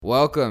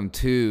Welcome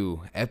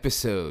to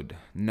episode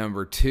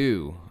number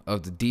 2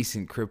 of the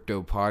Decent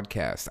Crypto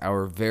Podcast,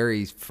 our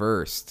very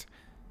first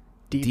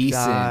deep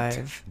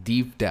dive.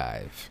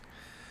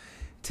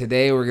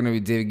 Today we're going to be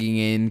digging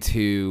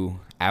into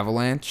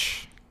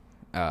Avalanche,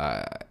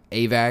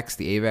 AVAX,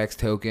 the AVAX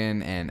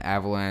token, and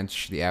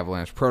Avalanche, the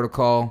Avalanche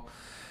protocol.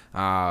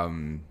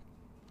 Let's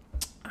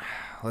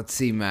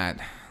see, Matt.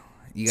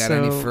 You got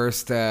any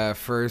first? Yeah,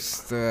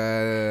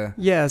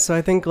 so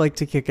I think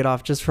to kick it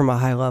off just from a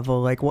high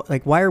level,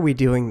 why are we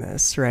doing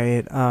this,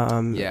 right?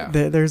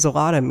 There's a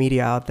lot of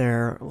media out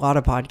there, a lot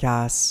of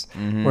podcasts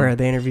where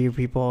they interview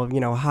people,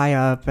 high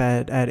up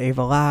at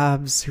Ava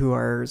Labs who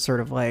are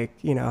sort of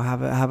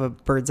have a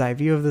bird's eye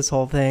view of this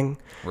whole thing.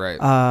 Right.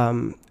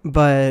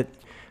 But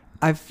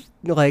I've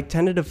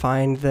tended to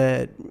find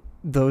that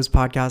those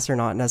podcasts are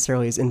not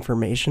necessarily as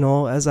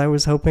informational as I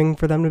was hoping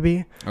for them to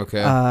be.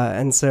 Okay.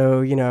 And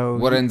so,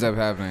 what ends up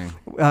happening?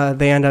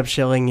 They end up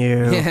shilling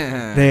you.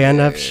 Yeah. They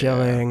end up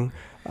shilling.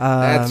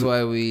 That's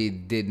why we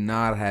did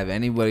not have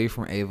anybody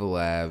from Ava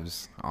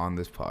Labs on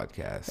this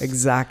podcast.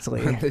 Exactly.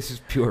 This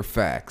is pure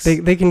facts.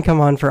 They can come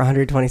on for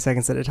 120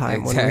 seconds at a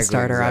time when we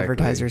start our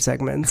advertiser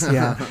segments.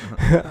 Yeah.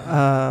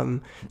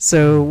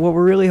 So what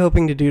we're really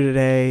hoping to do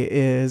today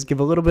is give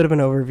a little bit of an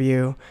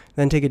overview,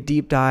 then take a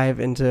deep dive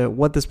into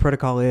what this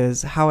protocol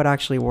is, how it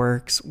actually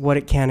works, what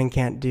it can and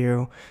can't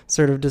do,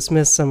 sort of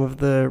dismiss some of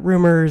the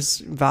rumors,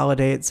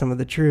 validate some of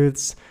the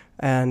truths,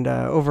 and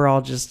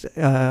overall just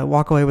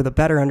walk away with a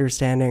better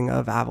understanding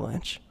of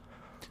Avalanche.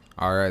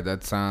 All right,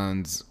 that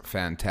sounds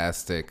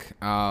fantastic.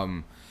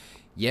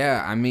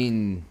 Yeah, I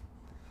mean,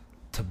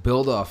 to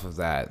build off of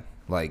that,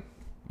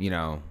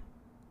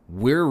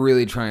 we're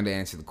really trying to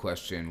answer the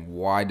question,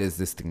 why does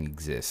this thing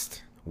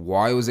exist?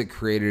 Why was it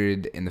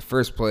created in the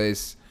first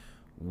place?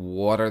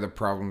 What are the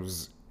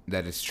problems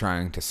that it's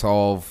trying to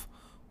solve?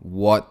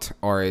 What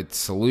are its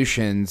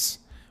solutions?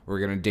 We're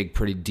going to dig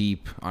pretty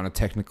deep on a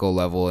technical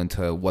level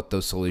into what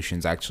those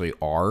solutions actually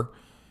are,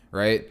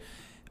 right?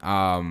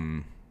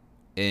 And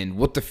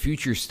what the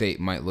future state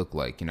might look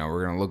like.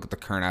 We're going to look at the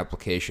current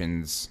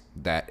applications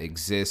that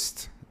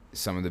exist,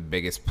 some of the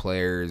biggest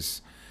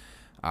players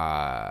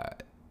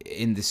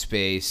in the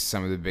space,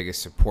 some of the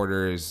biggest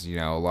supporters.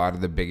 A lot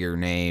of the bigger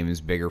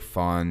names, bigger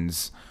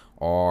funds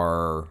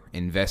are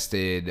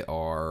invested,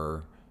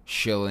 are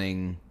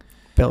shilling,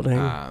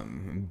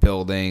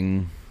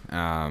 building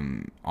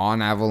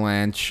on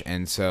Avalanche.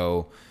 And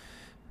so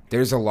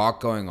there's a lot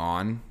going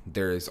on.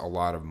 There's a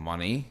lot of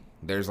money.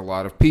 There's a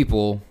lot of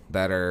people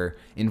that are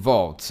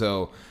involved.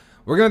 So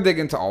we're going to dig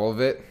into all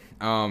of it.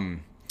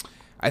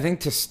 I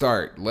think to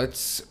start,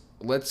 let's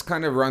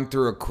kind of run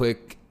through a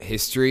quick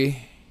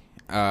history,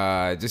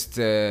 just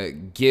to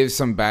give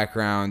some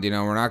background.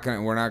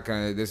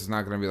 This is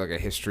not going to be like a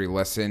history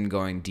lesson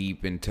going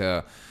deep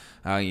into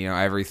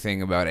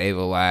everything about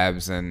Ava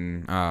Labs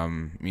and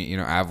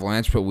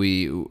Avalanche, but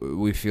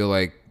we feel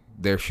like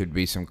there should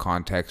be some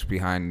context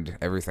behind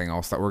everything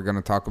else that we're going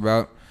to talk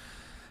about.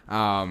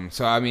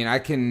 So I mean, I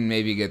can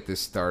maybe get this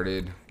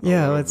started.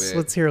 Yeah,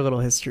 let's hear a little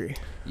history.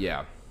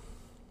 Yeah.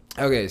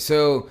 Okay,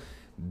 so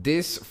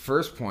this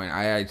first point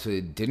I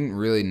actually didn't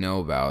really know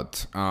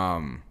about.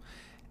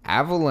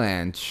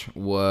 Avalanche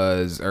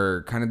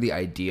or kind of the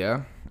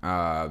idea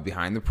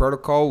behind the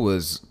protocol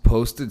was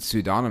posted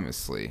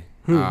pseudonymously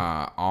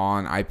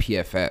on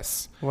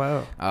IPFS.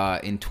 Wow.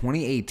 In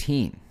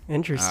 2018.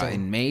 Interesting.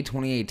 In May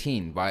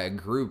 2018 by a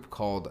group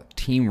called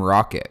Team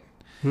Rocket.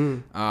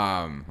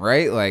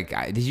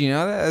 Right? Did you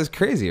know that? That was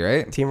crazy,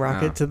 right? Team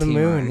Rocket to the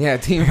moon. Yeah,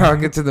 Team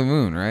Rocket to the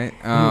moon, right?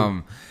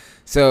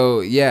 So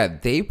yeah,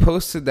 they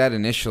posted that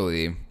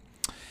initially.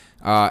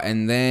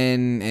 And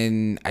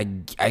then I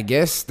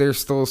guess they're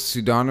still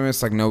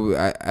pseudonymous.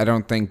 I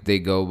don't think they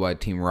go by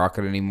Team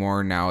Rocket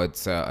anymore. Now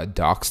it's a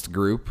doxed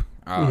group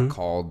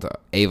called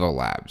Ava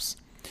Labs.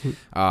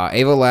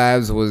 Ava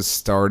Labs was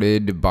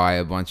started by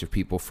a bunch of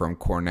people from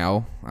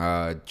Cornell,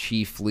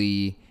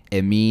 chiefly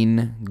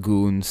Emin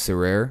Goon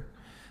Serer.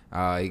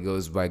 He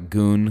goes by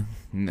Goon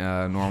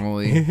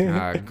normally.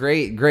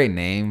 Great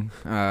name.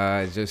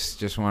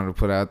 Just wanted to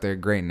put out there,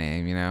 great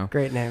name.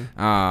 Great name.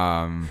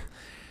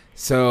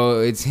 So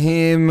it's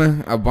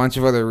him, a bunch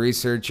of other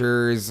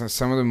researchers,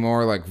 some of the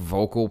more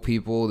vocal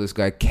people. This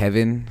guy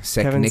Kevin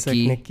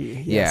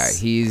Seknicki.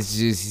 Yes. Yeah,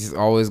 he's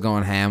always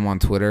going ham on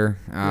Twitter.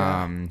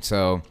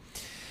 So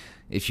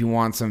if you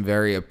want some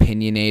very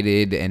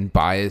opinionated and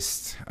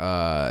biased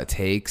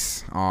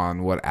takes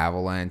on what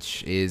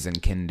Avalanche is and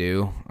can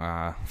do,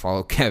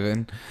 follow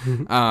Kevin.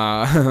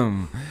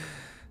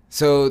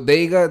 So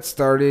they got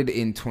started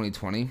in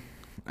 2020.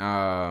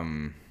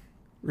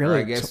 Really?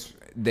 I guess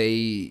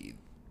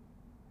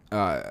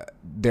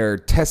their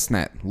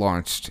testnet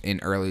launched in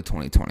early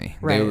 2020.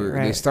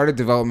 They started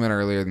development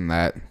earlier than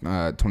that,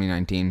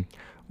 2019.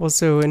 Well,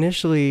 so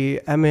initially,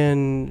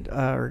 Emin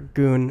or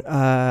Goon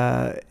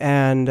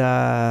and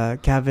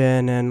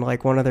Kevin and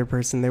one other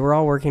person, they were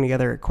all working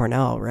together at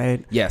Cornell,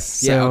 right? Yes.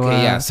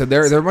 So, So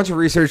they're a bunch of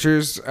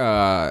researchers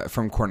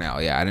from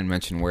Cornell. Yeah, I didn't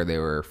mention where they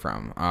were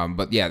from.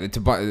 But yeah, it's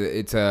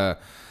a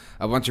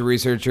a bunch of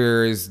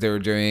researchers. They were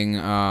doing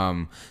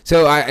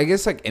so I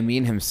guess like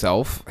Amin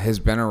himself has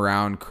been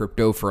around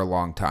crypto for a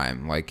long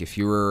time. Like if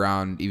you were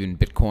around even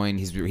Bitcoin,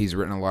 he's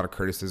written a lot of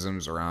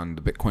criticisms around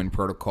the Bitcoin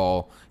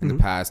protocol in the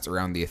past,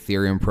 around the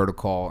Ethereum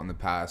protocol in the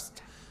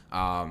past.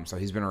 So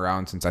he's been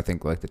around since I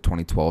think like the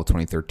 2012,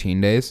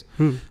 2013 days.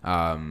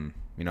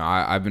 You know,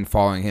 I've been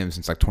following him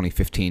since like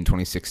 2015,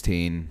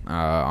 2016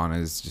 on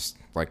his just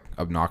like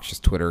obnoxious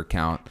Twitter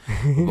account.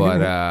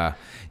 But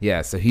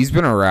yeah, so he's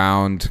been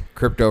around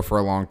crypto for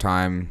a long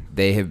time.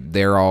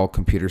 They're all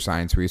computer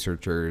science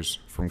researchers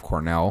from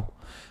Cornell.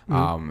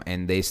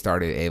 And they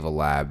started Ava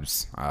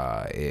Labs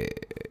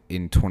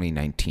in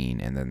 2019,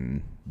 and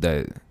then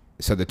the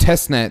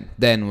testnet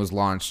then was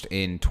launched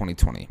in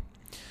 2020.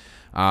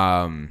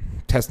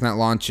 Testnet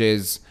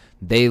launches,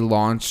 they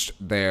launched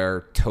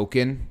their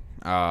token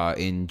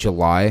in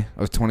July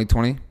of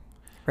 2020.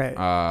 Right.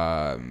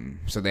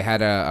 So they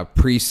had a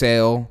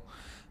pre-sale,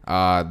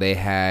 they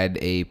had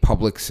a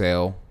public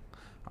sale,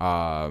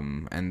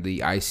 and the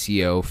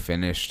ICO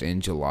finished in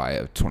July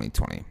of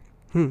 2020.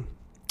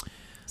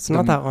 So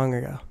not that long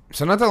ago.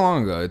 So not that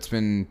long ago. It's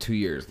been 2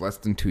 years, less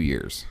than 2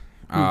 years.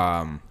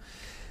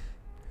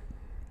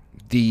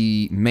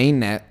 The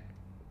mainnet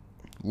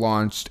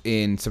launched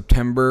in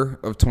September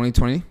of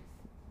 2020.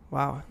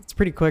 Wow, it's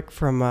pretty quick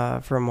from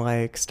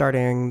like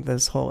starting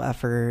this whole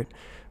effort,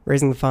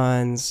 raising the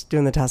funds,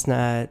 doing the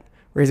testnet,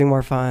 raising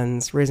more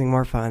funds.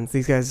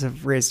 These guys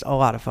have raised a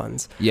lot of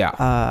funds.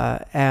 Yeah.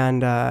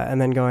 And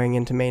then going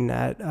into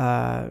mainnet,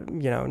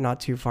 you know, not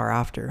too far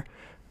after.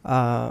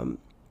 And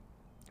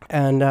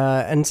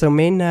so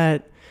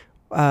mainnet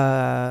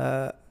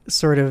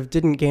sort of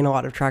didn't gain a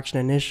lot of traction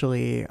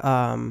initially,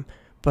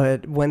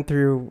 but went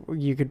through,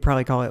 you could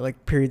probably call it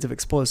like periods of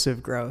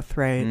explosive growth,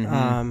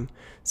 right?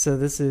 So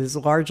this is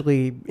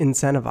largely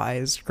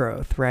incentivized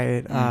growth,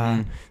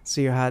 right?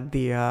 So you had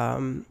the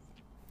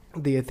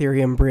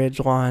Ethereum bridge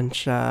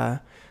launch,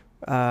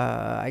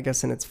 I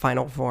guess in its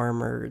final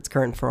form or its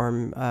current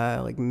form,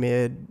 like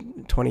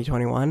mid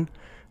 2021.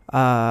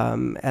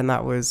 And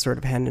that was sort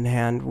of hand in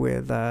hand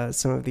with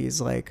some of these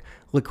like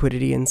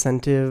liquidity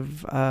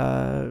incentive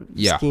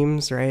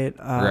schemes, right?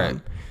 Right.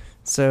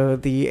 So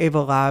the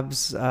Ava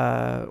Labs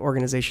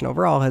organization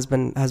overall has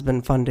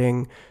been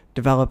funding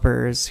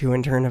developers who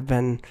in turn have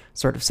been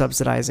sort of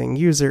subsidizing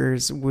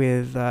users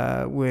with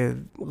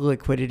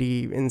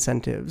liquidity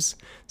incentives.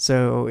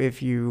 So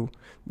if you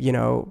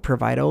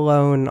provide a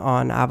loan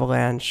on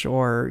Avalanche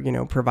or,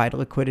 provide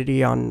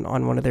liquidity on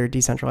one of their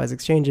decentralized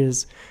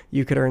exchanges,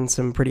 you could earn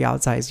some pretty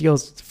outsized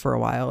yields for a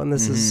while. And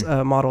this is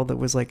a model that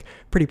was like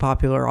pretty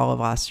popular all of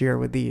last year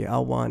with the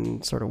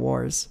L1 sort of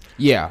wars.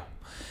 Yeah.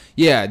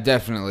 Yeah,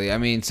 definitely. I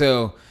mean,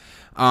 so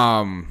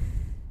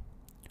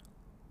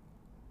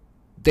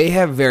they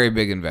have very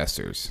big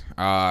investors.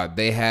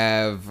 They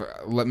have,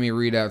 let me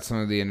read out some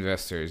of the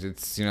investors.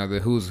 It's,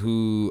 the who's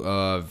who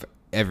of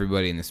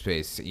everybody in the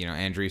space.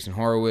 Andreessen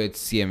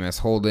Horowitz, CMS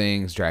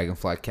Holdings,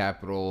 Dragonfly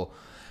Capital.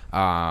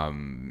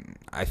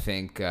 I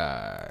think,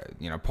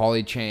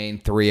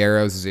 Polychain, Three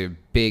Arrows is a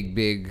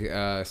big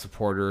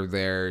supporter of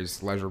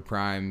theirs, Leisure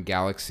Prime,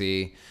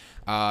 Galaxy.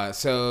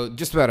 So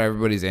just about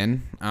everybody's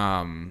in.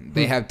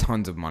 They have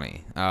tons of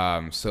money.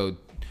 So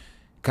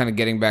kind of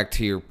getting back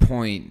to your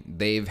point,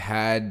 they've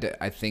had,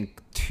 I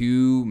think,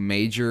 2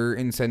 major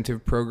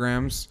incentive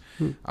programs.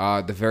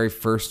 The very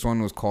first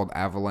one was called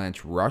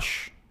Avalanche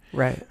Rush.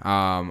 Right.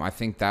 I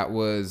think that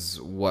was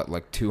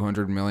like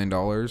 $200 million.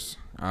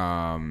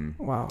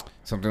 Wow.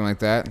 Something like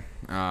that.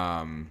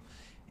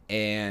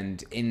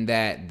 And in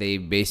that, they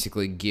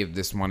basically give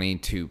this money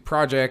to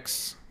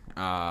projects,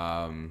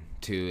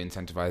 to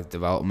incentivize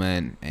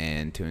development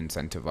and to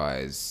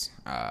incentivize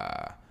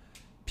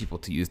people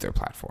to use their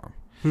platform.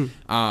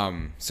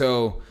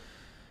 So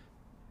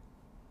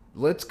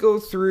let's go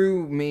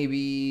through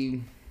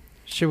maybe.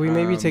 Should we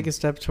maybe take a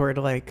step toward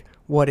like,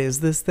 what is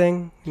this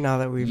thing now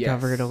that we've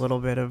covered a little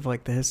bit of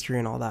like the history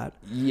and all that?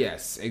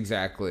 Yes,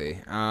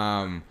 exactly.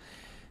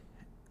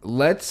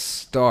 Let's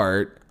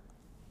start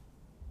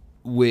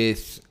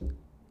with,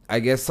 I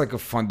guess, like a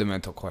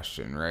fundamental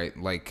question, right?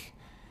 Like,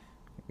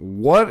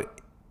 what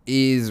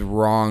is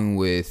wrong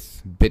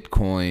with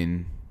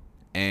Bitcoin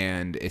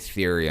and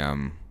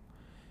Ethereum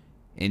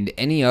and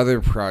any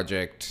other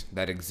project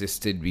that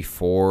existed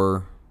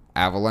before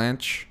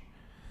Avalanche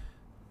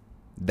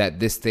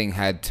that this thing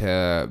had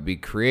to be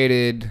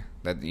created,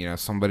 that,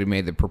 somebody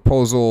made the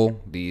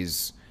proposal,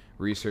 these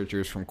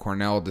researchers from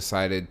Cornell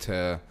decided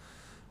to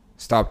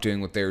stop doing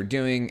what they were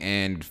doing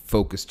and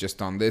focus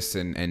just on this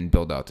and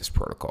build out this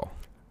protocol?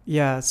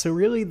 Yeah, so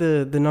really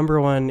the number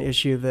one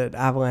issue that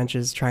Avalanche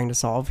is trying to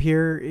solve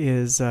here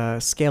is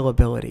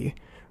scalability,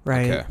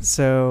 right? Okay.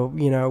 So,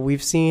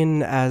 we've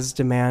seen as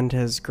demand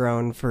has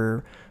grown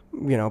for,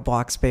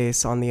 block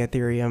space on the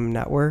Ethereum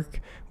network,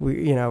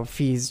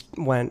 fees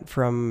went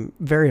from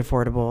very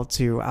affordable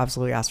to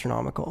absolutely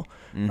astronomical.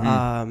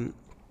 And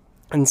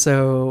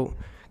so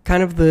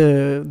kind of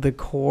the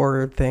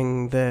core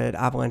thing that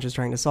Avalanche is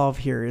trying to solve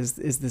here is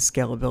the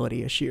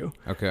scalability issue.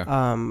 Okay.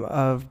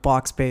 Of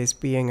block space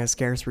being a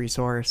scarce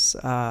resource.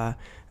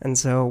 And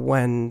so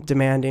when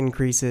demand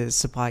increases,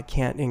 supply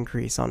can't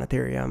increase on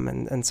Ethereum,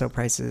 and so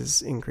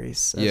prices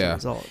increase as a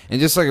result.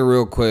 And just like a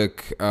real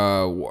quick,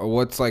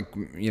 what's like,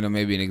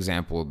 maybe an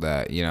example of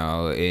that,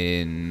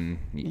 in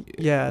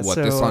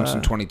this launched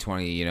in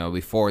 2020,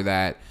 before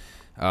that,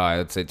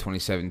 let's say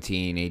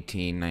 2017,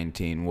 18,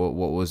 19, what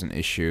was an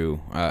issue?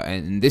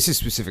 And this is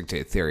specific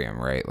to Ethereum,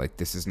 right? Like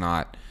this is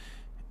not,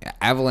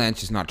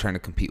 Avalanche is not trying to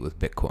compete with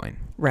Bitcoin.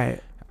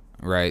 Right.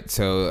 Right.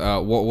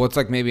 So what's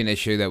like maybe an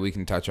issue that we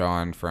can touch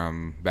on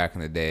from back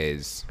in the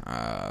days,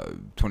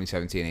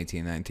 2017,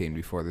 18, 19,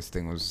 before this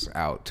thing was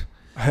out?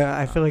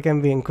 I feel like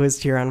I'm being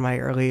quizzed here on my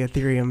early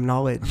Ethereum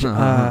knowledge.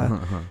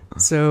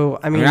 So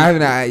I mean, go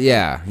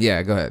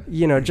ahead.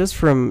 Just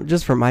from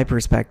my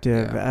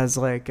perspective, as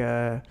like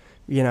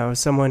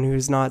someone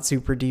who's not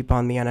super deep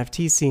on the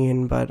NFT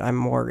scene, but I'm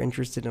more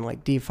interested in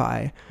like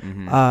DeFi.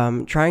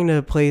 Trying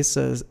to place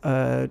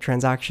a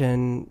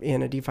transaction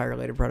in a DeFi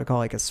related protocol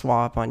like a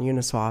swap on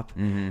Uniswap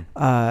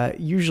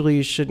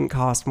usually shouldn't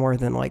cost more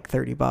than like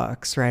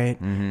 $30, right?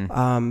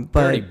 But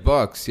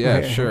 $30,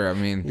 yeah, sure. I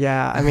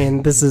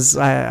mean, this is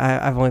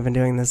I've only been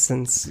doing this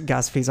since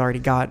gas fees already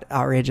got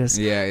outrageous.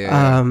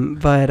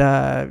 But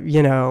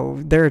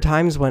there are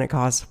times when it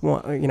costs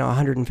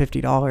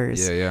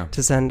 $150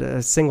 to send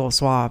a single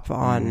swap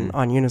on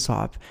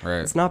Uniswap. Right.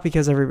 It's not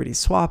because everybody's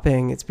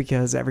swapping, it's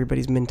because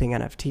everybody's minting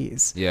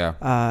NFTs.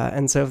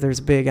 And so if there's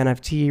a big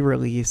NFT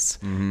release,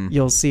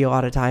 you'll see a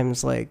lot of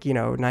times like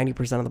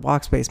 90% of the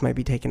block space might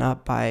be taken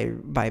up by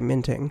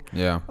minting.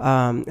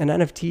 And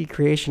NFT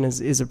creation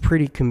is a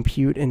pretty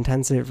compute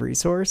intensive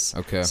resource.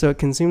 So it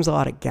consumes a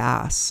lot of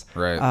gas.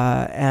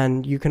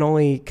 And you can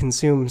only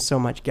consume so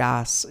much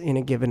gas in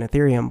a given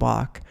Ethereum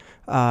block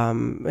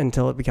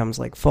until it becomes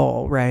like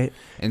full, right?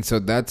 And so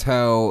that's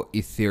how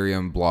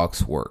Ethereum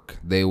blocks work.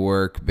 They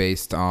work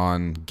based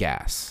on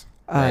gas.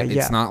 Right?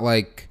 It's not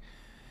like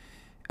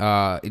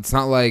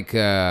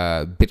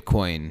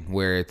Bitcoin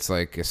where it's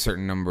like a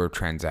certain number of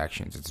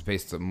transactions. It's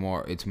based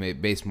more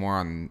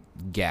on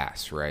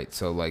gas, right?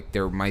 So like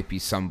there might be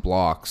some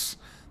blocks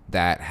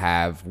that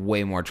have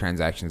way more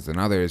transactions than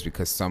others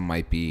because some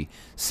might be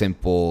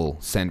simple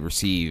send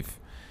receive,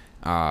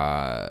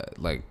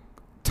 like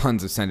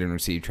tons of send and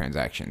receive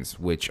transactions,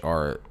 which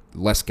are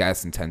less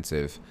gas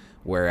intensive,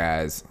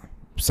 whereas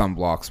some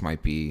blocks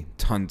might be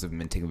tons of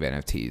minting of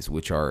NFTs,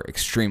 which are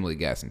extremely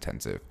gas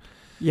intensive.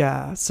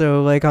 Yeah.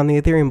 So like on the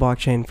Ethereum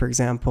blockchain, for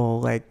example,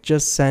 like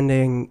just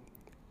sending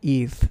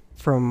ETH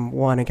from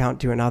one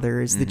account to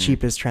another is the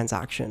cheapest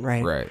transaction,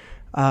 right?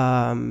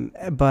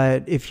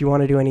 But if you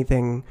want to do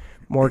anything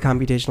more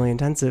computationally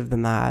intensive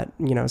than that,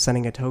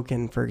 sending a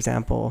token, for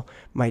example,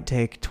 might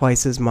take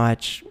twice as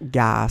much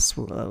gas,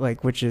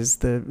 like which is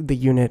the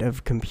unit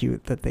of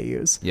compute that they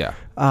use.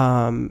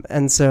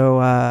 And so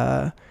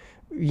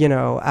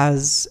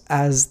as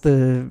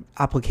the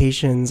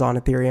applications on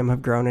Ethereum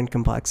have grown in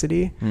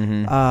complexity,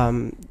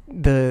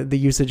 the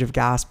usage of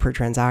gas per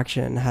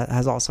transaction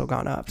has also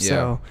gone up.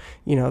 So,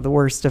 the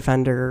worst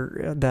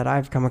offender that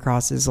I've come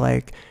across is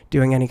like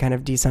doing any kind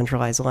of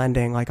decentralized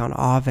lending, like on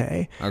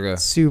Aave.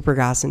 Super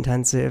gas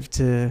intensive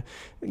to,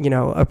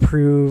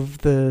 approve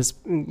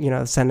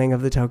the, sending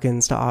of the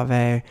tokens to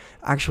Aave,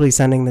 actually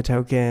sending the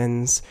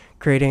tokens,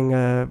 creating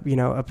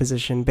a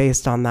position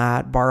based on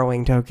that,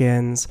 borrowing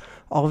tokens.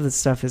 All of this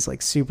stuff is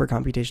like super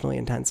computationally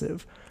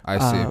intensive. I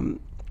see.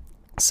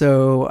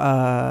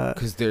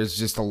 Because there's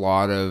just a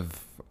lot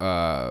of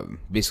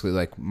basically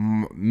like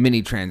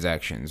mini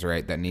transactions,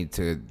 right? That need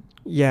to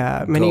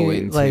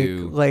many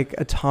like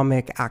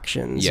atomic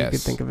actions. You could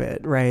think of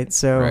it, right?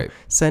 So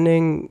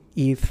sending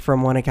ETH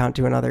from one account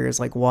to another is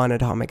like one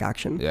atomic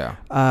action.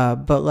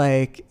 But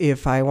like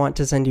if I want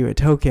to send you a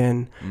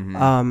token,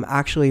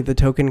 actually the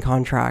token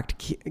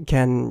contract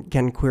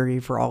can query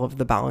for all of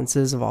the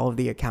balances of all of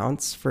the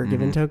accounts for a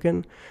given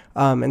token.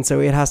 And so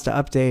it has to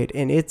update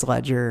in its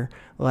ledger,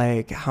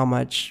 like how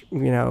much,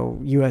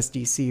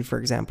 USDC, for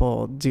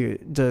example,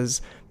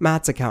 does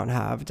Matt's account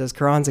have, does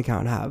Karan's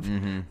account have?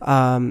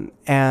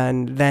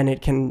 And then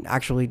it can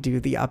actually do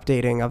the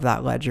updating of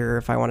that ledger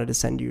if I wanted to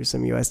send you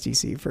some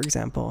USDC, for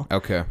example.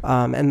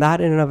 And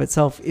that in and of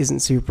itself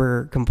isn't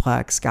super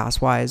complex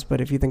gas-wise, but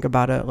if you think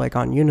about it like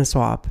on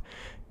Uniswap,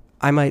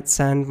 I might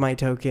send my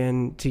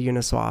token to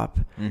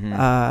Uniswap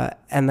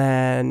and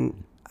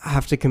then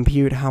have to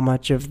compute how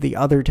much of the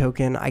other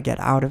token I get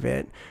out of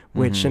it,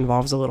 which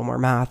involves a little more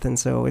math, and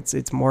so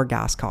it's more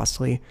gas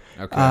costly.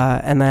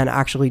 And then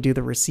actually do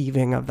the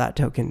receiving of that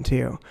token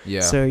too.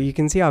 So you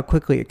can see how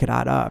quickly it could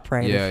add up,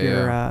 right? If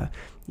you're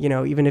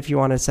even if you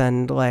want to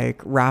send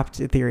like wrapped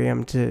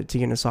Ethereum to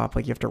Uniswap,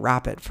 like you have to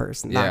wrap it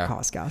first, and that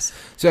costs gas.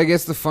 So I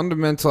guess the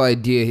fundamental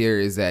idea here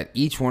is that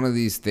each one of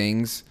these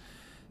things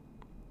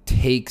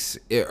it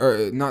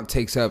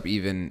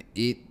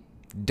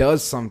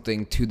does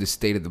something to the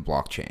state of the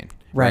blockchain,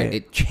 right?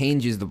 It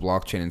changes the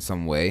blockchain in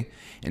some way,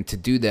 and to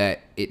do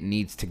that, it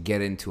needs to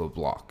get into a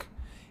block.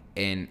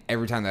 and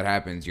every time that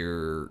happens,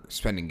 you're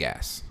spending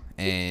gas.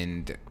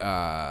 And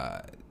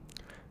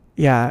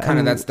yeah, kind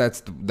of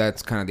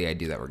that's kind of the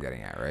idea that we're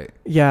getting at, right?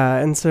 Yeah,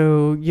 and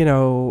so, you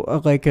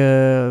know, like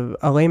a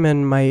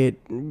layman might,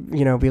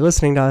 you know, be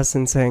listening to us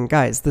and saying,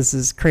 guys, this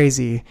is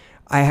crazy.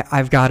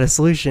 I've got a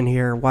solution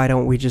here. Why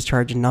don't we just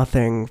charge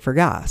nothing for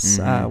gas?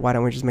 Why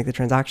don't we just make the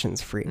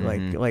transactions free?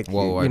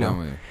 Well, why don't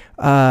we?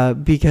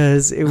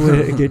 Because it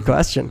would, good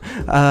question.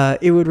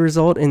 It would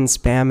result in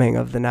spamming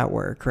of the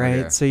network, right?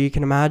 Okay. So you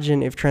can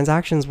imagine if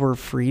transactions were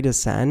free to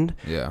send,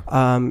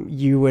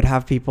 you would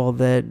have people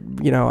that,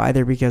 you know,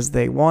 either because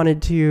they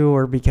wanted to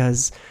or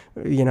because,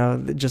 you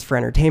know, just for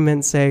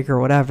entertainment's sake or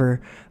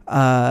whatever,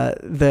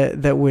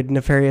 that would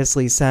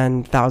nefariously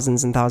send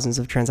thousands and thousands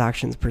of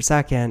transactions per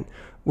second,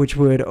 which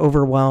would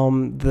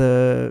overwhelm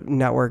the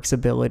network's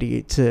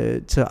ability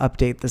to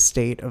update the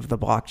state of the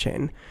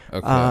blockchain.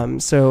 Okay.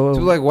 So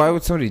like, why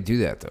would somebody do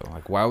that though?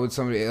 Like, why would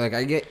somebody, like,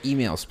 I get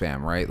email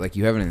spam, right? Like,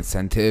 you have an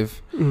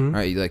incentive,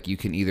 right? Like, you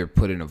can either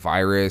put in a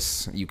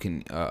virus, you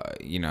can,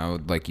 you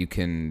know, like, you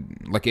can,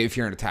 like, if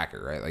you're an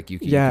attacker, right? Like, you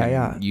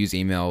can use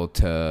email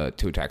to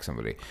attack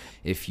somebody.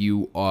 If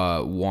you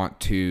want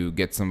to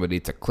get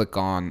somebody to click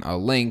on a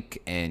link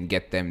and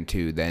get them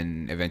to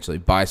then eventually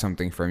buy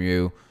something from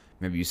you,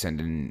 maybe you send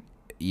an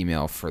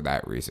email for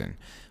that reason.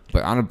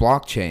 But on a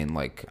blockchain,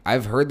 like,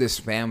 I've heard this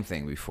spam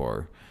thing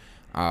before,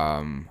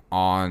 on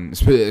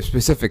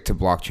specific to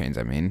blockchains,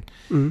 I mean,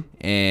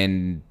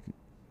 and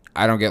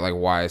I don't get, like,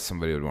 why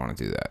somebody would want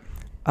to do that.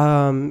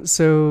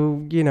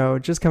 So, you know,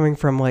 just coming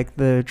from like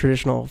the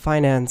traditional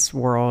finance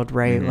world,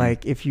 right?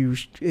 Like if you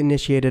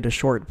initiated a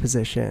short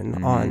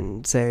position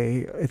on,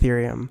 say,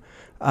 Ethereum,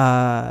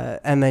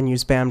 and then you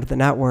spammed the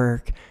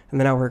network and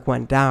the network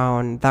went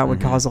down, that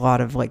would cause a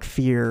lot of like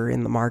fear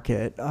in the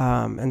market.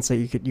 And so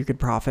you could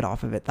profit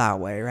off of it that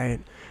way, right?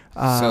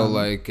 So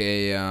like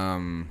a,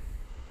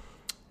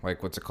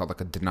 like, what's it called?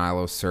 Like a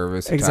denial of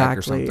service attack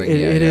or something?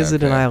 It is a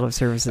denial of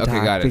service attack.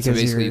 Okay, got it. So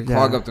basically you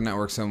clog up the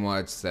network so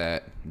much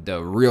that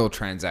the real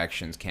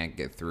transactions can't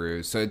get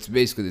through. So it's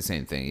basically the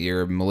same thing.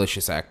 You're a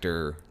malicious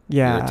actor.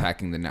 You're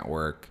attacking the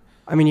network.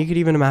 I mean, you could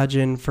even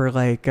imagine for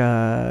like,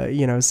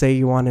 you know, say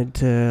you wanted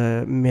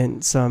to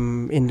mint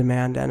some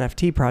in-demand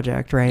NFT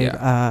project, right?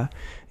 Yeah.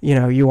 You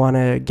know, you want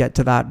to get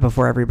to that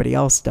before everybody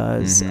else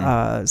does.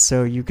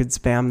 So you could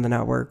spam the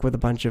network with a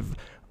bunch of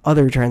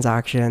other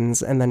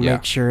transactions and then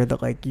make sure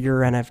that like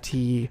your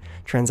NFT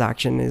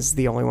transaction is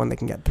the only one that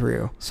can get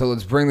through. So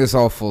let's bring this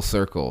all full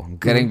circle.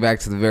 Getting back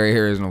to the very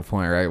original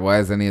point, right? Why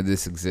does any of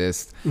this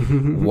exist?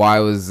 Why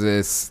was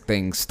this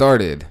thing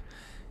started?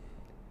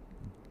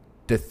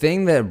 The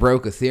thing that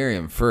broke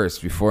Ethereum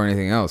first before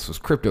anything else was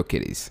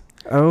CryptoKitties.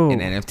 Oh, an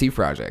NFT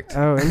project.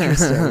 Oh,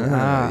 interesting.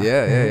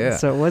 Yeah.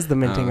 So it was the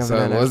minting of an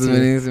NFT. So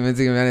it was the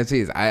minting of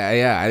NFTs.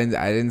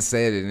 I didn't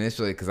say it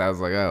initially because I was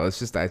like, oh, let's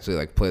just actually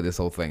like play this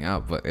whole thing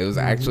out. But it was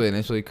actually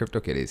initially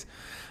CryptoKitties.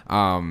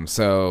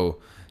 So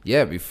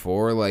yeah,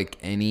 before like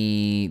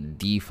any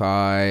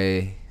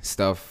DeFi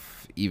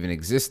stuff even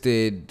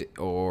existed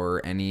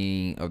or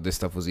any of this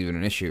stuff was even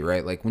an issue,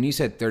 right? Like when you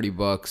said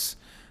 $30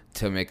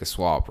 to make a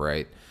swap,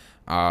 right?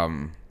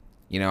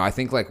 You know, I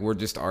think like we're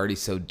just already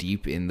so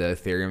deep in the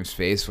Ethereum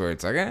space where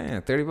it's like,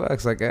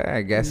 $30, like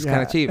I guess it's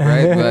kind of cheap,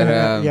 right?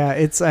 But yeah,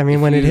 it's. I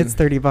mean, when it hits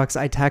 $30,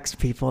 I text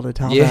people to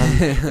tell them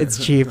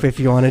it's cheap if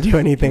you want to do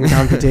anything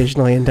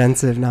computationally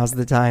intensive. Now's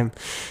the time,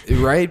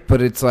 right?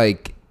 But it's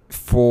like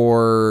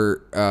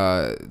for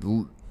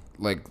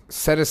like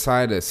set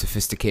aside a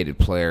sophisticated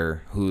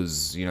player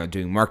who's, you know,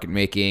 doing market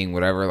making,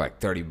 whatever, like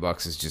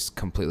 $30 is just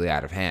completely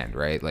out of hand,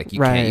 right? Like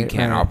you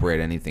can't operate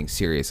anything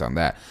serious on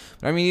that.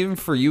 But I mean, even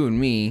for you and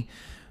me,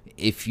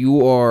 if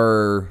you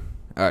are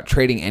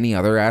trading any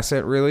other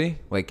asset, really,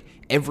 like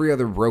every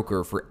other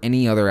broker for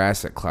any other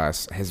asset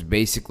class has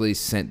basically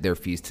sent their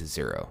fees to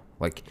zero.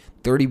 Like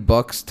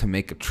 $30 to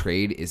make a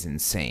trade is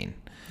insane.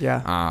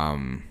 Yeah.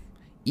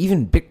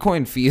 Even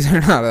Bitcoin fees are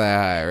not that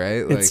high,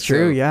 right? It's like,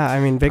 true, yeah. I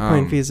mean,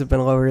 Bitcoin fees have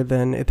been lower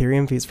than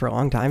Ethereum fees for a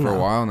long time now. For a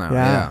while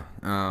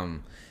now,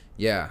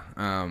 yeah.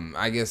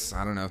 I guess,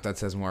 I don't know if that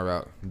says more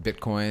about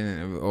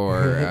Bitcoin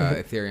or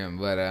Ethereum,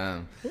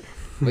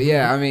 but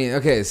yeah, I mean,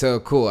 okay, so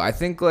cool. I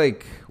think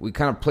like we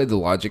kind of played the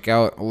logic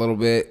out a little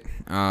bit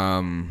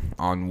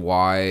on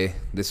why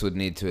this would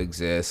need to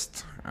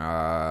exist.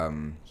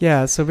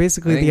 Yeah, so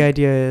basically the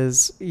idea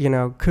is, you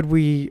know, could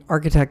we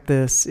architect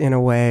this in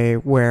a way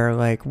where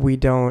like we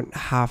don't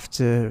have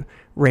to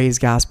raise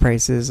gas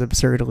prices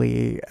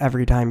absurdly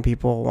every time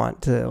people want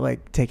to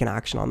like take an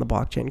action on the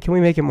blockchain? Can we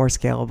make it more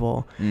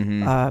scalable?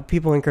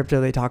 People in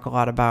crypto, they talk a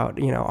lot about,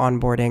 you know,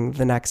 onboarding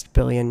the next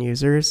billion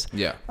users.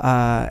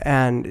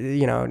 And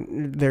you know,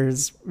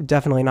 there's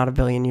definitely not a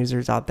billion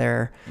users out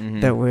there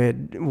that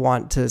would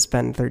want to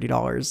spend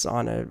 $30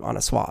 on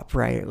a swap,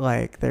 right?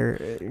 Like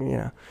they're, you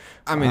know,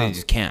 I mean, they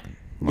just can't.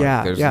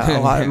 Like, a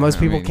lot. Most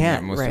people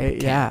can't, most right?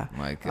 people can't.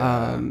 Like,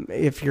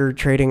 if you're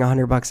trading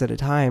 $100 at a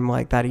time,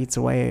 like that eats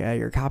away at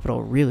your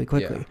capital really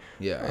quickly.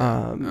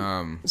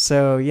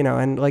 So,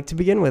 and like to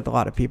begin with, a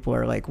lot of people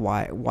are like,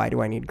 why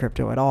do I need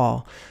crypto at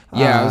all?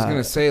 I was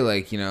gonna say,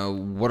 like,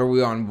 what are we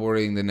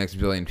onboarding the next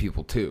billion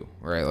people to,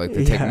 right? Like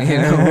the tech,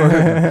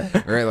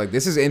 right? Like,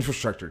 this is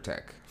infrastructure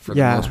tech for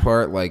the most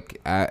part. Like,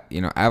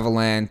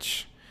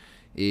 Avalanche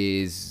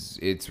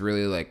it's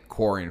really like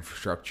core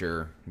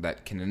infrastructure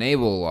that can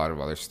enable a lot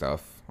of other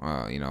stuff.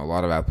 A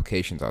lot of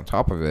applications on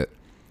top of it,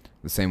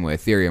 the same way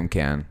Ethereum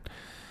can.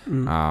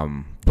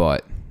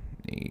 But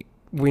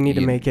we need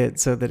to make it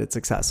so that it's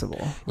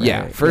accessible.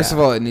 Right? First of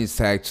all, it needs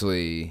to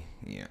actually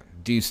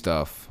do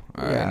stuff.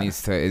 It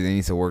needs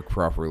to work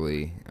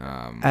properly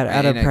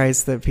at a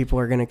price that people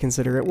are going to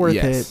consider it worth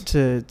it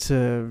to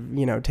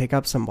take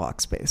up some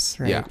block space.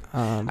 Right?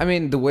 I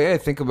mean, the way I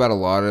think about a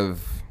lot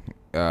of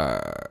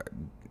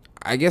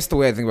I guess the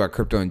way I think about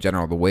crypto in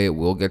general, the way it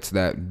will get to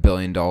that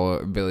billion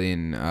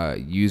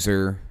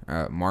user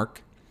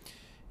mark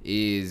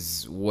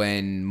is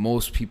when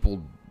most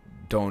people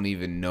don't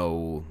even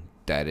know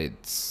that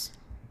it's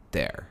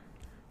there.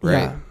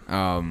 Right.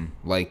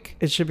 Like,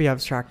 it should be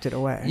abstracted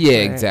away. Yeah,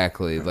 right?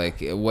 Exactly.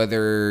 Like,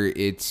 whether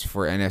it's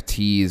for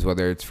NFTs,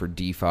 whether it's for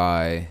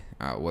DeFi,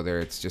 whether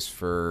it's just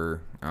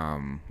for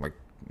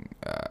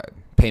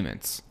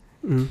payments.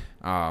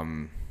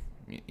 I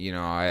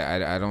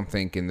don't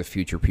think in the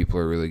future people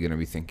are really going to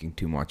be thinking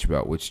too much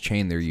about which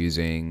chain they're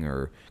using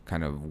or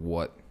kind of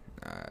what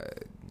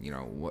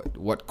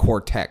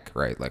core tech,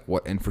 right? Like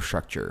what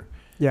infrastructure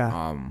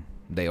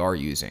they are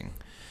using,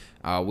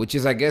 which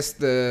is, I guess,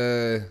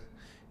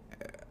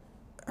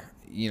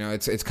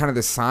 it's kind of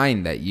the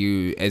sign that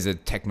you as a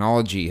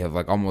technology have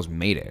like almost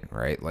made it,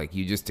 right? Like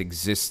you just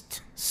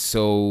exist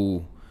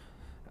so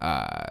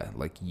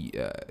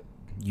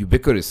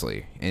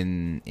ubiquitously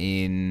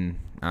in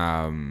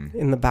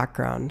the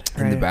background,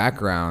 right? In the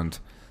background,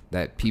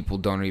 that people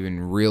don't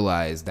even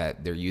realize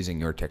that they're using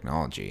your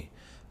technology.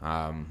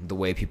 The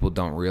way people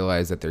don't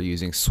realize that they're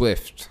using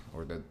Swift,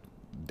 or that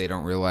they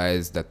don't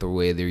realize that the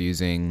way they're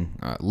using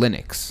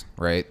Linux,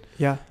 right?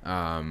 Yeah.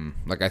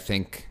 Like, I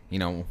think,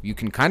 you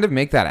can kind of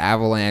make that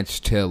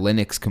Avalanche to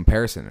Linux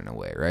comparison in a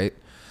way, right?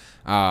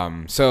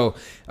 So,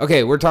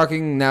 okay, we're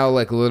talking now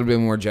like a little bit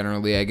more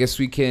generally. I guess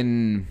we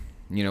can,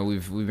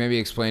 we've maybe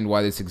explained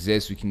why this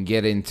exists. We can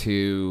get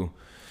into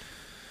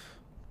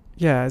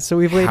so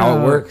we've laid how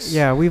out, it works.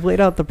 Yeah, we've laid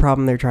out the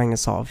problem they're trying to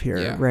solve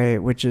here,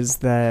 right? Which is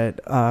that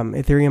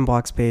Ethereum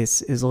block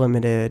space is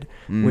limited,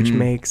 which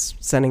makes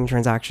sending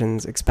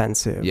transactions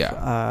expensive,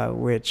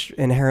 which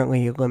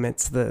inherently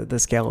limits the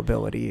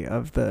scalability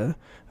of the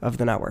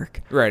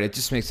network. Right, it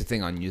just makes the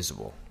thing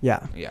unusable.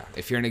 Yeah.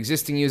 If you're an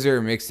existing user,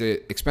 it makes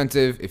it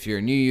expensive. If you're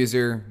a new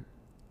user,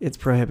 it's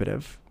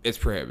prohibitive.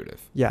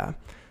 Yeah.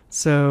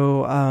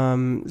 So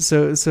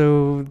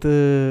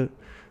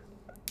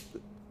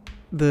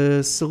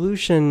the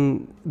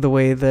solution, the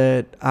way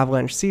that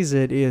Avalanche sees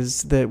it,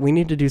 is that we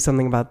need to do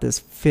something about this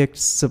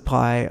fixed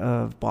supply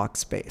of block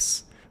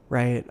space,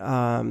 right?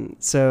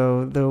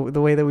 So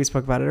the way that we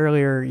spoke about it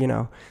earlier,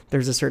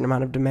 there's a certain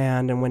amount of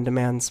demand, and when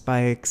demand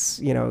spikes,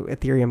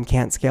 Ethereum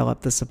can't scale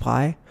up the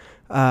supply.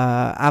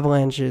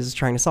 Avalanche is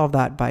trying to solve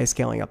that by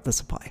scaling up the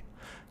supply.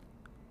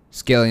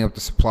 Scaling up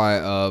the supply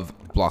of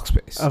block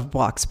space.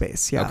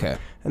 Yeah. Okay.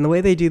 And the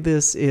way they do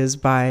this is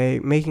by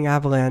making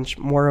Avalanche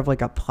more of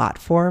like a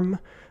platform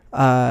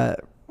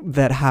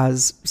that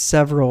has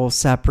several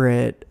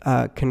separate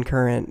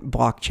concurrent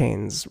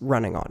blockchains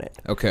running on it.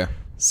 Okay.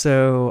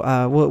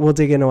 So we'll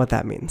dig into what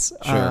that means.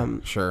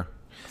 Sure.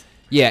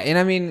 Yeah, and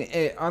I mean,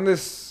 on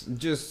this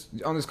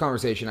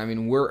conversation, I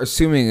mean, we're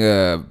assuming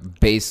a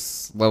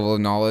base level of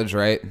knowledge,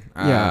 right?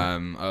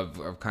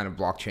 Of kind of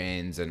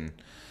blockchains and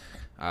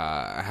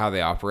how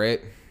they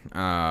operate.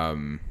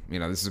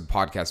 This is a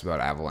podcast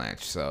about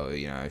Avalanche, so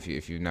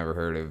if you've never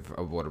heard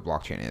of what a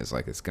blockchain is,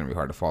 like, it's gonna be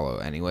hard to follow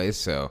anyways.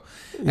 So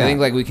I think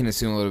like we can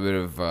assume a little bit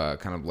of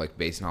kind of like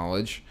base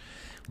knowledge,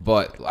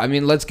 but I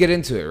mean, let's get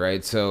into it,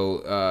 right?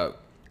 So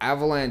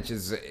Avalanche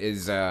is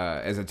as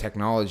a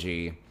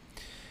technology,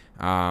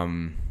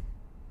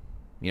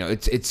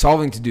 it's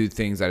solving to do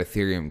things that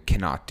Ethereum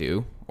cannot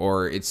do,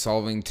 or it's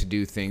solving to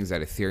do things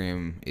that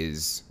Ethereum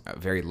is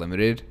very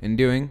limited in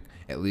doing,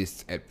 at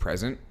least at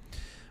present.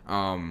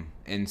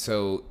 And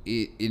so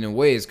it, in a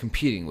way, is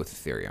competing with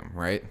Ethereum,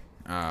 right?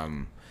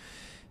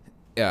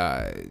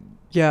 Yeah,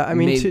 I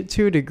mean,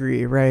 to a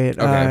degree, right?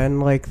 Okay.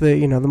 And like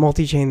the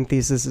multi-chain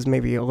thesis is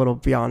maybe a little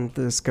beyond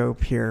the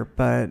scope here,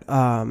 but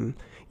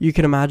you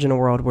can imagine a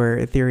world where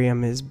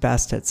Ethereum is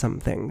best at some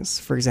things.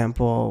 For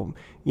example,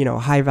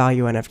 high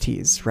value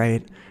NFTs,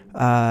 right?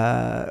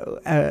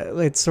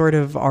 It's sort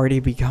of already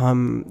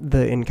become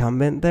the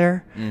incumbent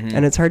there.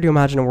 And it's hard to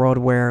imagine a world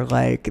where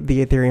like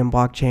the Ethereum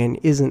blockchain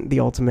isn't the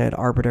ultimate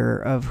arbiter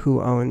of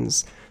who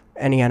owns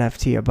any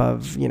NFT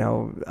above,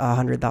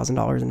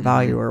 $100,000 in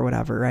value or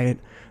whatever, right?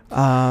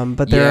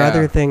 But there are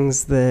other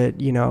things that,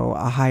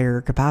 a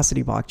higher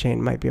capacity blockchain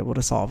might be able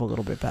to solve a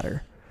little bit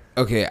better.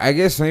 Okay, I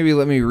guess maybe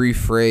let me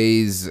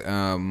rephrase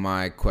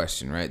my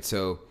question, right?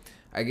 So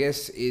I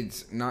guess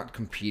it's not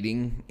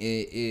competing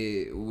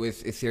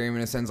with Ethereum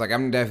in a sense. Like,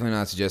 I'm definitely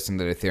not suggesting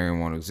that Ethereum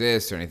won't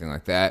exist or anything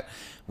like that.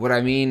 What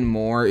I mean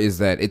more is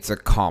that it's a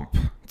comp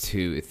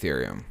to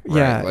Ethereum. Right?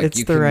 Yeah, like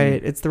it's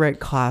the right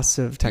class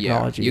of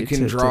technology. Yeah, you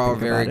can draw a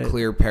very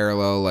clear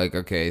parallel. Like,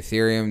 okay,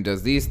 Ethereum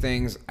does these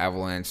things,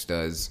 Avalanche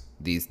does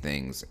these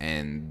things,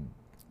 and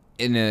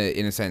in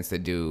a sense, they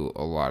do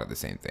a lot of the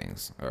same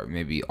things, or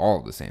maybe all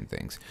of the same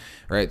things,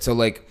 right? So,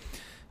 like,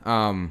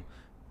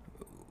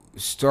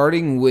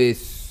 starting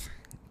with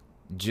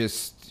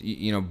just,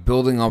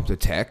 building up the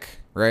tech,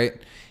 right?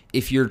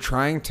 If you're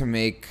trying to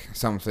make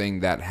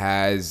something that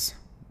has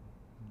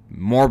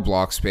more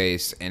block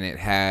space and it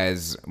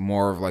has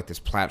more of like this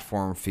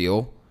platform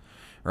feel,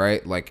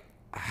 right? Like,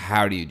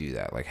 how do you do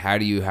that? Like, how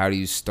do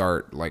you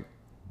start? Like,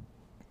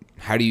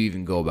 how do you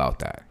even go about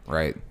that,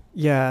 right?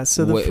 Yeah.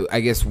 So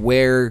I guess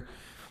where,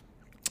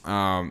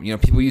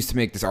 people used to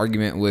make this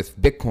argument with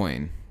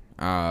Bitcoin,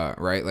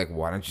 right? Like,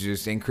 why don't you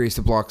just increase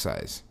the block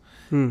size?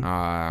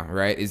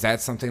 Right? Is that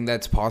something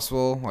that's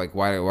possible? Like,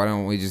 why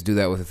don't we just do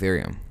that with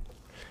Ethereum?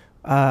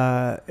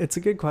 It's a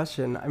good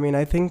question. I mean,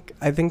 I think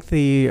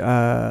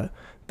the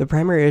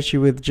primary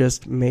issue with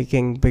just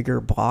making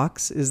bigger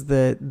blocks is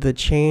that the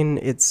chain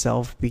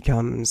itself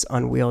becomes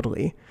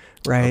unwieldy,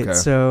 right? Okay.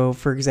 So,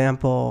 for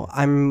example,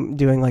 I'm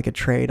doing like a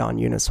trade on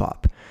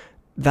Uniswap.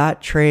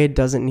 That trade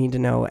doesn't need to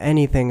know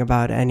anything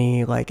about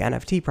any like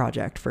NFT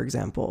project, for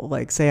example.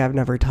 Like, say I've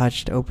never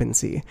touched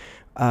OpenSea.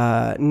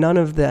 None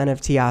of the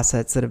NFT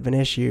assets that have been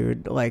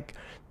issued, like,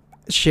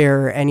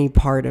 share any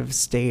part of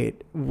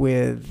state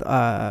with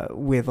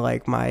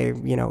like my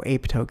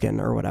ape token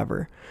or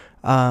whatever,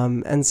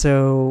 and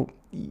so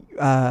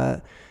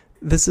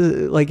this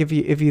is like, if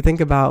you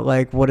think about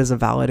like what does a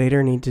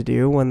validator need to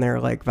do when they're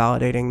like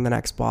validating the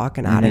next block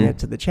and adding it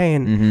to the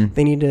chain,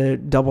 they need to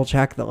double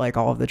check that like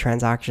all of the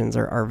transactions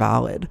are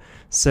valid.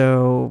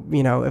 So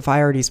if I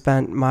already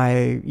spent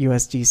my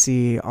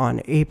USDC on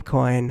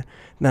ApeCoin,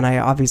 then I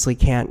obviously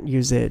can't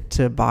use it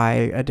to buy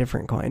a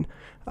different coin.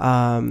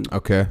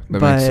 Okay,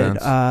 that makes sense.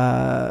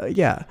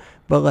 Yeah,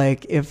 but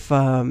like if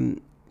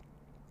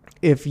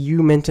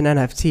you mint an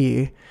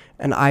NFT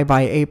and I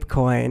buy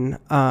ApeCoin,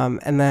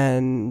 and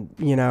then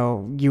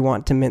you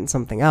want to mint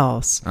something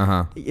else,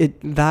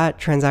 that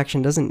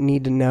transaction doesn't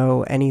need to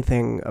know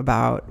anything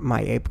about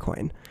my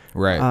ApeCoin,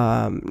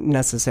 right?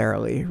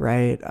 Necessarily,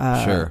 right?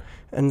 Sure.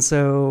 And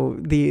so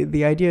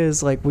the idea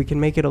is like we can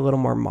make it a little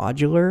more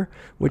modular,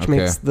 which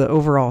makes the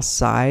overall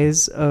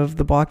size of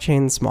the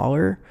blockchain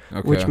smaller,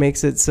 which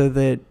makes it so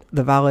that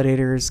the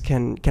validators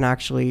can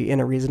actually, in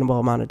a reasonable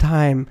amount of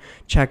time,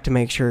 check to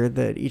make sure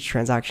that each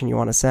transaction you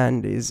want to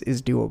send is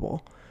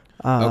doable.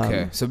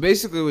 Okay. So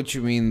basically what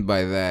you mean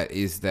by that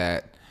is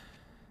that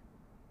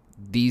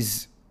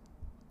these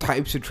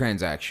types of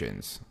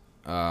transactions,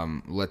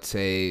 let's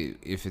say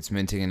if it's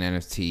minting an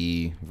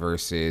NFT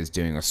versus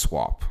doing a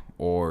swap,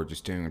 or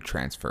just doing a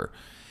transfer,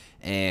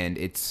 and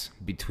it's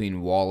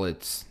between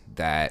wallets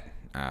that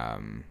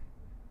are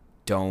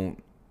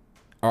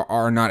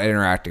not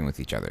interacting with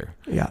each other.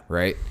 Yeah.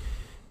 Right?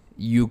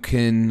 You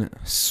can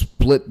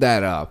split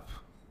that up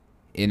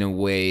in a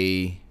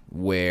way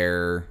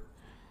where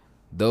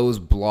those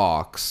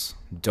blocks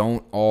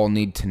don't all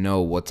need to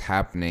know what's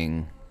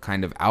happening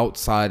kind of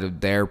outside of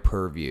their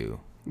purview.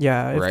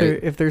 Yeah,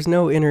 if there's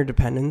no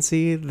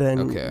interdependency,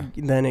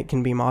 then it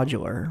can be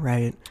modular,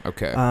 right?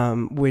 Okay.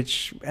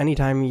 Which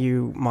anytime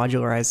you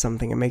modularize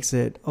something, it makes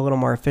it a little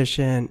more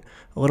efficient,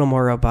 a little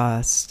more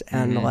robust,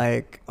 and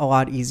like a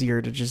lot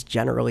easier to just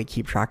generally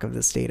keep track of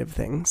the state of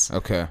things.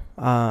 Okay.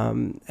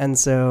 And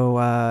so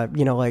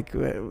like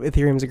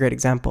Ethereum's a great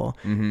example.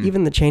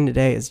 Even the chain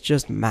today is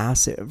just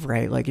massive,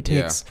 right? Like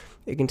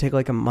it can take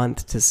like a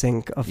month to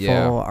sync a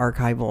full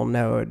archival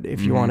node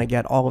if you want to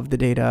get all of the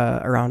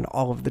data around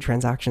all of the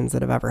transactions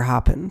that have ever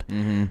happened.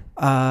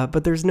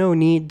 But there's no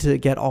need to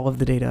get all of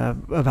the data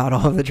about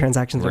all of the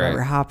transactions that have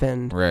ever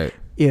happened. Right.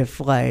 If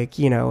like,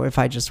 if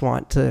I just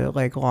want to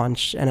like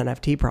launch an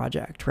NFT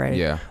project, right?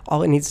 Yeah.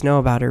 All it needs to know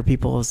about are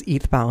people's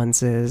ETH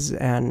balances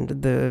and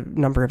the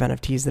number of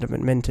NFTs that have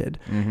been minted.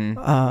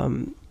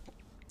 And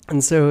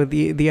so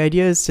the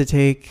idea is to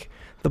take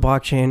the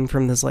blockchain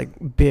from this like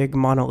big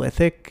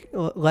monolithic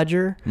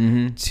ledger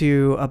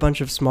to a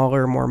bunch of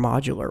smaller, more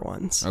modular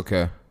ones.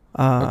 Okay.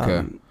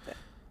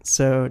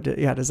 So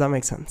does that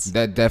make sense?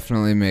 That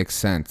definitely makes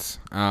sense.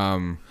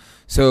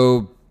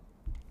 So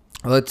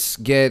let's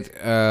get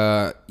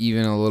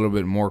even a little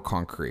bit more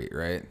concrete,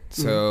 right?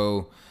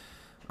 So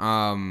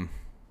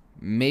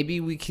maybe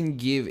we can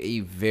give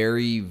a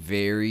very,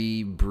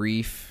 very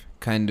brief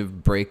kind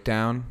of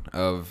breakdown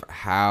of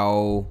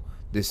how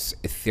this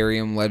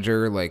Ethereum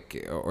ledger,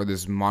 or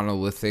this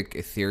monolithic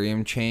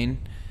Ethereum chain,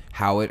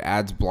 how it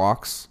adds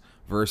blocks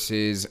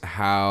versus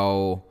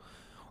how,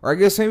 or I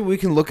guess maybe we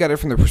can look at it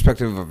from the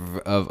perspective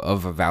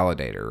of a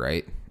validator,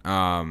 right?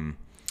 How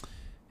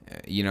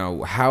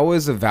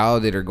is a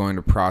validator going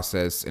to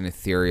process an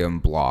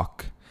Ethereum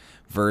block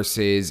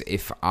versus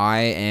if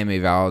I am a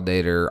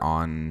validator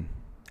on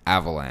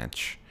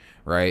Avalanche,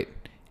 right?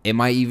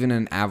 Am I even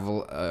a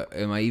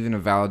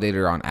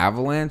validator on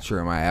Avalanche, or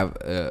am I a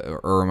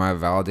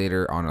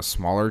validator on a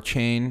smaller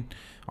chain,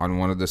 on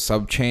one of the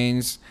sub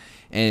chains?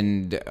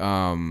 And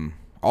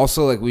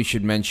also, like, we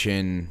should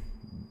mention,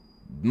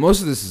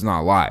 most of this is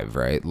not live,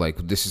 right?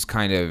 Like, this is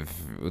kind of,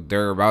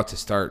 they're about to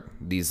start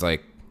these,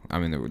 like, I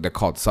mean, they're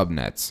called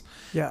subnets,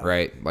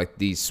 right? Like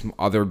these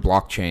other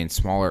blockchains,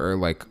 smaller, or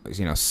like,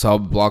 you know,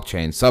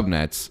 sub-blockchain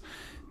subnets,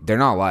 they're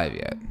not live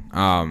yet.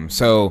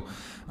 So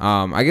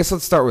I guess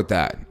let's start with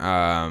that.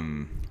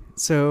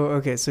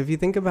 So if you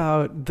think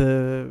about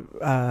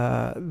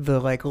the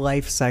like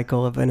life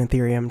cycle of an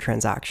Ethereum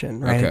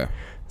transaction, right? Okay.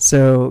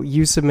 So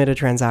you submit a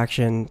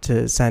transaction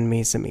to send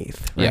me some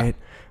ETH, right?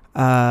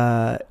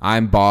 Yeah.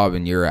 I'm Bob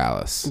and you're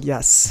Alice.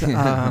 Yes.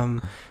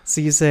 So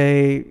you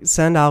say,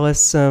 send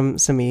Alice some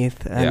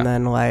ETH, and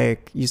then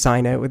like you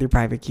sign it with your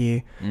private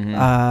key,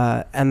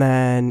 and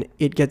then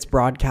it gets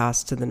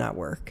broadcast to the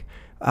network.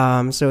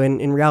 So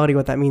in reality,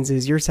 what that means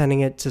is you're sending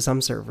it to some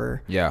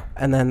server. Yeah.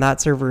 And then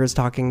that server is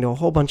talking to a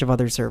whole bunch of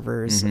other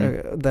servers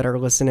that are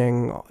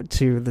listening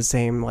to the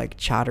same like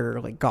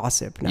chatter, like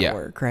gossip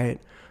network, right?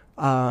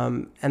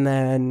 And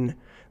then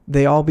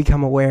they all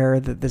become aware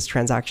that this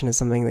transaction is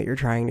something that you're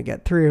trying to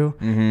get through,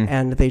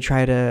 and they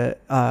try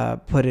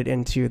to put it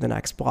into the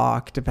next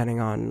block, depending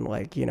on,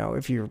 like, you know,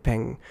 if you're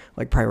paying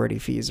like priority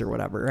fees or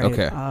whatever, right?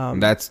 Okay.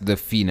 That's the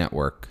fee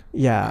network.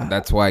 Yeah.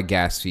 That's why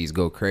gas fees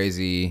go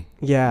crazy.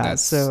 Yeah.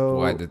 That's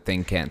why the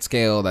thing can't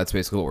scale. That's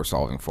basically what we're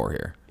solving for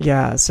here.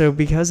 Yeah. So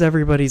because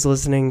everybody's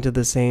listening to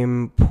the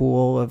same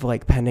pool of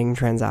like pending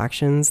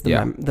transactions,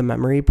 the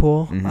memory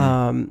pool,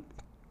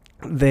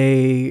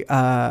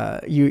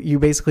 you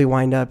basically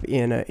wind up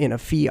in a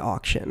fee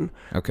auction,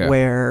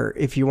 where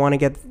if you want to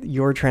get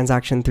your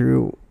transaction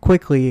through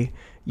quickly,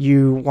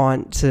 you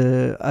want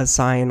to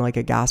assign like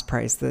a gas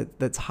price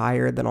that's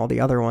higher than all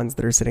the other ones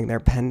that are sitting there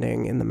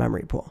pending in the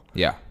memory pool.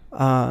 Yeah.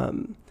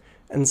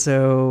 And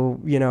so,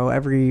 you know,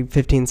 every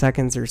 15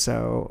 seconds or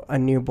so, a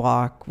new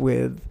block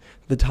with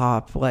the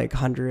top like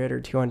 100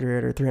 or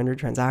 200 or 300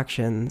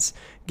 transactions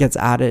gets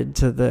added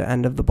to the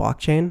end of the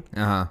blockchain.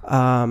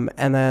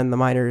 And then the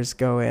miners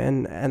go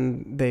in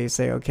and they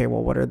say, okay,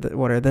 well, what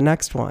are the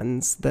next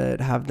ones that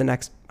have the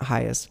next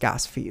highest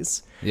gas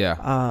fees?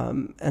 Yeah.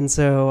 And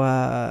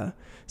so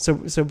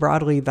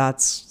broadly,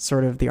 that's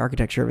sort of the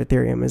architecture of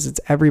Ethereum, is it's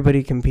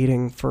everybody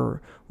competing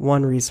for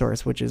one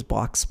resource, which is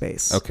block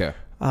space. Okay.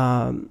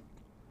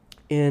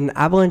 In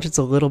Avalanche, it's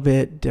a little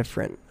bit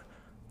different.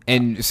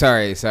 And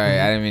sorry, I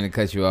didn't mean to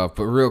cut you off,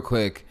 but real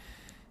quick,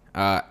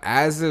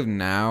 as of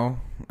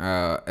now,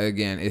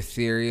 again,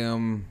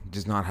 Ethereum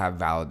does not have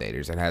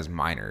validators. It has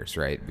miners,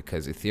 right?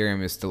 Because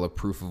Ethereum is still a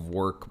proof of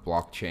work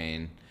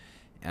blockchain.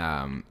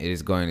 It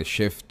is going to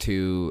shift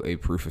to a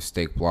proof of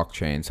stake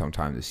blockchain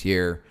sometime this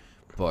year.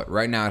 But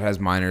right now it has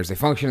miners. They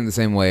function in the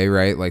same way,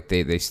 right? Like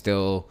they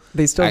still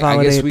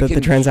validate that the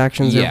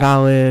transactions are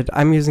valid.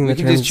 I'm using the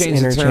terms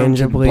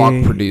interchangeably.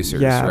 Block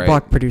producers, right?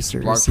 Block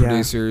producers. Block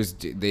producers,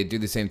 they do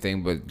the same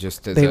thing, but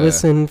just as they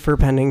listen for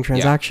pending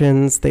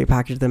transactions. They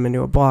package them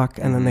into a block,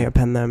 and then they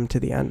append them to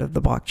the end of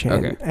the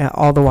blockchain. Okay.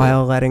 All the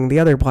while letting the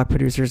other block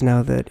producers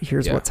know that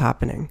here's what's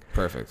happening.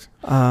 Perfect.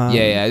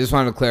 I just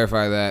wanted to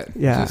clarify that.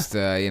 Yeah. Just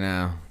you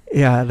know.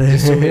 Yeah,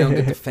 just so we don't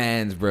get the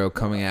fans, bro,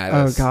 coming at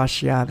us. Oh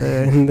gosh, yeah,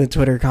 the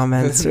Twitter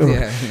comments.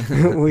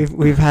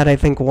 We've had, I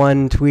think,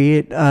 one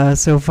tweet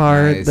so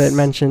far that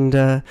mentioned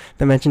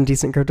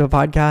Decent Crypto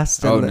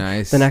Podcast. And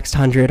nice. The next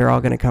 100 are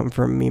all going to come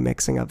from me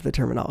mixing up the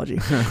terminology.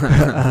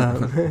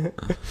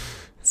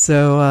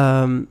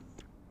 So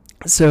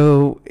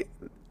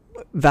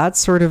that's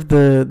sort of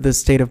the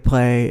state of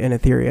play in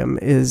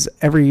Ethereum. Is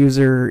every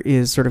user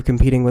is sort of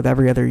competing with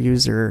every other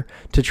user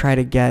to try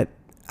to get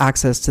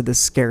access to this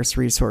scarce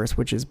resource,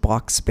 which is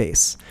block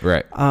space.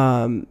 Right.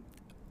 On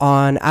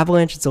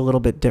Avalanche, it's a little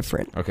bit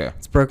different. Okay.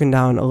 It's broken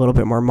down a little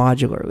bit more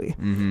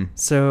modularly.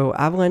 So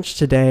Avalanche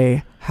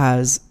today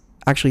has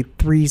actually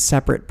 3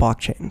 separate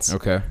blockchains.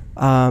 Okay.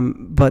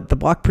 But the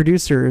block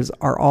producers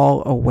are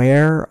all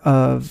aware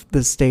of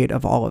the state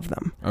of all of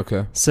them.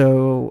 Okay.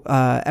 So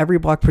every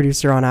block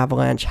producer on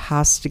Avalanche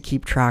has to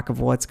keep track of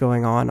what's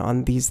going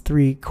on these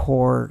 3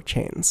 core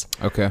chains.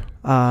 Okay.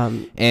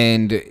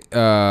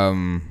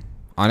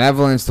 On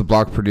Avalanche, the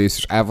block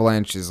producers,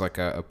 Avalanche is like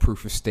a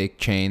proof of stake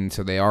chain,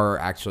 so they are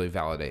actually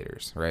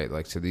validators, right?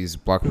 Like, so these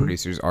block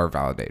producers are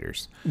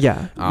validators.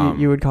 Yeah,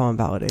 you would call them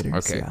validators.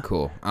 Okay,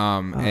 cool.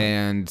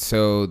 And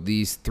so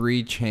these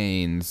 3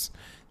 chains,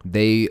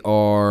 they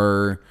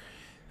are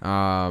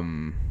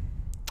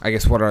I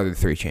guess what are the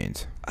 3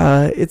 chains?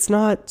 It's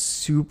not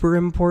super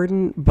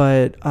important,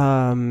 but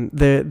so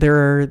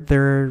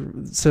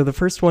the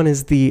first one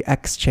is the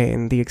X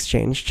chain, the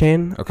exchange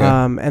chain. Okay.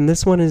 And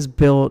this one is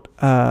built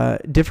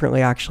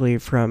differently actually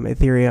from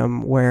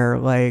Ethereum, where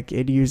like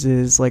it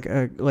uses like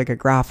a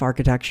graph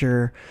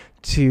architecture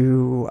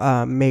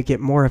to make it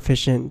more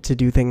efficient to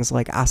do things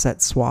like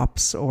asset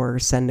swaps or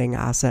sending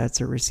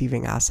assets or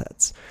receiving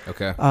assets.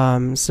 Okay.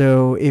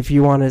 So if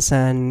you want to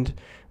send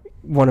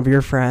one of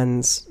your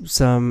friends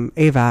some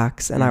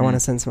AVAX and I want to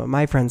send some of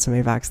my friends some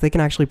AVAX, they can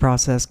actually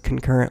process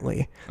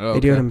concurrently. They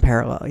do it in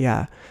parallel.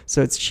 Yeah.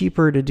 So it's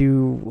cheaper to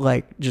do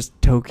like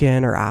just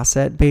token or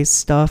asset based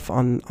stuff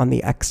on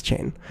the X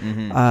chain.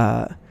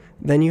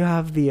 Then you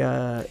have the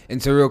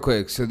and so real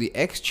quick, so the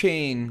X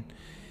chain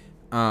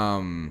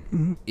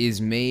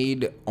is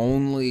made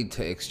only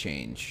to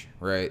exchange,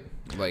 right?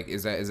 Like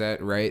is that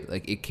right?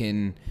 Like it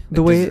can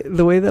the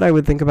way that I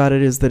would think about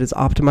it is that it's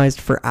optimized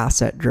for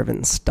asset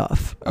driven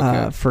stuff,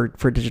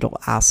 for digital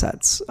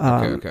assets.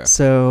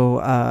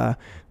 So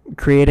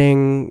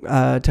creating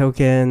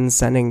tokens,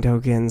 sending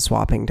tokens,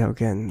 swapping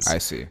tokens. I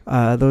see.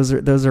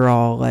 Those are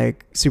all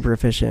like super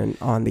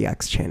efficient on the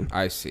X chain.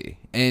 I see.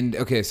 And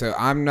okay, so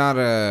I'm not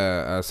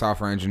a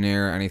software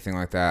engineer or anything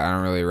like that. I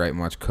don't really write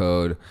much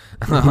code.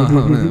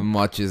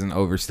 Much is an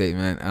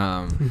overstatement.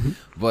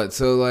 But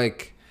so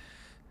like,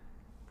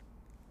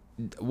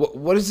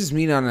 what does this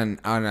mean on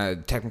a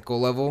technical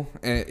level?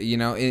 You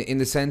know, in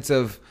the sense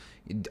of,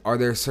 are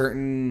there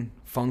certain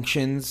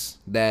functions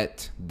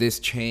that this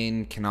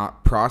chain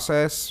cannot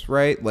process,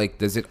 right? Like,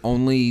 does it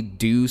only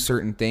do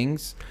certain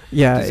things?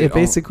 Yeah, it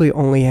basically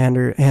only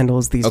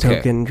handles these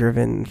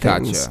token-driven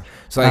things. Gotcha.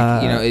 So,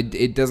 like, you know,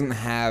 it doesn't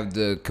have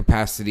the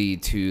capacity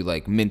to,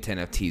 like, mint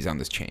NFTs on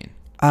this chain.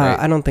 Right?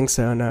 I don't think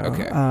so, no.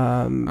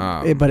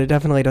 Okay. But it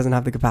definitely doesn't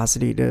have the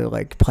capacity to,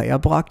 like, play a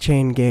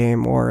blockchain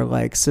game or,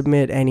 like,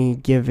 submit any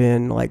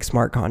given, like,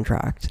 smart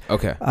contract.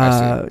 Okay,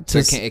 I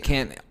see. So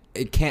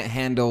it can't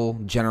handle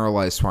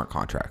generalized smart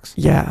contracts.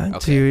 Yeah.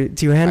 Okay.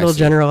 To handle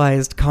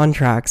generalized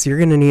contracts, you're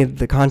going to need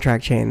the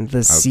contract chain,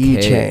 the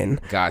C chain.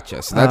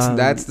 Gotcha. So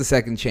that's the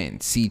second chain,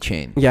 C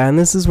chain. Yeah, and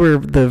this is where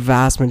the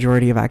vast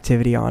majority of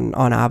activity on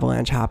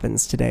Avalanche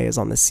happens today, is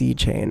on the C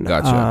chain.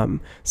 Gotcha.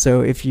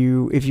 So if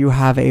you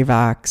have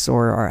AVAX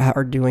or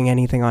are doing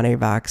anything on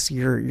AVAX,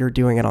 you're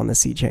doing it on the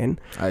C chain.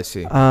 I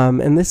see.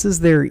 And this is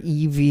their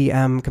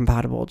EVM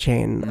compatible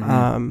chain,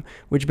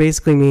 which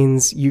basically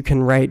means you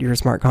can write your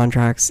smart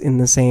contracts in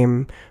the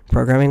same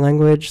programming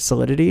language,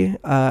 Solidity,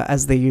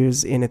 as they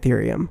use in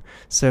Ethereum.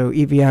 So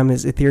EVM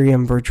is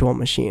Ethereum Virtual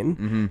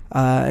Machine.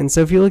 And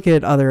so if you look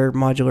at other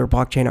modular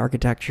blockchain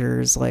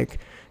architectures like,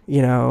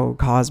 you know,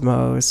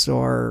 Cosmos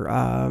or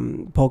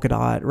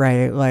Polkadot,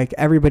 right? Like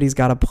everybody's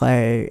got to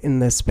play in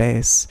this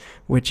space,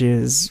 which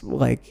is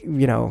like,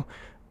 you know,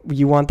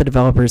 you want the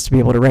developers to be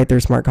able to write their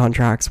smart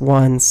contracts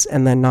once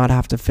and then not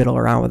have to fiddle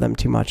around with them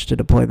too much to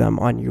deploy them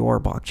on your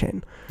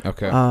blockchain.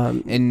 Okay.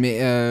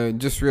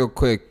 And just real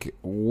quick,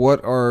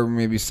 what are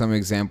maybe some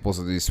examples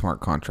of these smart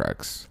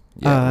contracts?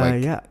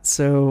 Yeah.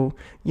 So,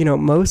 you know,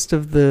 most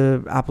of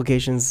the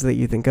applications that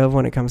you think of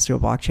when it comes to a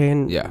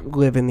blockchain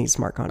live in these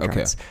smart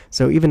contracts. Okay.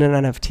 So even an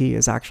NFT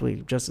is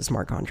actually just a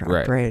smart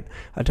contract, right?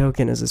 A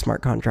token is a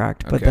smart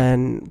contract, but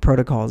then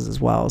protocols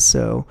as well.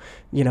 So,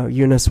 you know,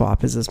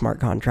 Uniswap is a smart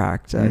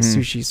contract,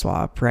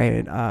 SushiSwap,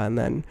 right? And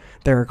then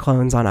there are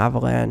clones on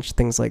Avalanche,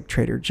 things like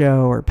Trader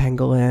Joe or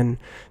Pangolin,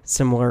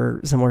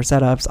 similar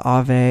setups.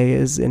 Aave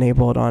is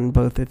enabled on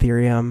both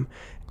Ethereum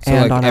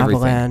and like on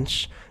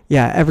Avalanche.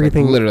 Yeah,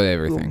 everything. Like literally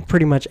everything.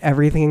 Pretty much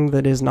everything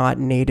that is not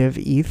native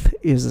ETH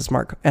is a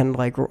smart and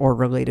like or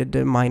related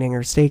to mining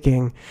or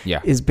staking.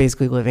 Is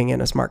basically living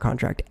in a smart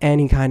contract.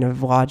 Any kind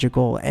of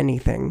logical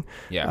anything.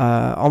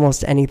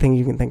 Almost anything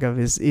you can think of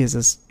is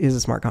a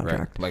smart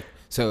contract. Right. Like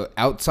so,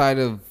 outside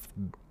of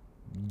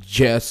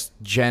just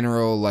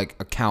general like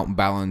account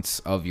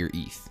balance of your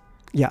ETH.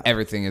 Yeah.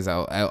 Everything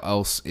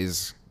else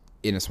is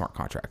in a smart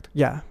contract.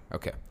 Yeah.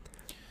 Okay.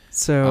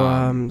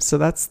 So so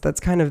that's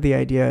kind of the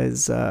idea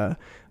is.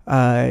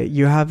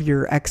 You have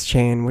your X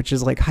chain, which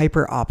is like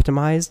hyper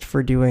optimized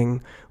for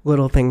doing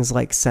little things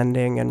like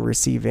sending and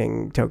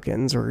receiving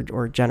tokens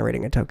or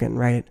generating a token,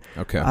 right?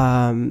 Okay.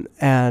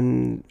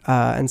 And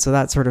so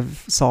that sort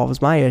of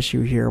solves my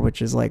issue here,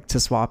 which is like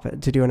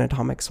to do an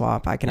atomic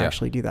swap. I can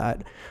actually do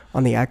that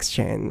on the X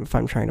chain if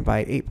I'm trying to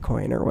buy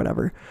ApeCoin or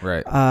whatever.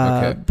 Right.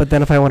 But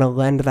then if I want to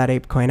lend that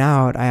ApeCoin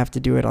out, I have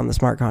to do it on the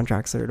smart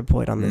contracts that are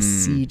deployed on the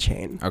C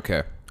chain.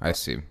 Okay, I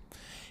see.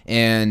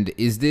 And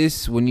is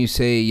this when you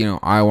say, you know,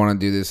 I want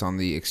to do this on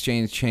the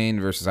exchange chain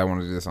versus I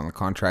want to do this on the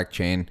contract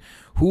chain,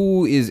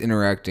 who is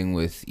interacting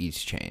with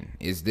each chain?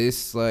 Is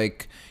this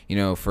like, you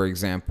know, for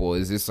example,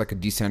 is this like a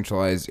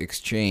decentralized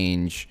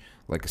exchange,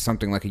 like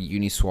something like a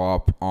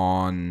Uniswap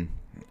on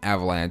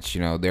Avalanche?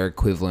 You know, their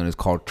equivalent is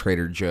called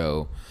Trader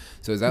Joe.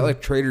 So is that like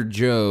Trader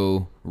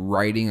Joe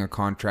writing a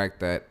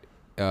contract that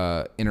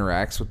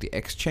interacts with the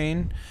X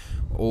chain?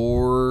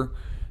 Or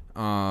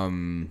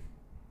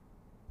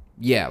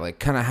yeah, like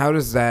kind of how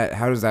does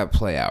that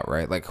play out,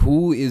 right? Like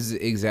who is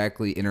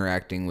exactly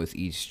interacting with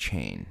each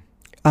chain?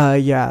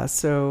 Yeah.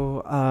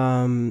 So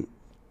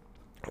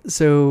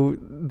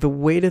the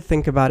way to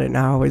think about it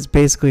now is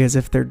basically as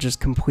if they're just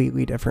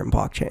completely different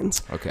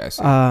blockchains. Okay, I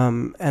see.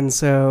 And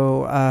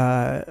so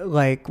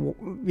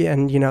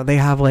and you know, they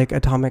have like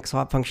atomic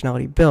swap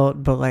functionality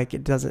built, but like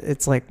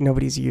it's like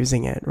nobody's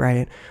using it,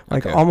 right?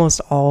 Like almost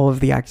all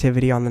of the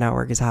activity on the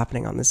network is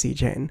happening on the C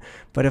chain.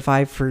 But if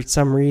I for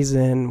some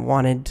reason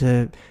wanted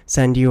to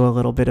send you a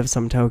little bit of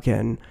some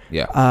token,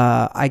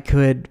 I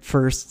could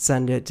first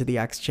send it to the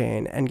X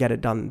chain and get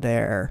it done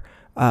there.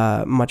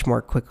 Much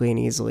more quickly and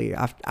easily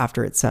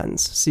after it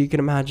sends. So you can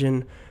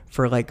imagine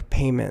for like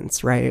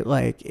payments, right?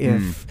 Like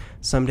if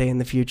someday in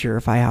the future,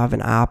 if I have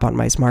an app on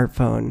my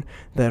smartphone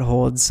that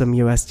holds some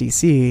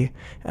USDC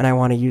and I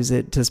want to use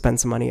it to spend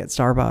some money at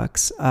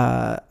Starbucks,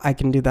 I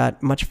can do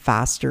that much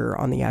faster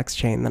on the X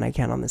chain than I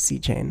can on the C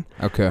chain.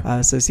 Okay.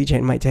 So C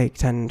chain might take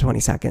 10, 20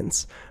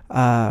 seconds.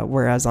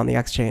 Whereas on the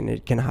X chain,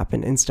 it can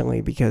happen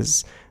instantly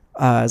because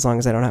as long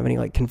as I don't have any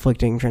like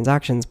conflicting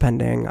transactions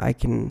pending,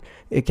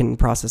 it can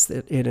process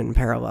it in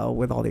parallel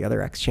with all the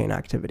other X chain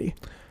activity.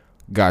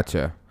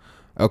 Gotcha.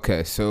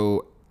 Okay,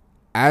 so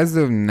as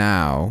of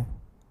now,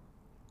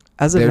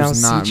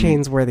 C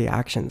chain's where the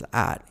action's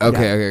at.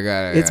 Okay,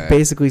 got it. It's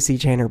basically C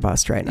chain or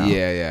bust right now.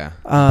 Yeah.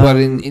 But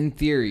in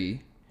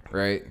theory,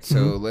 right?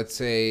 So let's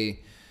say,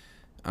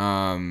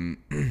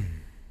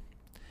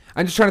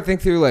 I'm just trying to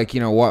think through, like,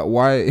 you know,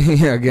 why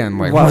again,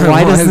 like,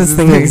 why does this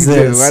thing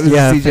exist? Why does the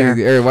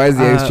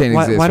X chain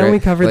exist? Why don't we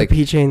cover the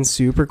P chain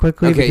super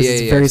quickly because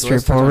it's very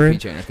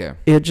straightforward.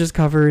 It just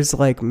covers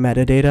like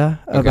metadata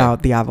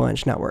about the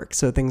Avalanche network.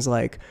 So things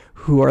like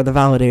who are the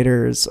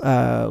validators,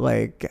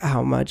 like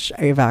how much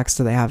AVAX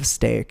do they have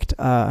staked,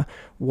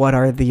 what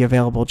are the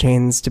available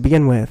chains to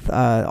begin with.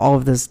 All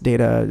of this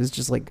data is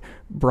just like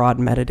broad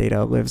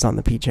metadata lives on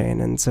the P chain,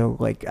 and so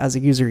like as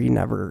a user you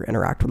never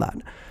interact with that.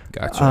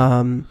 Gotcha.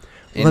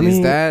 And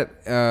is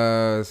that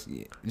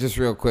just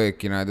real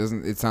quick? You know,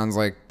 it sounds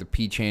like the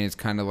P chain is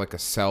kind of like a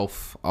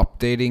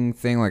self-updating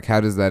thing. Like,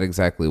 how does that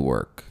exactly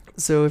work?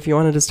 So if you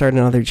wanted to start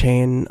another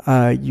chain,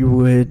 you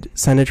would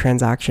send a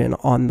transaction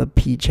on the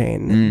P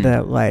chain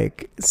that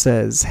like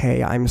says,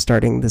 "Hey, I'm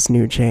starting this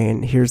new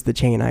chain. Here's the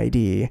chain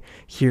ID.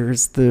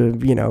 Here's the,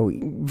 you know,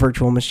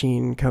 virtual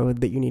machine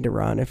code that you need to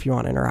run if you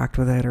want to interact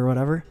with it or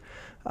whatever."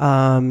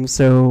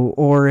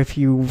 Or if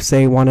you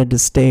say wanted to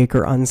stake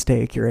or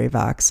unstake your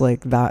AVAX,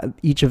 like that,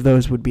 each of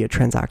those would be a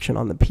transaction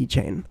on the P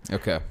chain.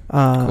 Okay.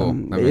 Cool. That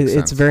makes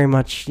sense. It's very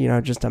much, you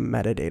know, just a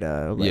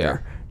metadata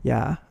layer.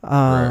 Yeah.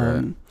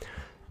 Right.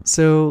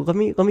 So let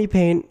me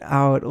paint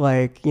out,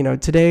 like, you know,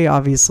 today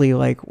obviously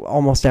like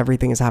almost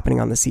everything is happening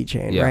on the C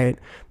chain, right?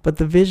 But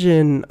the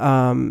vision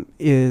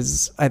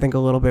is, I think, a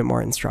little bit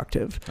more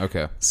instructive.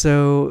 Okay.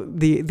 So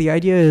the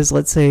idea is,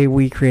 let's say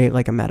we create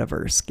like a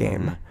metaverse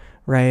game.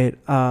 Right.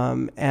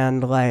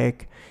 And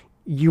like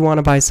you want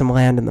to buy some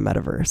land in the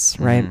metaverse,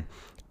 right?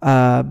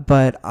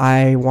 But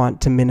I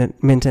want to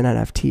mint an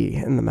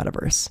NFT in the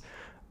metaverse.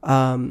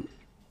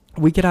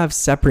 We could have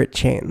separate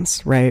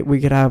chains, right? We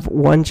could have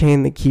one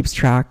chain that keeps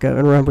track of,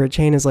 and remember, a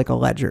chain is like a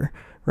ledger,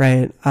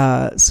 right?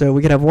 So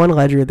we could have one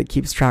ledger that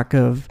keeps track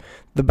of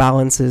the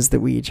balances that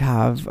we each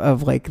have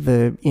of like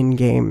the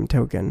in-game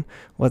token.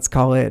 Let's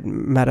call it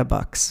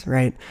metabucks,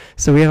 right?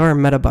 So we have our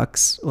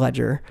metabucks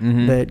ledger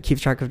that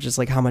keeps track of just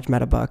like how much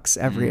metabucks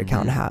every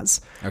account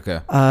has.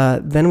 Okay.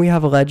 Then we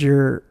have a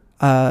ledger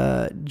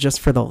just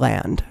for the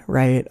land,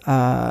 right?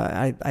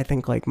 I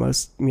think like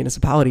most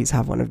municipalities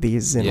have one of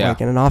these in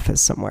like in an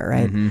office somewhere,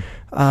 right?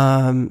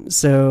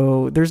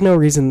 So there's no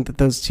reason that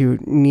those two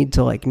need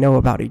to like know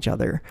about each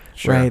other,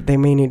 right? They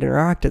may need to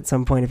interact at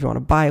some point if you want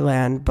to buy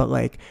land, but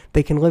like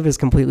they can live as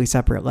completely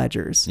separate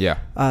ledgers.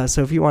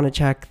 So if you want to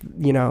check,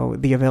 you know,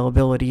 the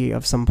availability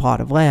of some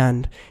plot of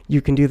land,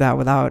 you can do that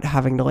without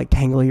having to like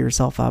tangle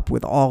yourself up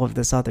with all of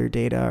this other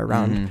data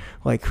around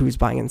like who's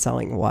buying and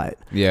selling what.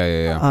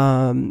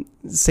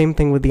 Same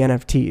thing with the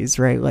NFTs,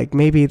 right? Like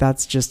maybe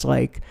that's just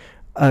like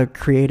a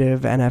creative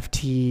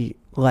NFT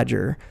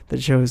ledger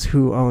that shows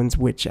who owns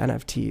which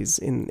NFTs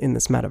in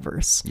this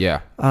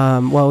metaverse.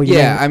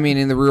 I mean,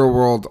 in the real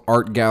world,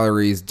 art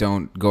galleries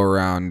don't go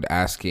around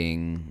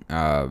asking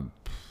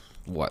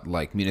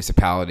like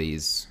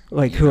municipalities,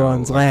 like who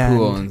owns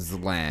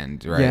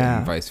land, right?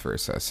 And vice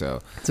versa. So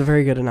it's a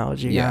very good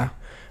analogy.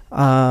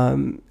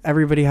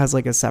 Everybody has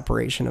like a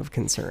separation of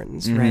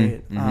concerns,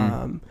 right?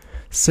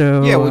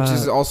 Which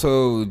is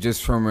also,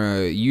 just from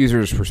a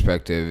user's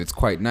perspective, it's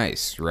quite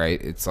nice,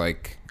 right? It's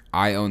like,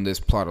 I own this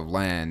plot of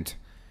land,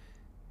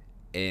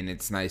 and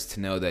it's nice to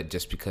know that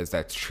just because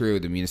that's true,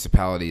 the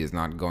municipality is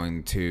not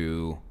going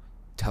to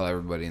tell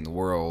everybody in the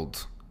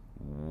world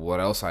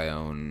what else I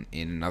own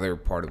in another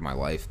part of my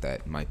life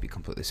that might be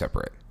completely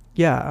separate.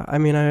 Yeah, I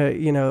mean,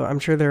 I'm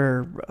sure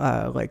there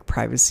are like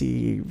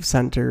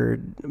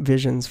privacy-centered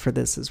visions for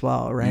this as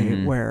well, right?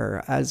 Mm-hmm.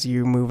 Where as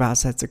you move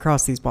assets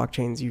across these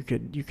blockchains, you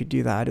could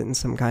do that in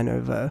some kind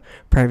of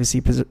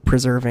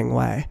privacy-preserving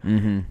way.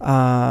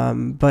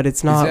 Mm-hmm. But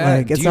it's not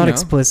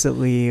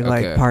explicitly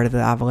like part of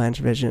the Avalanche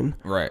vision.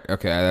 Right.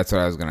 Okay, that's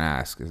what I was gonna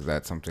ask. Is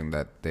that something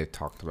that they've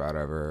talked about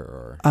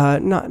ever, or?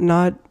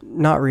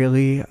 Not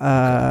really.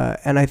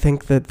 And I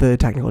think that the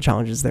technical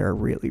challenges there are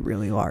really,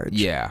 really large.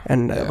 Yeah.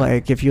 And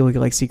like if you look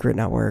at like Secret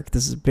Network,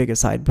 this is a big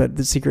aside, but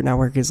the Secret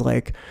Network is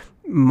like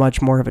much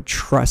more of a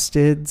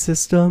trusted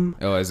system.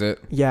 Oh, is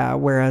it? Yeah,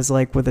 whereas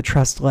like with a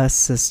trustless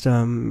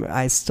system,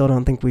 I still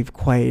don't think we've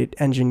quite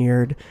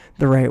engineered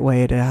the right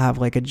way to have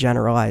like a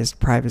generalized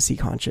privacy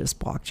conscious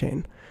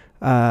blockchain.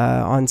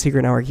 On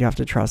Secret Network, you have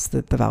to trust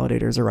that the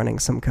validators are running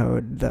some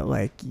code that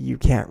like you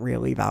can't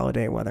really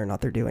validate whether or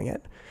not they're doing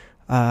it.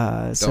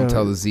 Don't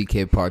tell the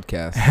ZK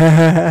podcast.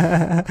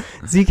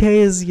 ZK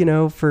is,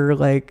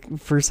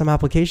 for some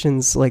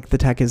applications, like the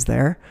tech is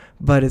there,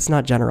 but it's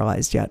not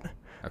generalized yet.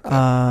 Okay.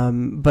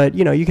 But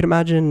you can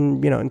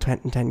imagine, in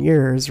 10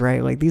 years,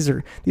 right? Like these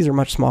are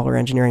much smaller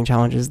engineering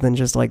challenges than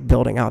just like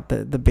building out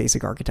the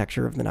basic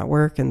architecture of the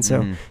network. And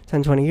so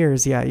 10, 20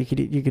 years, yeah, you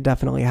could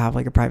definitely have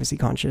like a privacy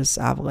conscious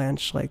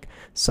Avalanche, like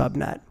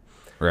subnet.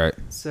 Right.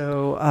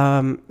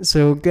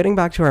 So getting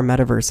back to our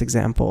metaverse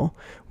example,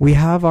 we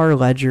have our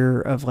ledger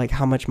of like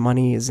how much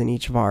money is in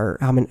each of our,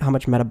 how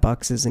much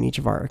metabucks is in each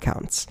of our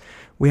accounts.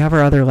 We have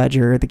our other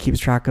ledger that keeps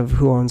track of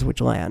who owns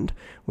which land.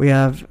 We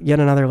have yet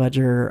another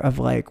ledger of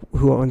like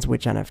who owns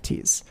which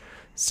NFTs.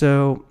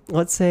 So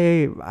let's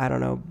say, I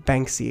don't know,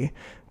 Banksy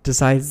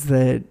decides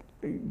that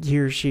he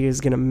or she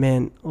is going to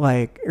mint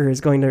or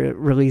is going to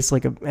release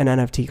like an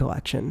NFT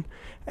collection.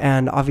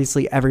 And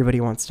obviously everybody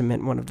wants to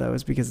mint one of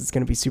those because it's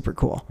going to be super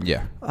cool.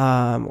 Yeah.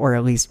 Or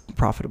at least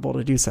profitable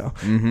to do so.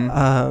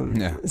 Mm-hmm.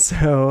 Yeah.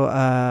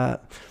 So,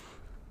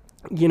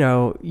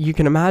 you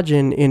can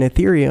imagine in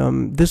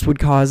Ethereum, this would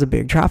cause a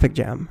big traffic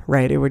jam,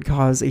 right? It would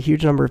cause a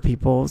huge number of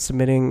people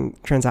submitting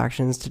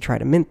transactions to try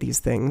to mint these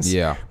things,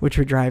 which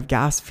would drive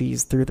gas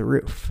fees through the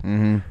roof.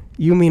 Mm-hmm.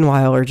 You,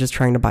 meanwhile, are just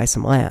trying to buy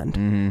some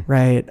land,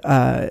 right?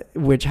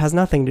 Which has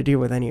nothing to do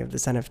with any of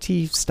this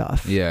NFT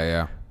stuff.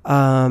 Yeah.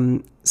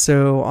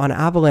 So on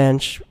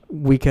Avalanche,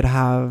 we could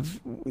have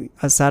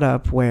a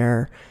setup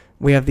where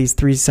we have these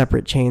 3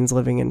 separate chains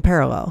living in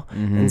parallel.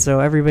 Mm-hmm. And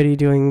so everybody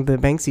doing the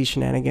Banksy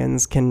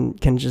shenanigans can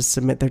just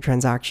submit their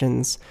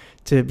transactions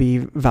to be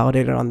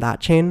validated on that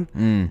chain.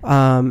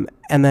 And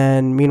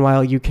then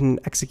meanwhile, you can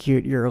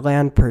execute your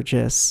land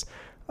purchase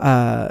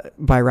by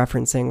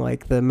referencing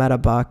like the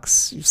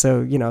metabucks.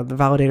 So, the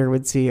validator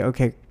would see,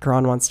 okay,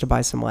 Karan wants to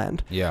buy some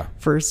land. Yeah.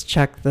 First,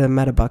 check the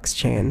metabucks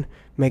chain.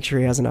 Make sure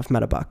he has enough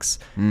metabucks.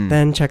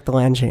 Then check the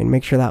land chain.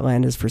 Make sure that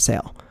land is for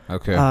sale.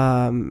 Okay.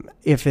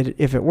 If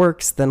it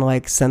works, then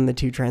like send the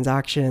 2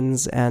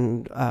 transactions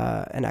and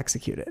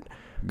execute it.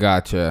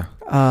 Gotcha.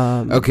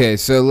 Okay,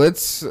 so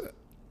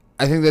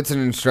I think that's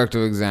an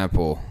instructive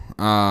example.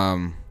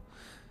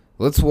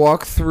 Let's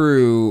walk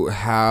through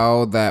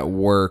how that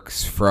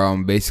works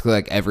from basically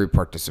like every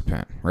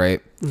participant,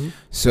 right? Mm-hmm.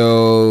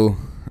 So,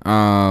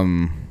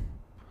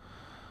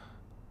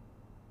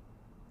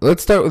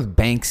 let's start with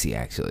Banksy,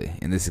 actually,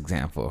 in this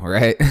example,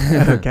 right?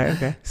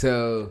 Okay.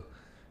 So,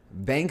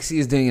 Banksy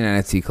is doing an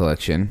NFT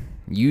collection.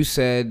 You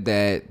said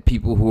that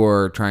people who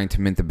are trying to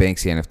mint the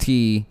Banksy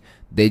NFT,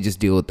 they just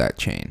deal with that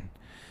chain.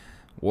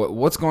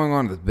 What's going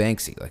on with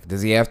Banksy? Like,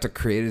 does he have to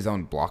create his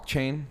own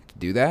blockchain to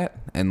do that?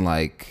 And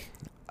I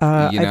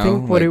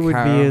think what it would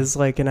be is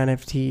like an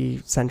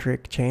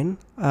NFT-centric chain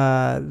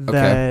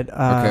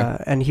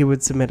and he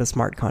would submit a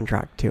smart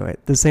contract to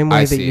it, the same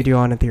way that you do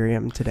on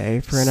Ethereum today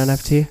for an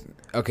NFT.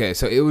 Okay,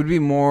 so it would be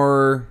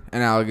more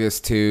analogous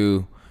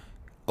to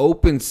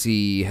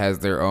OpenSea has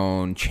their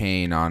own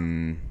chain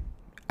on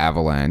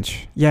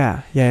Avalanche.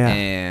 Yeah.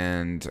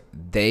 And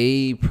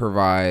they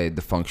provide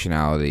the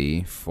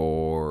functionality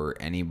for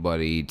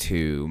anybody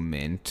to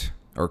mint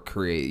or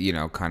create,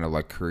 kind of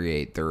like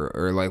create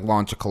or like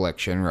launch a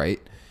collection, right?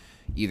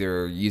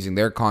 Either using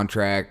their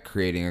contract,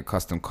 creating a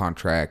custom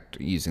contract,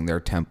 using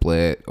their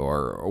template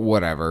or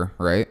whatever,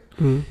 right?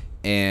 Mm-hmm.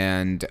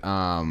 And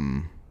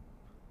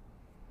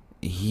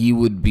he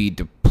would be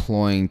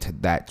deploying to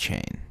that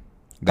chain.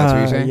 That's what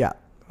you're saying? Yeah.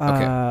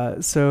 Okay.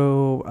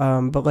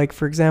 But like,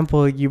 for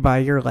example, you buy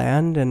your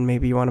land and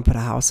maybe you want to put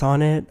a house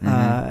on it,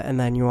 and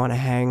then you want to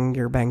hang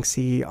your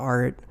Banksy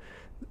art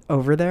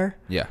over there.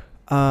 Yeah.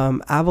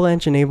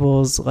 Avalanche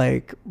enables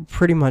like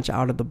pretty much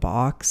out of the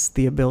box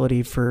the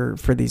ability for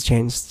these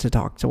chains to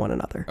talk to one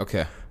another.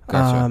 Okay.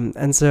 Gotcha.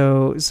 And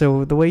so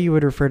the way you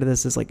would refer to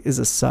this is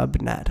a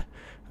subnet.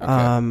 Okay.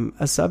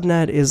 A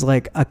subnet is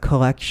like a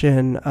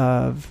collection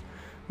of,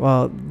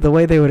 well, the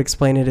way they would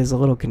explain it is a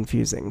little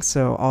confusing,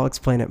 so I'll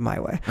explain it my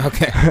way.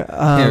 Okay.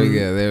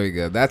 There we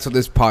go. That's what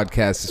this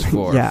podcast is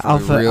for. Yeah,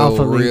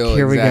 Alpha Link.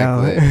 Here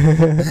exactly. We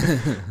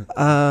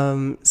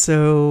go.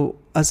 So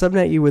a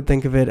subnet, you would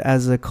think of it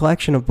as a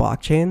collection of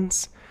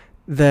blockchains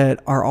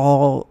that are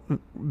all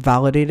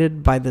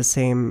validated by the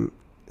same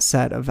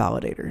set of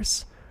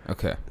validators.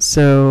 Okay.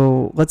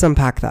 So let's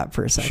unpack that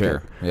for a second.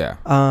 Sure. Yeah.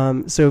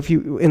 So if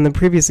you, in the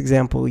previous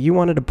example, you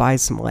wanted to buy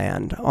some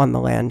land on the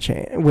land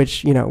chain,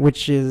 which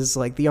is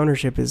like the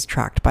ownership is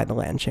tracked by the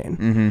land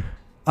chain,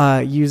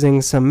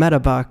 using some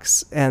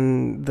metabucks,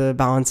 and the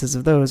balances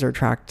of those are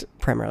tracked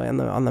primarily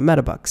on the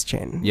metabucks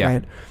chain.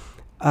 Yeah.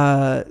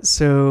 Right.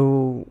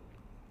 So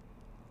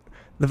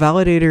the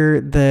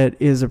validator that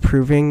is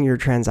approving your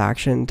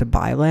transaction to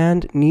buy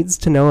land needs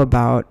to know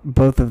about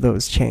both of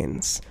those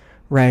chains.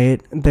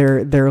 Right,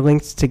 they're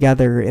linked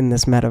together in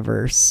this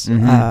metaverse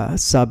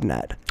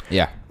subnet.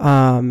 Yeah.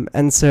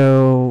 And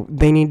so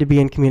they need to be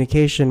in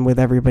communication with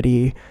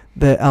everybody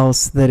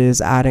else that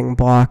is adding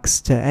blocks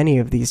to any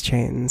of these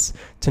chains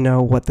to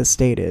know what the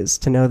state is,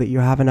 to know that you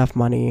have enough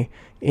money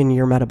in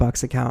your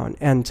Metabucks account,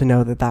 and to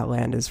know that that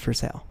land is for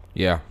sale.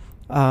 Yeah.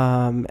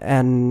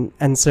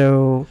 And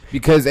so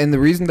the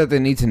reason that they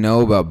need to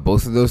know about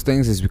both of those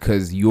things is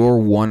because your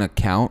one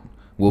account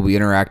will be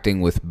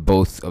interacting with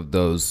both of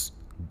those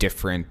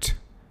different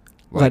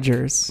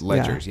ledgers.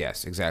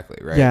 Yes, exactly.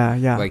 Right.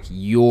 Yeah. Like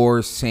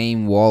your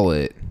same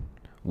wallet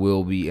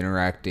will be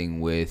interacting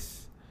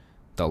with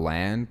the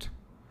land,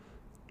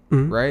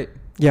 right?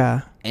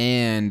 Yeah.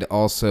 And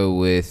also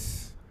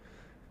with,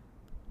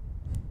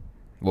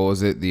 what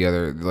was it? The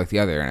other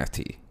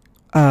NFT.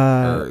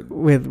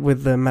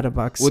 With the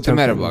Metabucks. With token.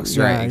 The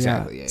Metabucks, right?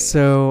 Exactly. Yeah.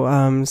 So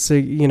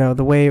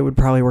the way it would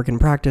probably work in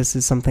practice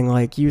is something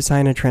like you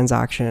sign a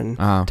transaction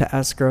to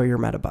escrow your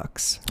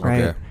Metabucks,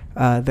 right? Okay.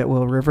 That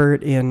will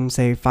revert in,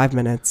 say, 5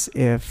 minutes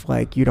if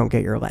you don't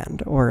get your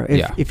land, or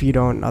if you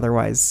don't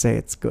otherwise say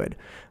it's good.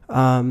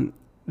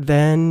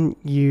 Then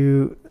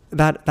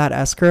that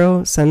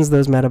escrow sends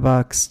those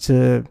Metabucks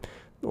to,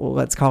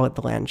 let's call it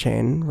the land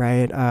chain,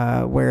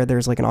 right? Where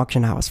there's an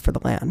auction house for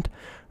the land.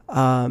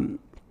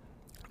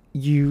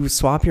 You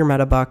swap your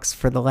Metabucks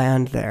for the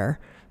land there.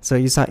 So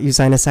you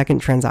sign a second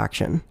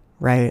transaction,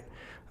 right?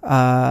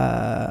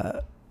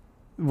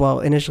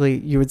 Well, initially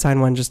you would sign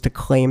one just to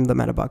claim the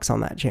Metabucks on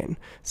that chain.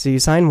 So you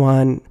sign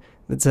one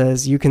that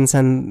says you can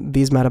send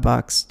these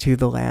Metabucks to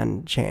the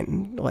land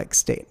chain,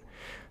 state.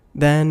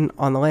 Then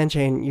on the land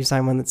chain, you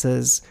sign one that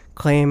says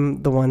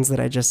claim the ones that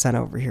I just sent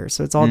over here.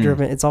 So it's all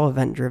it's all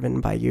event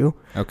driven by you.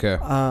 Okay.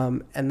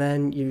 And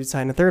then you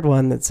sign a third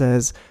one that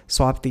says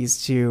swap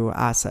these two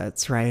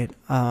assets, right?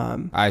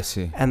 I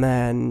see. And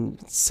then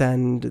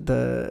send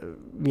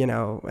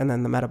and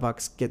then the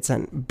Metabucks get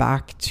sent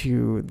back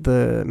to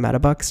the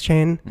Metabucks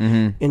chain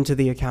into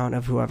the account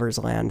of whoever's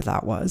land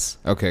that was.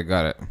 Okay,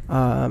 got it.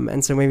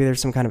 And so maybe there's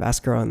some kind of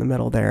escrow in the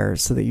middle there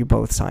so that you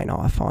both sign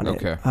off on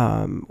it.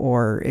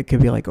 Or it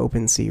could be like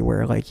OpenSea,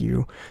 where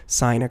you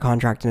sign a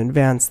contract in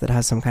advance that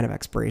has some kind of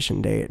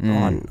expiration date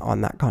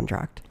on that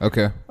contract.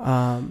 Okay.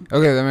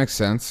 Okay, that makes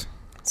sense.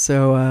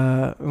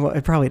 So, well,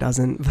 it probably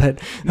doesn't,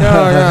 but no.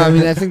 I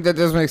mean, I think that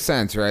does make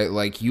sense,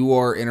 right? You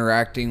are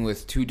interacting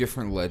with two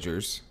different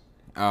ledgers,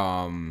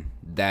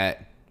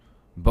 that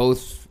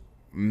both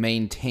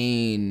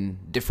maintain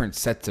different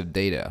sets of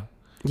data.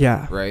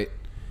 Yeah. Right.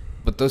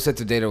 But those sets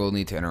of data will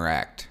need to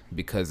interact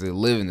because they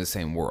live in the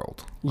same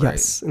world. Right?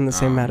 Yes, in the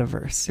same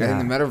metaverse. Yeah. I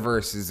think the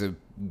metaverse is a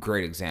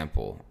great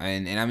example,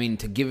 and I mean,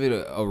 to give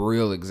it a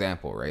real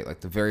example, right?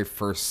 The very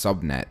first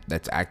subnet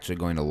that's actually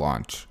going to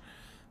launch.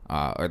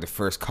 Or the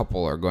first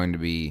couple are going to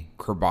be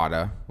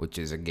Kerbata, which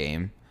is a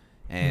game,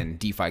 and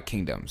DeFi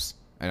Kingdoms,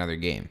 another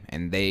game.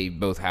 And they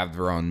both have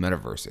their own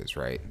metaverses,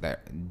 right,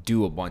 that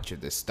do a bunch of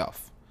this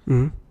stuff.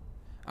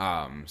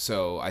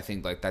 So I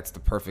think that's the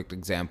perfect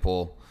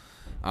example.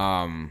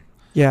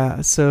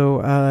 Yeah,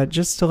 so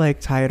just to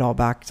to it all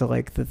back to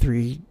the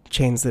three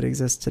chains that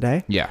exist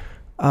today. Yeah.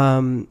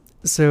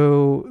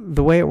 So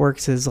the way it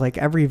works is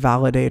every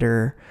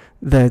validator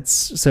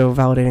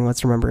validating,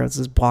 let's remember, it's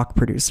this block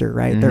producer,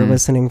 right? They're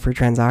listening for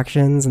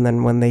transactions, and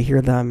then when they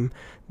hear them,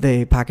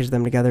 they package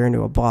them together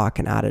into a block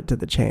and add it to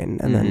the chain.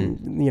 And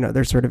then,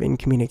 they're sort of in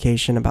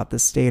communication about the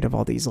state of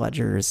all these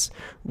ledgers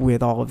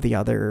with all of the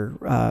other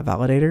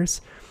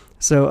validators.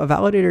 So a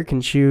validator can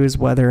choose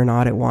whether or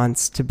not it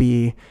wants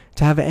to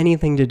have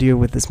anything to do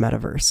with this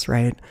metaverse,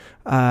 right?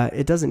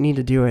 It doesn't need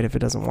to do it if it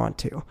doesn't want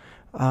to.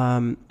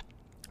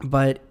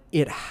 But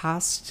it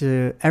has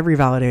to, every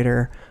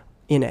validator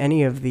in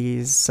any of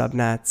these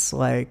subnets,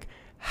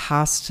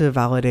 has to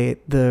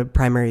validate the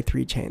primary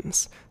three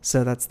chains.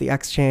 So that's the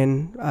X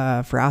chain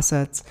for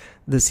assets,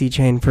 the C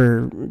chain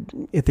for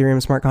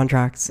Ethereum smart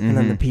contracts, and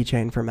then the P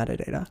chain for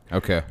metadata.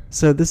 Okay.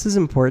 So this is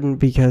important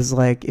because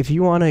if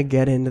you want to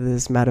get into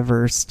this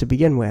metaverse to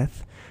begin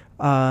with,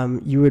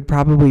 you would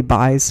probably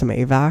buy some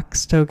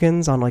AVAX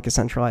tokens on a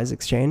centralized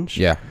exchange.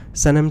 Yeah.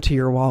 Send them to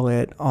your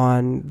wallet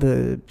on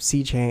the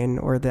C chain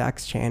or the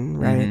X chain,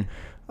 right?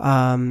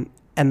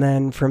 And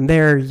then from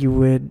there, you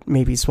would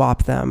maybe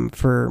swap them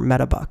for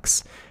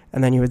Metabucks.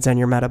 And then you would send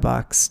your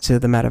Metabucks to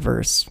the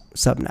Metaverse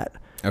subnet.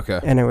 Okay.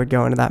 And it would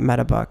go into that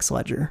Metabucks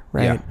ledger,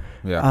 right?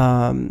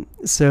 Yeah.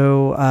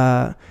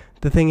 So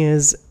the thing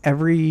is,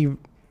 every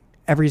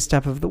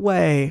step of the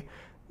way,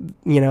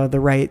 the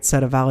right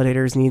set of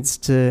validators needs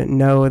to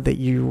know that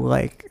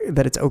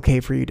that it's okay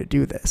for you to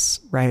do this,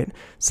 right?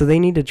 So they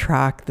need to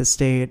track the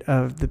state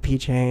of the P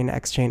chain,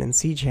 X chain, and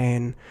C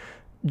chain,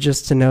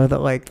 just to know that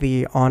like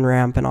the on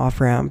ramp and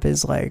off ramp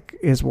is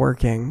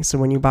working. So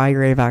when you buy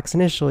your AVAX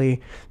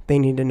initially, they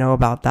need to know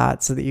about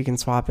that so that you can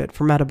swap it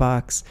for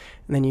metabucks,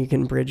 and then you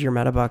can bridge your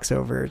metabucks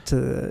over to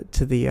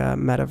the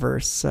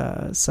metaverse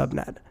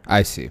subnet.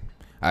 I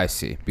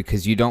see.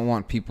 Because you don't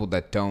want people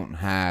that don't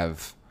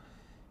have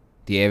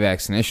the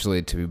AVAX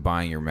initially to be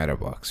buying your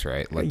metabucks,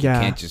 right? Like you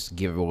can't just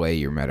give away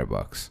your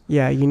metabucks.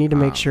 Yeah, you need to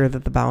make sure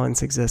that the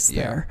balance exists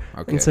there.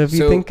 Okay. And so if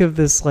you think of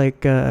this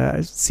like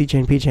C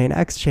chain, P chain,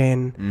 X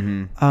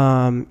chain,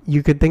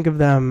 you could think of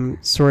them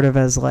sort of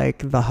as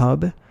like the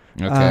hub.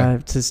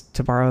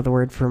 To borrow the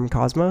word from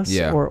Cosmos,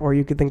 or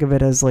you could think of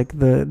it as like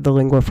the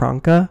lingua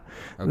franca,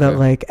 that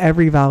like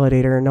every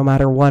validator, no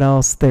matter what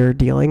else they're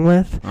dealing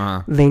with,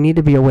 they need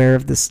to be aware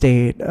of the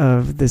state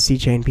of the C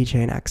chain, P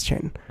chain, X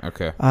chain.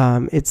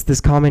 It's this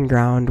common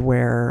ground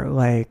where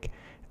like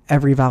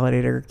every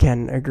validator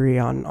can agree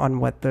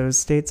on what those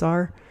states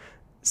are,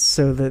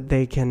 so that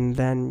they can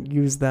then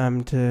use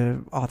them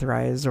to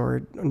authorize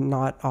or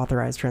not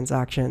authorize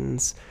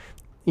transactions,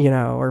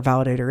 or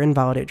validate or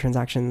invalidate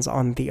transactions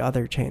on the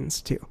other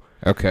chains too.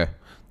 Okay,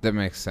 that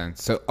makes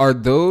sense. So are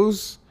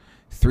those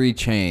three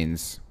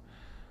chains,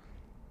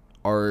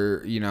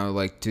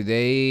 do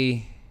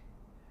they...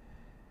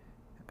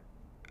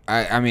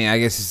 I mean, I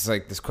guess it's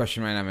like this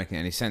question might not make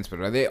any sense, but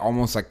are they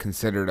almost like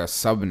considered a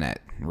subnet,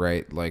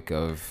 right? Like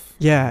of...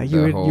 Yeah,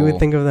 you would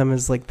think of them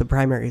as like the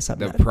primary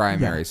subnet. The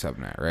primary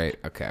subnet, right?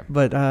 Okay.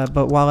 But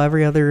while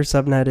every other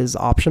subnet is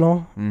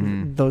optional,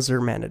 those are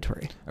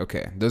mandatory.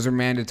 Okay, those are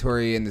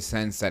mandatory in the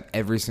sense that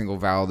every single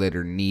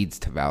validator needs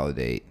to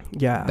validate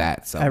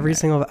that subnet. Every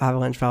single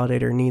Avalanche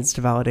validator needs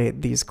to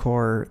validate these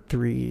core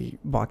 3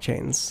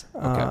 blockchains.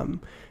 Okay.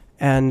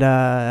 And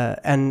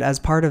as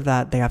part of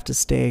that, they have to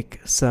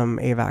stake some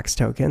AVAX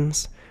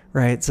tokens,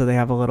 right? So they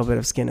have a little bit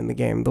of skin in the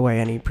game, the way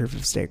any proof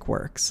of stake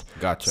works.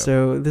 Gotcha.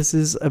 So this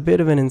is a bit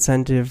of an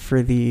incentive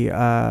for the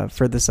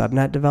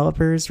subnet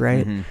developers,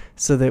 right?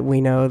 So that we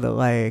know that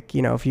like,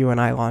 if you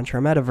and I launch our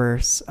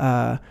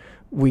metaverse,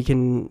 we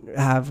can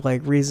have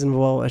like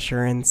reasonable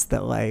assurance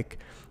that like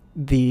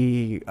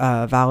the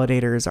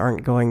validators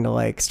aren't going to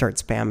like start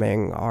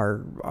spamming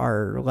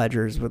our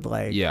ledgers with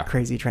like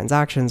crazy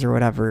transactions or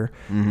whatever,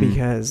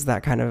 because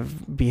that kind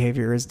of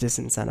behavior is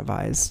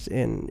disincentivized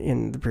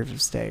in the proof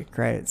of stake,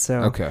 right?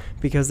 So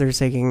because they're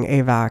staking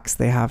AVAX,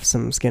 they have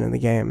some skin in the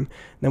game.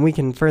 Then we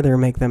can further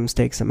make them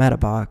stake some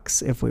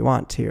metabucks if we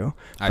want to,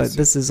 but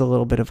this is a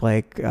little bit of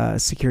like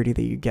security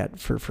that you get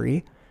for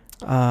free.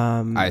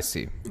 I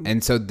see.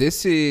 And so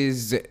this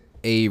is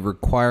a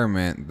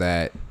requirement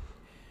that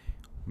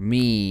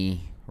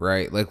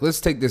right? Like, let's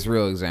take this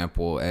real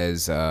example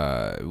as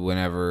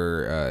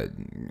whenever,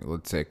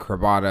 let's say,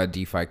 Krabata,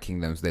 DeFi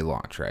Kingdoms, they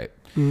launch, right?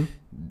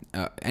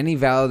 Any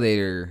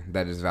validator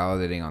that is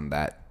validating on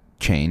that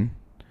chain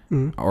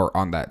or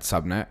on that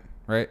subnet,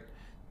 right?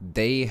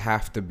 They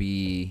have to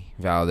be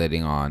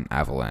validating on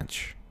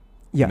Avalanche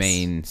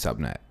main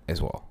subnet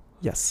as well.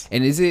 Yes.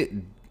 And is it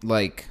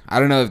like, I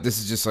don't know if this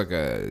is just like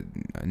a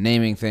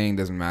naming thing,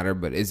 doesn't matter,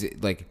 but is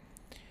it like,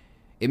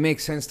 it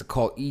makes sense to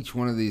call each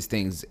one of these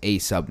things a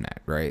subnet,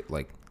 right?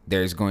 Like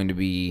there's going to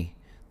be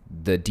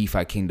the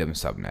DeFi Kingdom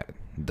subnet,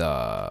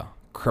 the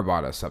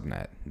Krabata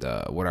subnet,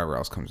 the whatever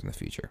else comes in the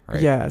future,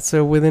 right? Yeah.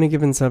 So within a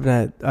given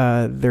subnet,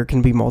 there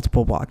can be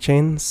multiple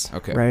blockchains,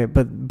 right?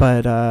 But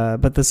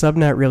the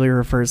subnet really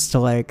refers to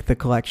like the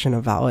collection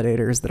of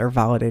validators that are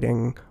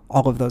validating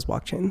all of those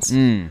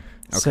blockchains.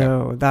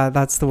 So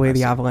that's the way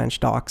the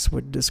Avalanche docs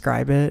would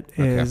describe it,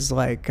 is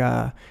like,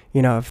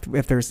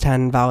 if there's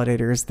 10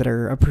 validators that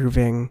are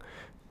approving,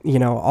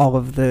 all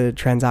of the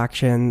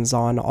transactions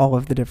on all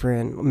of the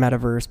different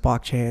metaverse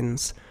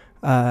blockchains,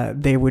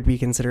 they would be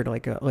considered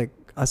like a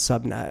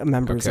subnet,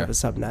 members of a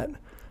subnet.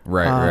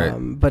 Right.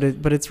 But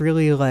it's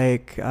really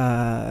like,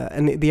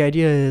 and the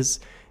idea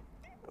is,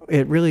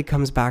 it really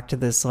comes back to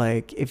this,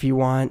 like, if you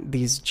want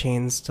these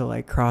chains to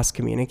like cross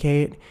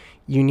communicate,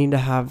 you need to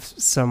have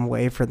some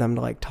way for them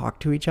to like talk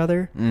to each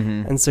other.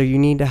 And so you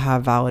need to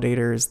have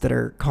validators that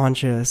are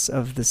conscious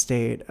of the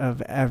state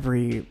of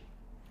every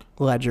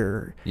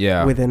ledger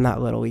within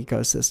that little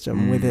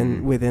ecosystem,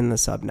 within the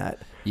subnet.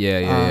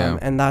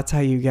 And that's how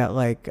you get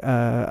like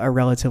a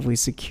relatively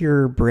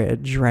secure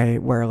bridge,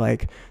 right? Where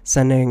like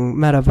sending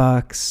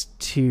metabucks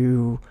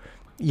to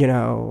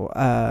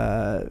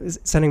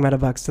sending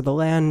metabucks to the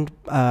land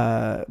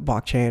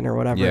blockchain or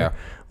whatever,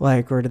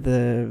 like, or to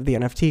the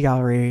NFT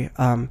gallery,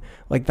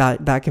 like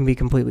that can be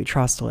completely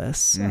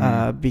trustless,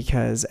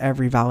 because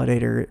every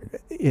validator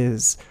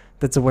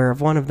that's aware of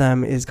one of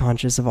them is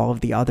conscious of all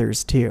of the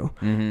others too.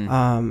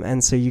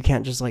 And so you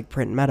can't just like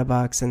print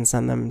metabucks and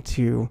send them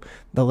to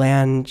the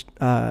land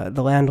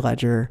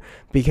ledger,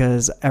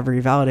 because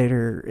every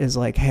validator is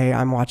like, hey,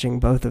 I'm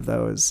watching both of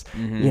those,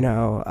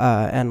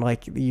 and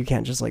like you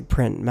can't just like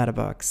print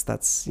metabucks.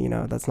 That's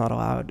not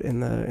allowed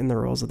in the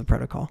rules of the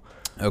protocol.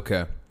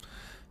 Okay.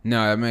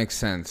 No, that makes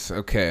sense.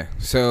 Okay.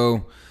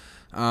 So,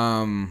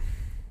 in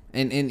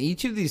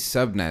each of these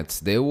subnets,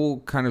 they will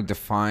kind of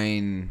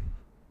define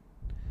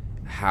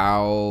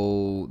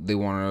how they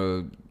want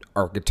to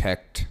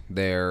architect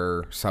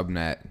their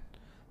subnet,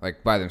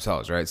 like by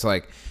themselves, right? So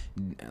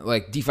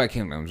like DeFi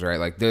kingdoms, right?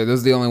 Like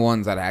those are the only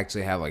ones that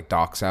actually have like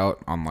docs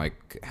out on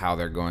like how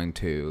they're going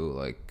to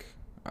like.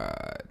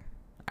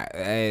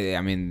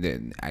 I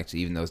mean, actually,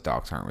 even those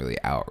docs aren't really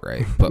out,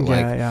 right? But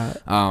like,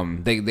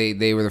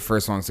 they were the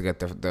first ones to get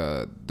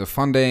the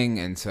funding,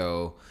 and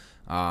so,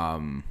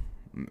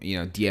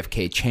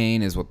 DFK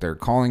chain is what they're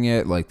calling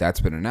it. Like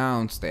that's been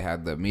announced. They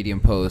had the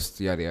Medium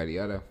post, yada yada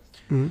yada.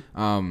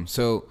 Mm-hmm.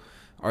 So,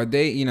 are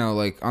they,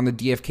 like on the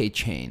DFK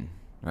chain,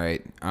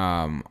 right?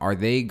 Are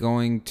they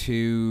going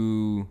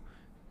to?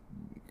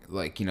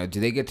 Like, do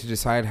they get to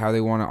decide how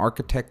they want to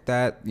architect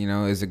that?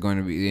 Is it going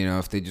to be,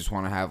 if they just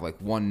want to have like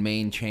one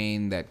main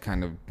chain that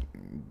kind of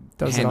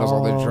handles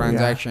all the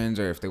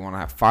transactions, or if they want to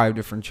have 5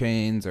 different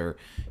chains, or,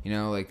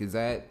 like, is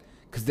that,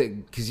 because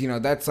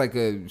that's like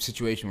a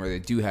situation where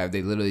they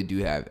literally do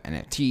have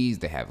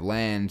NFTs, they have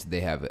land, they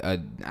have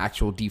an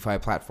actual DeFi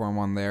platform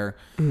on there.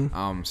 Mm-hmm.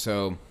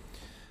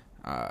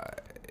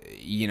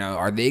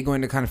 Are they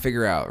going to kind of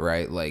figure out,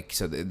 right? Like,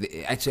 so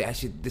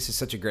actually, this is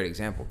such a great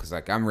example because,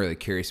 like, I'm really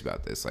curious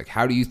about this. Like,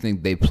 how do you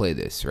think they play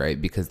this,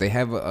 right? Because they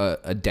have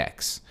a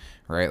DEX,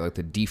 right? Like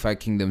the DeFi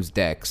Kingdoms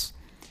DEX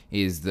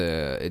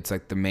it's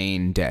like the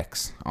main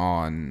DEX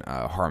on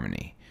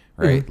Harmony,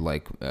 right? Mm-hmm.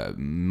 Like,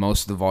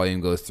 most of the volume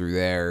goes through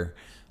there.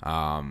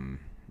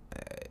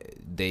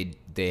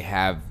 They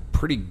have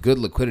pretty good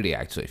liquidity,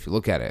 actually, if you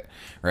look at it,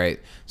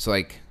 right? So,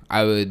 like,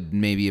 I would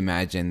maybe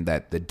imagine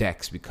that the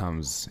DEX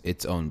becomes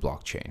its own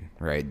blockchain,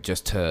 right?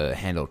 Just to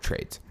handle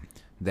trades.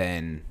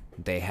 Then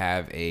they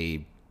have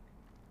a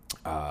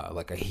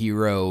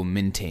hero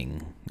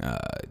minting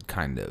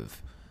kind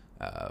of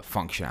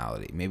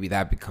functionality. Maybe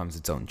that becomes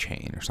its own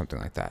chain or something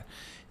like that.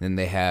 Then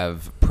they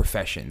have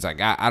professions. Like,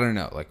 I don't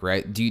know, like,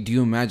 right? Do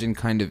you imagine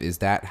kind of, is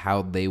that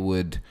how they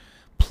would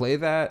play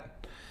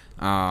that?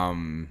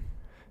 I'm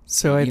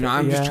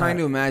just trying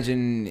to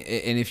imagine,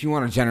 and if you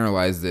want to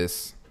generalize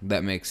this,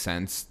 that makes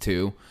sense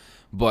too.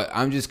 But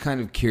I'm just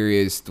kind of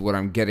curious. What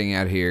I'm getting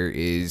at here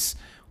is,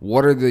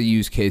 what are the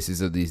use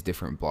cases of these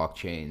different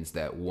blockchains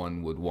that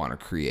one would want to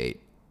create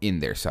in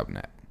their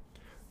subnet?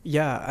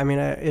 Yeah, I mean,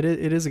 it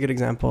is a good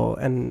example,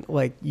 and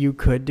like you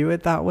could do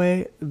it that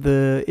way.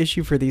 The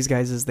issue for these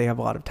guys is they have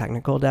a lot of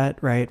technical debt,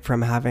 right,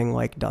 from having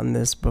like done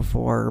this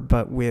before,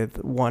 but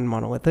with one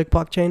monolithic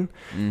blockchain.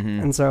 Mm-hmm.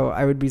 And so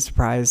I would be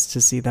surprised to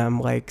see them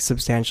like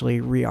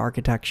substantially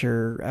re-architect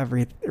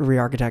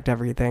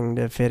everything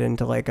to fit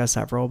into like a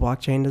several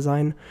blockchain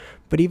design.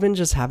 But even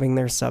just having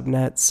their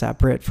subnet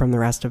separate from the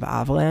rest of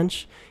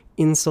Avalanche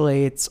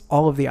insulates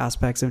all of the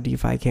aspects of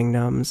DeFi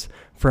kingdoms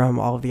from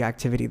all of the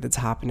activity that's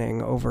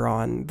happening over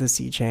on the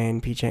C chain,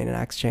 P chain, and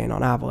X chain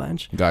on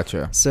Avalanche.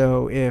 Gotcha.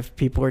 So if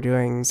people are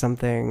doing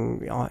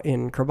something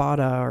in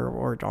Krabata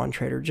or on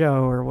Trader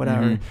Joe or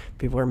whatever, mm-hmm.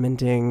 people are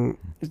minting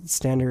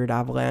standard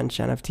Avalanche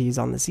NFTs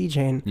on the C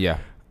chain. Yeah.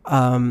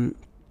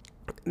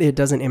 It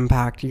doesn't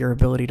impact your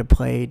ability to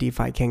play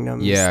DeFi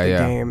kingdoms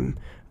game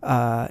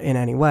in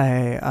any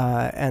way,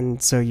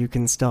 and so you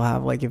can still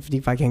have, like, if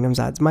DeFi Kingdoms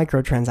adds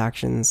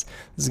microtransactions,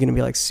 this is going to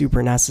be like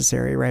super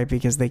necessary, right?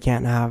 Because they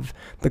can't have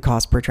the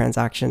cost per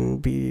transaction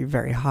be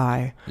very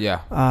high. Yeah.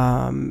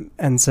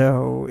 And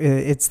so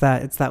it's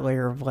that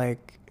layer of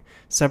like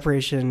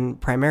separation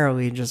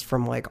primarily just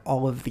from like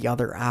all of the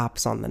other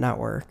apps on the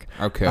network.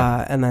 Okay.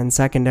 And then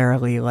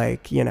secondarily,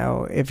 like,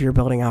 if you're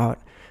building out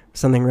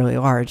something really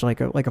large,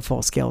 like a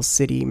full-scale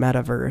city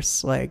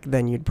metaverse, like,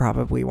 then you'd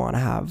probably want to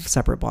have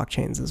separate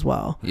blockchains as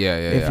well.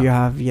 If you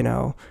have,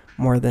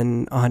 more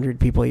than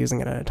 100 people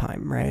using it at a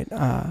time, right?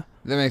 That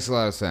makes a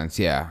lot of sense.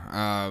 Yeah.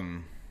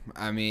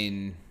 I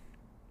mean,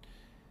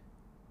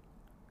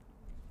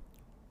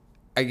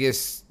 I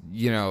guess,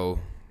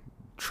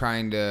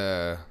 trying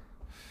to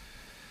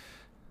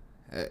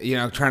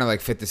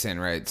like fit this in,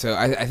 right? So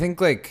I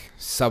think like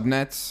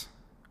subnets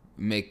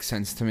make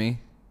sense to me.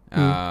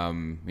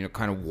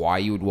 Kind of why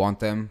you would want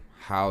them,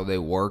 how they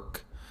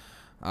work.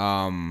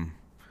 I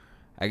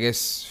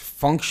guess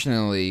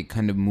functionally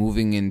kind of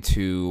moving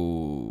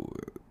into,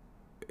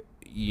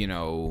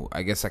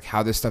 I guess like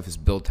how this stuff is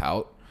built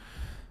out.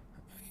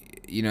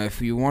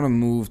 If you want to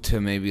move to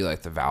maybe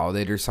like the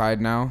validator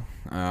side now,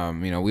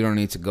 we don't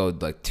need to go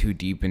like too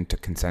deep into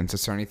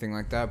consensus or anything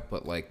like that,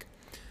 but like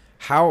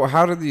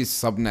how do these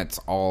subnets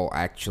all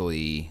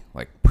actually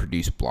like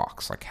produce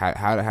blocks? Like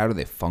how do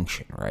they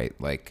function, right?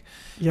 Like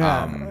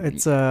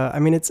it's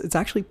it's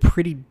actually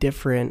pretty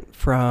different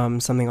from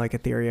something like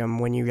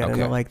Ethereum when you get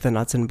into like the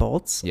nuts and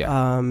bolts.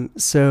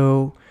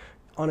 So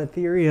on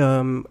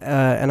Ethereum,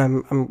 and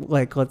I'm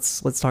like,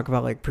 let's talk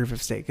about like proof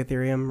of stake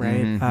Ethereum,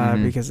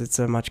 right? Because it's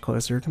a much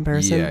closer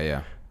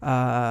comparison.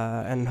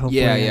 and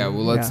hopefully. Yeah.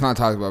 Well, let's not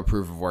talk about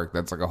proof of work.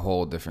 That's like a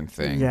whole different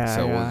thing.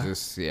 We'll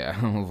just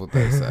move with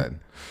that side.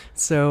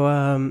 So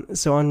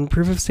on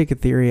proof of stake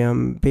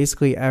Ethereum,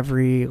 basically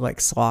every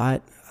like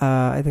slot,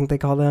 I think they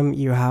call them,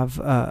 you have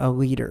a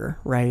leader,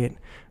 right?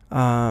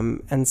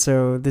 And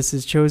so this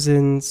is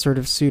chosen sort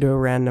of pseudo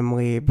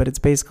randomly, but it's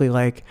basically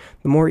like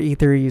the more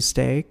ether you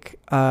stake,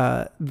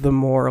 the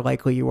more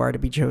likely you are to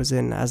be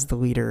chosen as the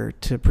leader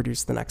to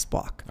produce the next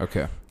block.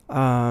 Okay.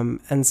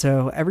 And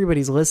so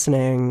everybody's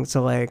listening to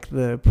like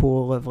the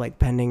pool of like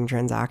pending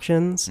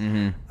transactions,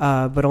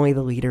 but only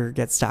the leader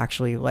gets to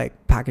actually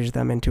like package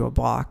them into a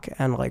block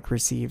and like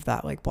receive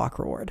that like block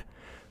reward.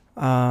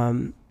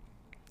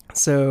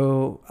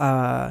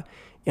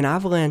 In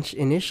Avalanche,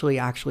 initially,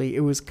 actually,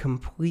 it was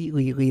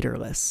completely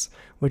leaderless,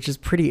 which is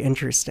pretty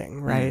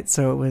interesting, right?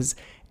 So it was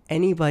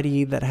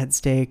anybody that had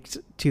staked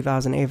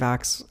 2,000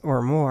 AVAX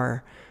or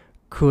more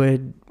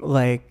could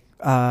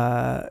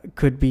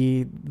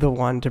be the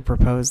one to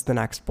propose the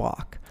next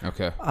block.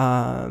 Okay.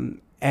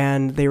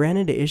 And they ran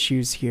into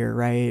issues here,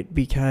 right?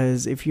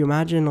 Because if you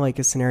imagine like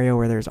a scenario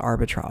where there's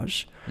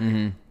arbitrage,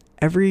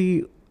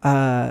 every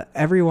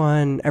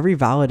validator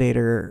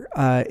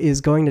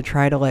is going to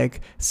try to like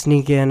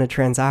sneak in a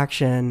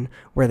transaction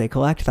where they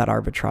collect that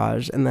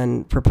arbitrage and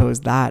then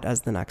propose that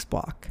as the next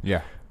block.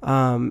 Yeah.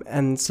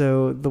 And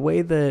so the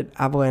way that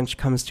Avalanche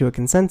comes to a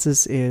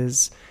consensus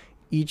is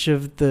each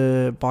of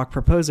the block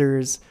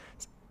proposers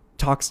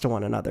talks to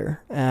one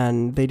another,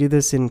 and they do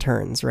this in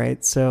turns,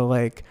 right? So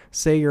like,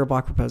 say you're a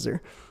block proposer.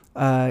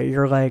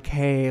 You're like,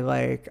 hey,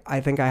 like,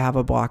 I think I have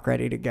a block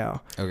ready to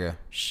go. Okay.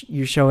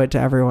 You show it to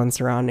everyone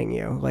surrounding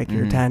you, like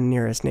your 10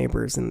 nearest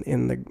neighbors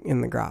in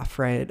the graph,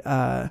 right?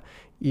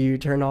 You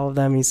turn to all of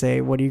them, you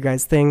say, what do you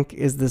guys think?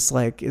 Is this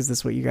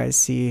what you guys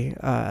see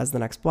as the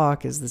next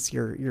block? Is this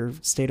your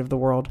state of the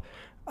world?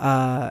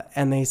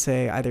 And they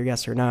say either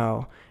yes or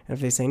no. And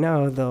if they say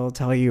no, they'll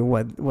tell you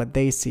what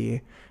they see.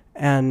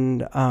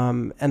 And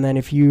then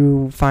if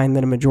you find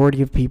that a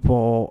majority of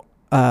people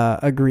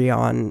agree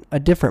on a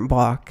different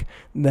block,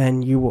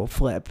 then you will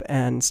flip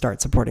and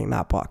start supporting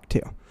that block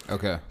too.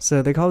 Okay.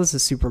 So they call this a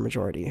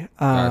supermajority.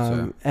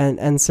 Gotcha.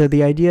 And so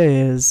the idea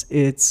is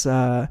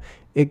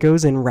it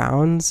goes in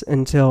rounds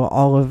until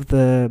all of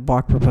the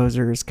block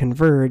proposers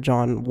converge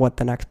on what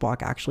the next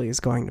block actually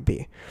is going to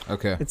be.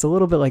 Okay. It's a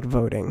little bit like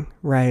voting,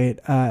 right?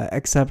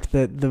 Except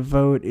that the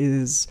vote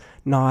is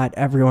not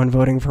everyone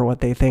voting for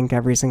what they think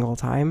every single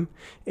time.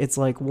 It's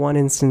like one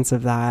instance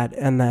of that,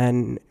 and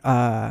then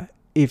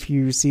if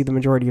you see the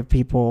majority of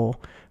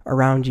people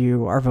around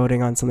you are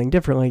voting on something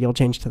differently, you'll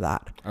change to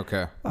that.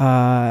 Okay.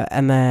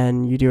 And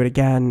then you do it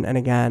again and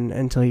again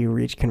until you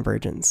reach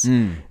convergence.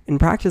 In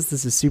practice,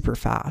 this is super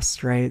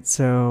fast, right?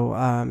 So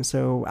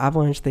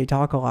Avalanche, they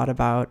talk a lot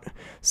about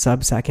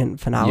sub-second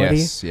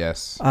finality.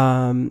 Yes.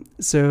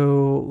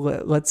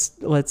 So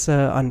let's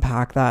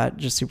unpack that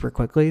just super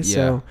quickly. Yeah.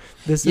 So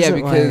this is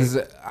because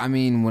I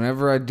mean,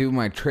 whenever I do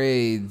my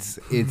trades,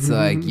 it's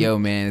like, yo,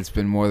 man, it's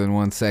been more than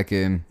 1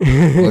 second.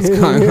 What's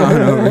going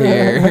on over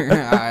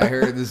here? I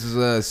heard this is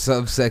a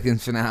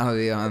sub-second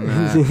finality on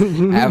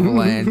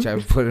Avalanche. I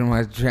put in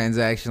my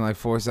transaction like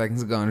 4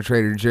 seconds ago on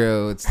Trader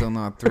Joe. It's still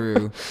not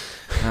through.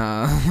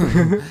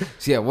 So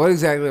yeah, what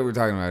exactly are we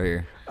talking about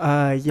here?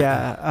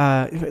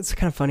 It's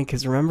kind of funny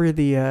because remember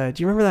do you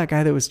remember that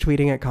guy that was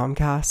tweeting at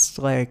Comcast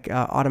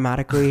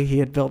automatically? He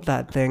had built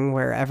that thing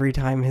where every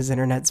time his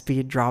internet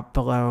speed dropped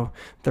below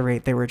the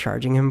rate they were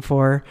charging him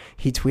for,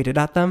 he tweeted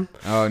at them.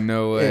 Oh,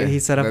 no way. He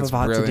set up a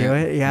bot to do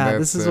it. Yeah,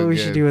 this is what we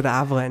should do with the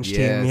Avalanche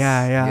team.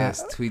 Yeah.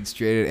 Yes, tweet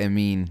straight at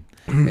Amin.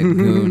 And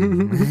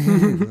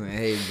Goon.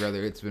 Hey,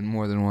 brother, it's been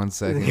more than 1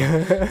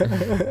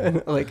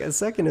 second. Like a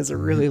second is a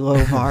really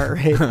low bar,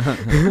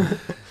 right?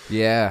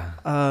 Yeah.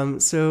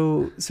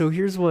 So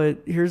here's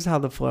how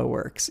the flow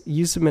works.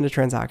 You submit a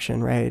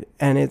transaction, right?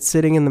 And it's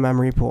sitting in the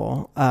memory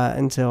pool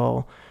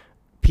until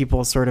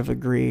people sort of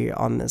agree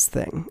on this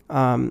thing.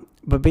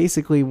 But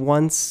basically,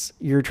 once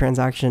your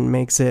transaction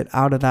makes it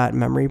out of that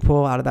memory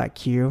pool, out of that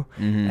queue,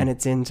 and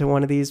it's into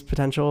one of these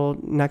potential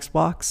next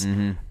blocks,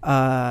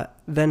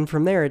 then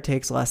from there, it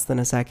takes less than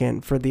a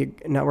second for the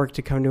network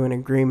to come to an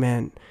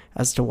agreement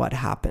as to what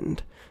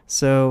happened.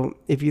 So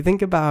if you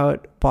think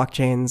about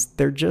blockchains,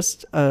 they're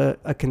just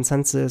a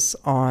consensus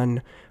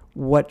on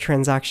what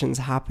transactions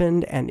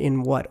happened and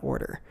in what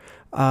order.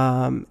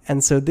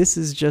 And so this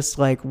is just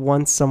like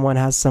once someone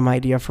has some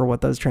idea for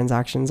what those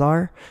transactions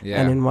are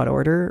and in what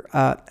order,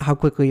 how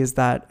quickly is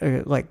that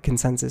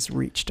consensus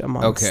reached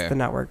amongst the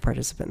network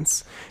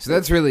participants? So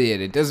that's really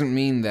it. It doesn't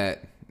mean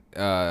that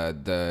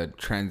the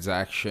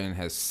transaction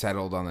has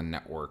settled on the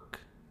network.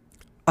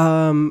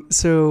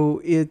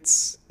 So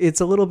it's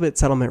a little bit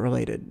settlement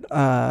related.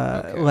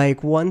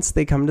 Like once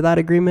they come to that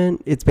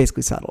agreement, it's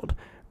basically settled.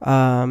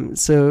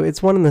 So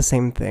it's one and the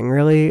same thing,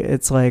 really.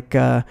 It's like,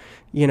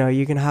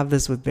 you can have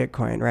this with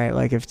Bitcoin, right?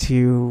 Like if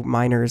two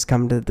miners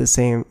come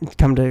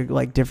to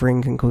like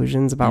differing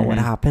conclusions about what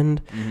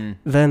happened,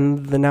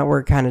 then the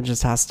network kind of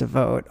just has to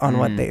vote on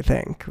what they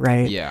think,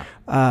 right? Yeah.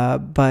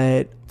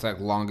 But It's like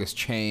longest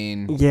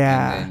chain.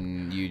 Yeah.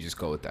 And then you just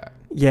go with that.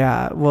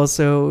 Yeah. Well,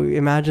 so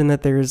imagine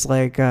that there's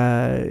like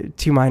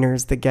two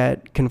miners that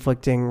get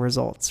conflicting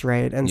results,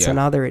 right? And so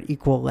now they're at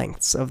equal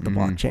lengths of the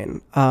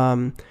blockchain.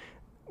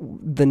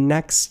 The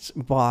next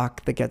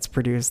block that gets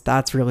produced,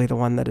 that's really the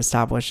one that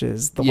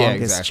establishes the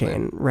longest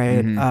chain,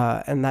 right?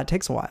 And that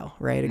takes a while,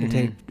 right? It can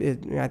take,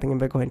 I think in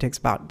Bitcoin it takes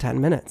about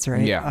 10 minutes,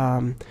 right?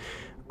 Yeah.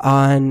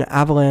 On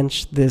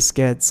Avalanche, this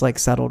gets like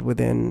settled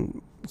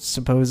within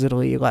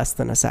supposedly less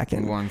than a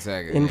second. 1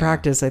 second. In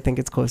practice, I think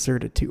it's closer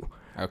to 2.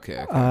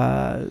 Okay.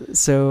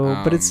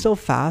 But it's still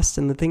fast,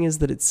 and the thing is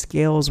that it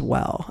scales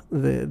well.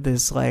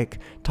 This like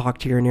talk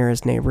to your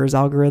nearest neighbors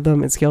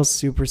algorithm, it scales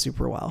super,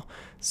 super well.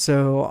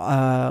 So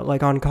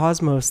like on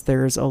Cosmos,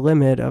 there's a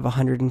limit of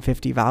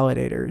 150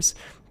 validators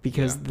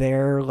because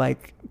their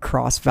like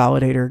cross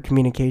validator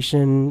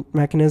communication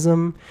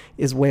mechanism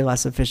is way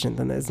less efficient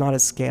than that. It's not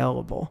as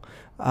scalable.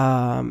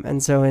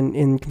 And so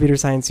in computer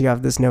science, you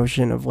have this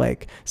notion of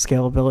like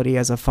scalability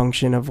as a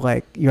function of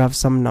like you have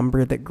some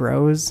number that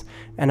grows,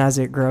 and as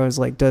it grows,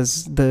 like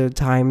does the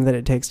time that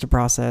it takes to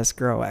process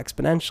grow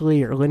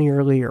exponentially or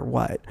linearly or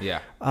what? Yeah.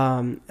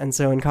 And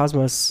so in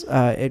Cosmos,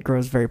 it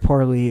grows very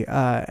poorly,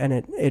 and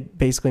it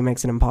basically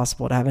makes it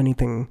impossible to have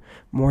anything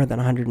more than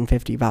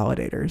 150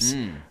 validators.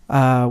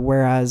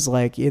 Whereas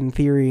like in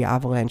theory,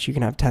 Avalanche, you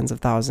can have tens of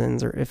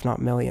thousands or if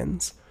not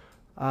millions.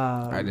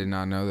 I did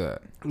not know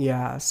that.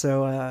 Yeah,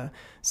 so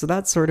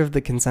that's sort of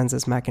the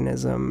consensus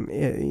mechanism.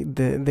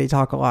 They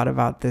talk a lot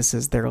about this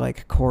as their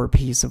like core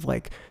piece of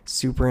like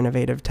super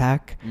innovative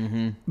tech,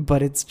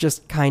 but it's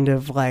just kind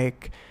of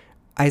like,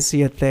 I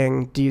see a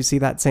thing. Do you see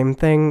that same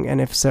thing? And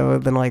if so,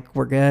 then like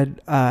we're good.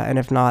 And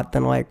if not,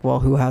 then like, well,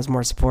 who has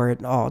more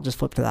support? Oh, I'll just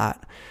flip to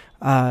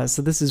that.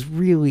 So this is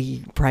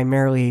really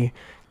primarily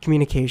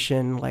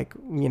communication, like,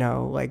 you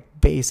know, like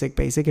basic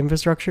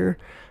infrastructure.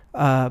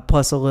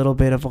 Plus a little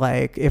bit of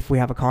like, if we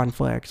have a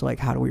conflict, like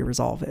how do we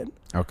resolve it?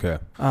 Okay.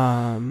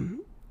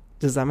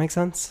 Does that make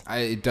sense?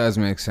 It does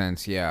make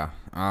sense. Yeah.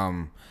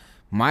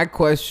 My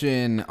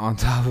question on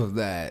top of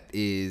that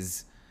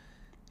is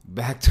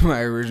back to my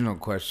original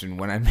question.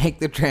 When I make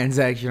the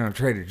transaction on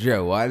Trader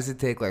Joe, why does it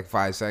take like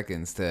 5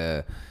 seconds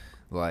to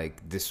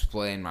like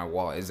display in my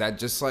wallet? Is that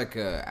just like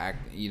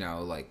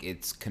like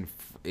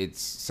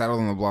it's settled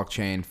on the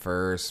blockchain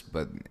first,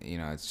 but you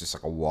know, it's just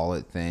like a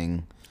wallet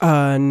thing?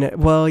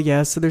 Well,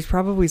 yeah, so there's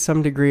probably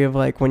some degree of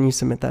like when you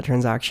submit that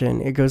transaction,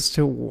 it goes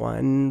to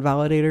one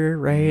validator,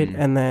 right?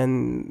 And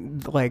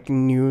then like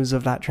news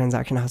of that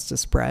transaction has to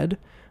spread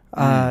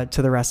to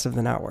the rest of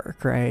the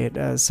network,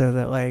 right? So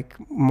that like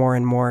more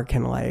and more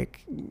can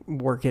like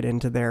work it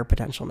into their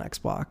potential next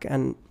block.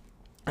 And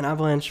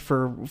Avalanche,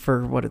 for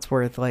what it's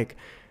worth, like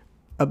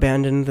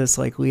abandoned this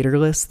like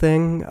leaderless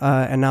thing,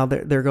 and now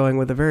they're going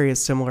with a very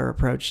similar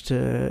approach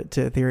to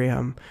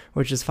Ethereum,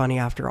 which is funny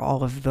after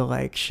all of the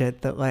like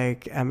shit that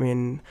like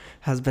Emin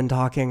has been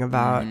talking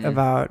about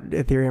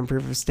Ethereum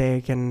proof of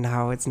stake and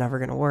how it's never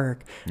going to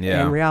work.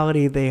 In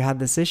reality, they had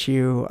this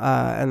issue,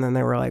 and then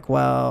they were like,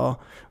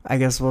 well, I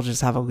guess we'll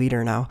just have a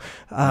leader now.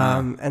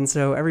 And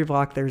so every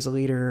block there's a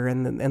leader,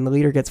 and the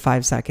leader gets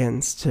 5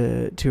 seconds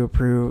to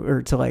approve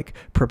or to like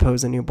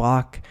propose a new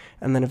block.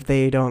 And then if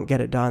they don't get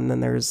it done,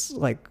 then there's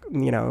like,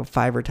 you know,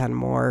 5 or 10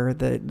 more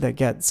that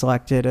get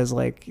selected as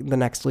like the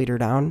next leader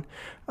down.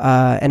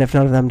 And if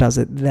none of them does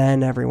it,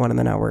 then anyone in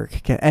the network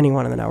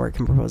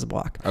can propose a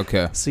block.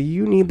 Okay. So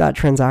you need that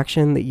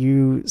transaction that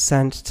you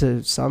sent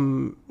to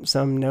some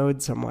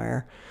node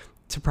somewhere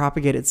to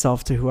propagate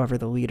itself to whoever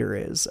the leader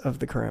is of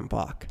the current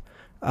block.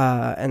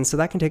 And so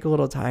that can take a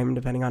little time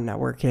depending on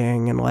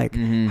networking and like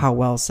how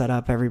well set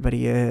up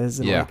everybody is.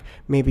 And like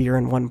maybe you're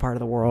in one part of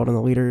the world and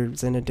the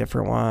leader's in a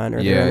different one,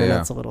 or their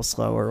internet's a little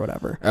slow or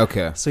whatever.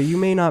 Okay. So you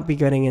may not be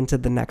getting into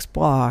the next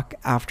block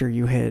after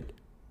you hit,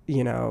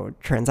 you know,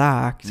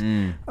 transact,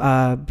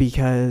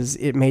 because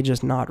it may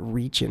just not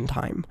reach in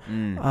time.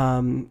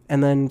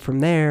 And then from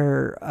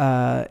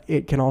there,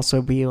 it can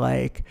also be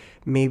like,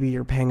 maybe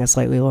you're paying a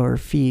slightly lower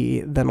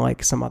fee than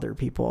like some other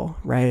people,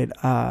 right?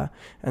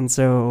 And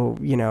so,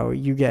 you know,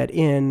 you get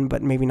in,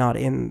 but maybe not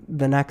in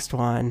the next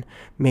one.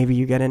 Maybe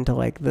you get into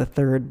like the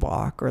third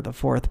block or the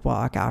fourth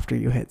block after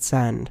you hit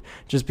send,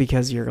 just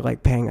because you're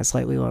like paying a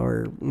slightly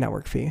lower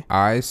network fee.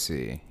 I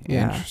see.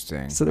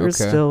 Interesting. So there's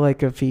still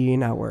like a fee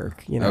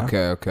network, you know?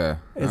 Okay.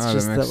 It's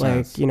just that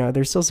like, you know,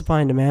 there's still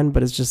supply and demand,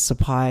 but it's just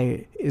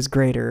supply is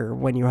greater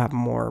when you have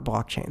more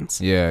blockchains.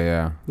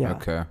 Yeah.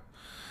 Okay.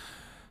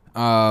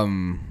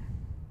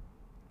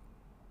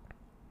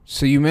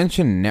 So you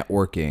mentioned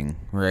networking,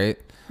 right?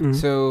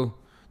 So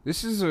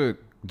this is a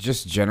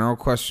just general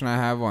question I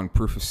have on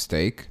proof of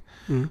stake,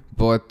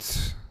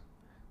 but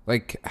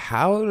like,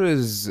 how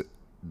does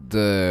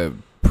the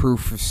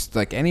proof of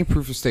like any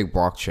proof of stake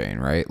blockchain,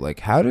 right? Like,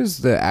 how does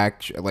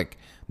the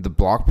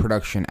block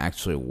production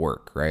actually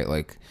work, right?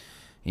 Like,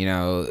 you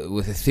know,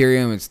 with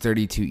Ethereum, it's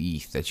 32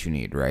 ETH that you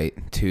need, right,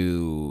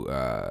 to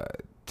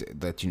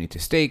that you need to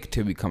stake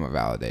to become a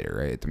validator,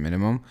 right? At the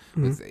minimum.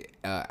 With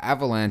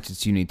Avalanche,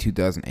 it's you need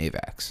 2,000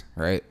 AVAX,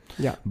 right?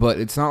 Yeah. But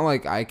it's not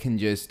like I can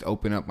just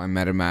open up my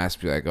MetaMask,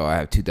 be like, oh, I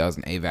have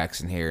 2,000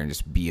 AVAX in here, and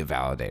just be a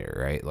validator,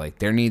 right? Like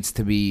there needs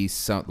to be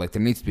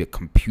a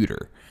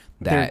computer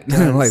that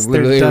like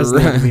literally does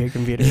need to be a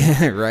computer.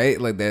 Yeah, right?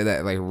 Like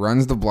that like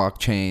runs the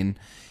blockchain,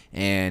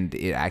 and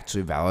it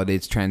actually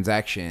validates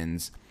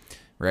transactions,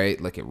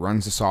 right? Like it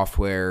runs the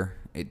software.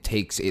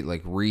 It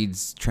like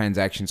reads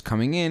transactions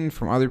coming in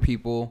from other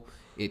people.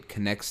 It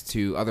connects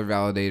to other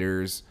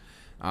validators,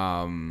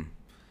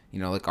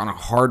 like on a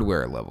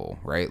hardware level,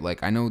 right?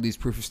 Like I know these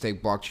proof of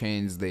stake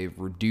blockchains, they've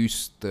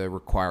reduced the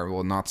requirement.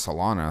 Well, not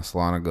Solana.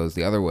 Solana goes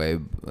the other way,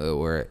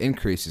 where it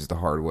increases the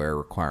hardware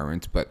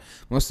requirements. But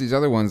most of these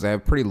other ones, they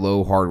have pretty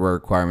low hardware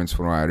requirements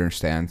from what I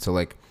understand. So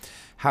like,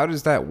 how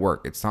does that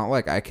work? It's not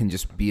like I can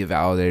just be a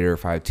validator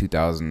if I have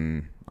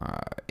 2,000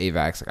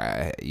 AVAX.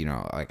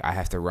 I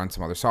have to run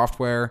some other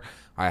software.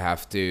 I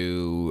have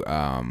to,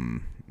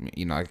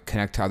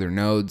 connect to other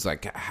nodes.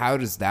 Like, how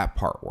does that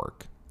part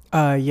work?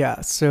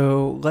 Yeah.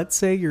 So let's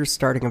say you're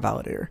starting a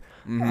validator.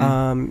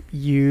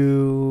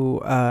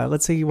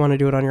 Let's say you want to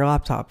do it on your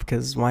laptop,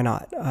 because why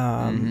not?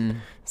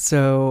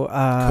 So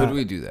could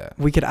we do that?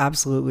 We could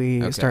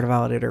absolutely start a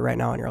validator right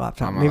now on your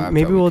laptop.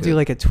 Maybe we'll do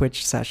like a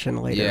Twitch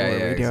session later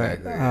where we do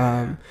exactly.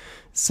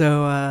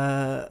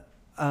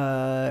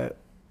 It.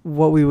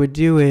 What we would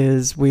do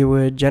is we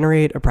would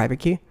generate a private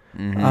key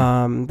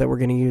that we're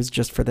going to use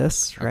just for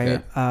this,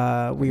 right?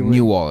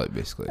 New wallet,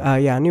 basically.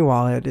 New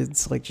wallet.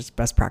 It's like just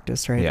best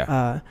practice, right?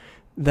 Yeah.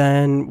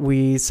 Then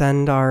we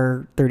send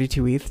our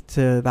 32 ETH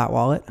to that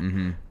wallet.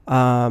 And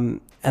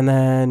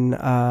then,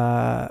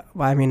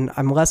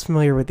 I'm less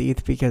familiar with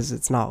ETH because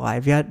it's not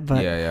live yet,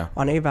 but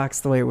on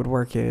AVAX, the way it would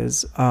work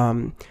is,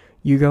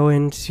 you go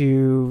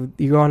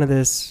onto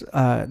this,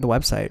 the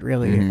website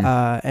really,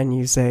 and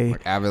you say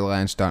like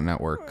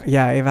avalanche.network.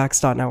 Yeah,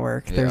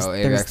 avax.network. There's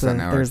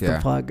the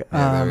plug.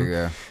 There we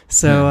go.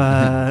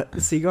 So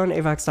you go on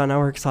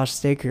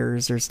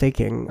avax.network/stakers or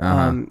staking,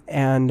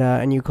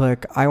 and you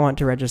click, I want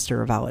to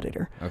register a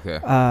validator. Okay.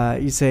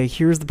 You say,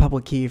 here's the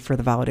public key for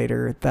the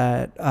validator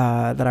that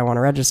I want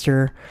to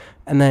register,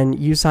 and then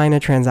you sign a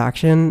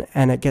transaction,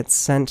 and it gets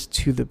sent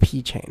to the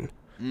P chain.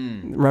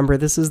 Remember,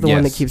 this is the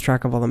one that keeps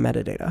track of all the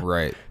metadata.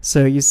 Right.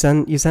 So you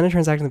send a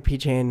transaction to the P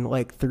chain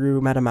like through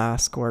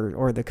MetaMask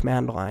or the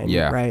command line.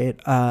 Yeah. Right.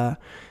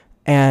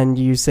 And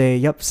you say,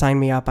 "Yep, sign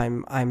me up.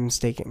 I'm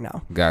staking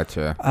now."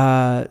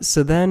 Gotcha.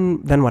 So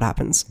then what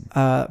happens?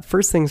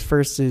 First things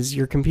first is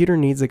your computer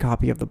needs a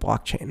copy of the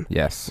blockchain.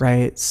 Yes.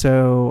 Right.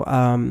 So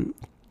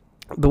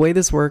the way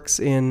this works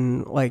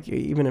in like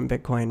even in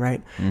Bitcoin,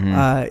 right,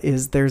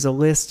 is there's a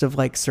list of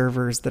like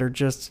servers that are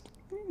just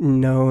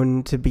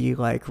known to be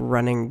like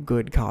running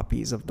good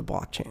copies of the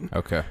blockchain.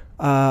 Okay.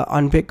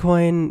 On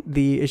Bitcoin,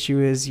 the issue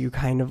is you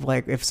kind of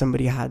like, if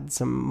somebody had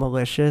some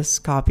malicious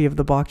copy of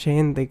the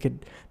blockchain, they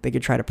could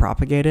try to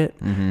propagate it.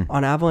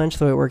 On Avalanche,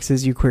 the way it works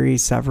is you query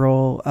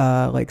several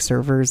like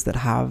servers that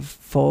have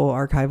full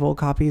archival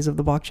copies of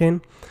the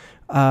blockchain.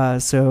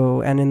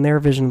 And in their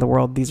vision of the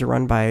world, these are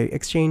run by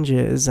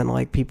exchanges and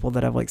like people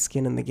that have like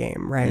skin in the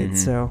game, right?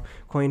 So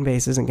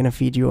Coinbase isn't going to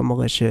feed you a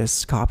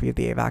malicious copy of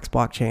the AVAX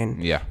blockchain.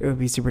 Yeah. It would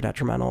be super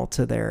detrimental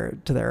to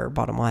their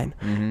bottom line,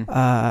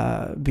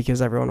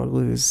 because everyone would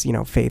lose,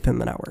 faith in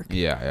the network.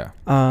 Yeah.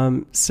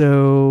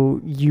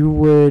 So you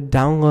would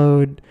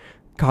download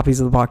copies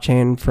of the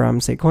blockchain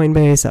from, say,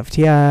 Coinbase,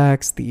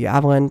 FTX, the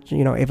Avalanche,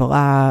 Ava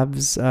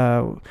Labs,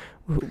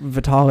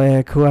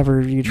 Vitalik,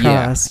 whoever you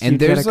trust,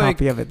 and you get a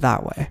copy of it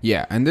that way.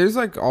 Yeah, and there's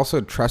like also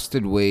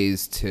trusted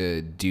ways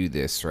to do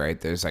this, right?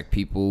 There's like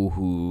people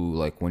who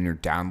like when you're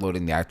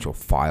downloading the actual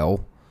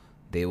file,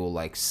 they will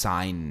like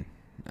sign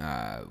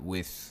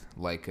with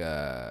like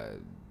a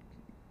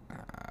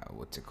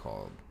what's it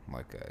called?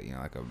 Like a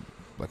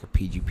like a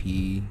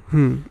PGP.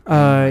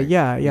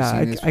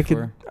 I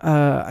could.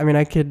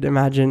 I could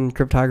imagine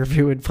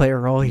cryptography would play a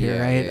role here,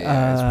 right?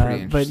 It's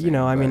pretty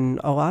interesting.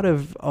 A lot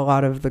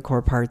of the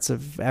core parts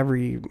of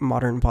every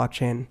modern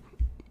blockchain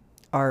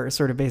are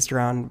sort of based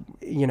around,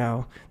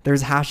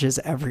 there's hashes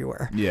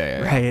everywhere.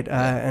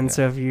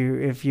 So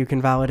if you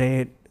can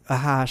validate a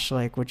hash,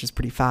 like, which is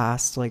pretty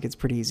fast, like it's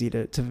pretty easy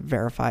to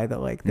verify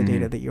that like the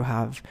data that you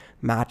have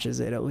matches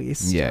it at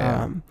least.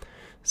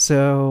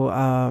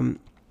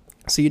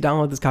 So you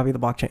download this copy of the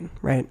blockchain,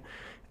 right?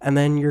 And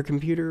then your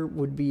computer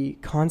would be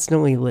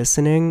constantly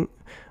listening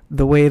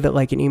the way that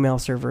like an email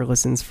server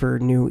listens for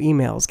new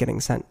emails getting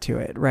sent to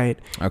it, right?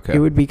 Okay. It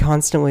would be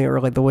constantly, or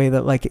like the way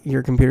that like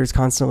your computer's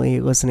constantly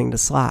listening to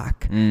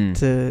Slack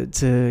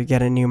to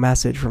get a new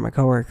message from a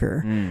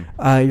coworker.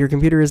 Your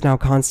computer is now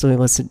constantly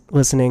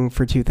listening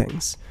for two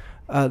things.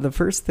 The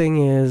first thing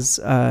is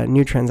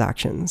new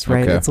transactions,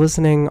 right? Okay. It's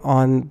listening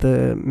on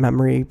the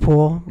memory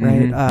pool,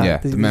 right?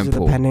 The these are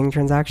the pending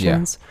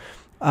transactions.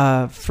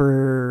 So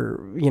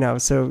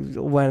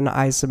when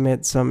I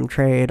submit some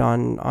trade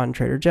on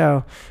Trader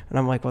Joe and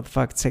I'm like, what the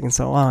fuck, it's taking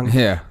so long?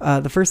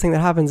 The first thing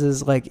that happens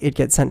is like it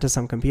gets sent to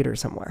some computer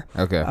somewhere.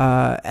 Okay.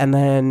 And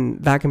then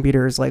that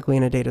computer is likely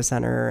in a data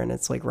center and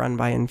it's like run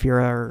by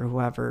Infura or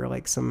whoever,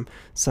 like some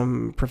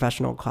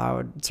professional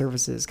cloud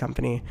services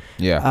company.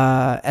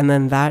 And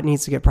then that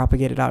needs to get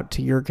propagated out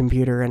to your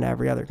computer and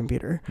every other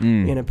computer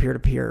in a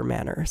peer-to-peer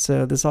manner.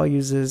 So this all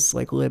uses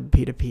like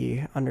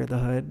libp2p under the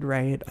hood,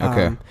 right?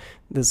 Okay.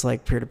 This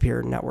like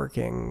peer-to-peer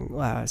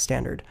networking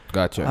standard.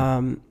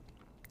 Gotcha.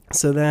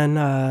 So then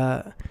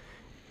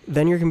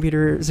your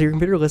computer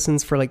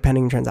listens for like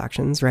pending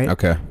transactions, right?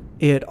 Okay.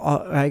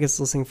 I guess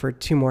listening for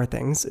two more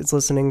things. It's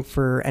listening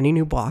for any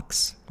new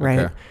blocks, right?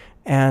 Okay.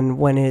 And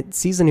when it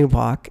sees a new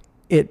block,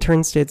 it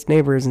turns to its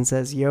neighbors and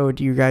says, yo,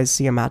 do you guys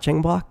see a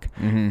matching block?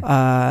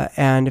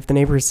 And if the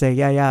neighbors say,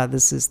 yeah,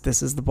 this is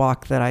the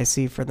block that I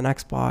see for the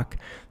next block,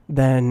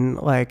 then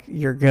like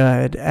you're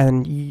good.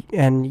 And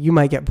you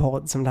might get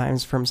pulled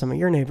sometimes from some of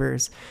your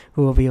neighbors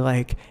who will be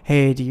like,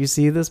 hey, do you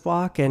see this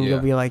block? And you'll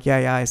be like,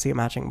 yeah, I see a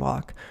matching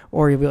block.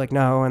 Or you'll be like,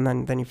 no. And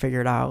then you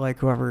figure it out, like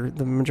whoever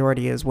the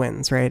majority is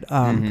wins, right?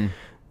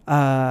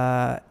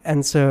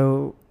 And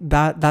so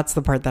that's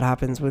the part that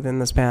happens within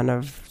the span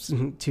of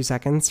 2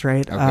 seconds,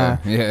 right?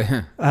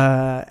 Okay.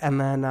 And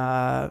then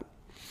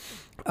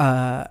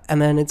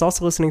it's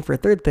also listening for a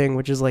third thing,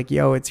 which is like,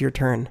 yo, it's your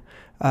turn.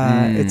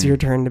 It's your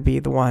turn to be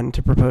the one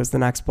to propose the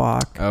next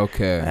block.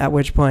 Okay. At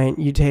which point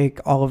you take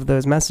all of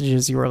those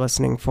messages you were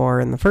listening for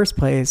in the first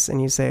place and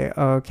you say,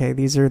 oh, okay,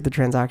 these are the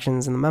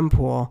transactions in the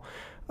mempool.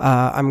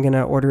 I'm going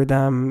to order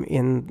them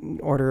in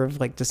order of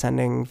like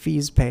descending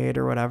fees paid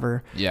or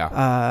whatever.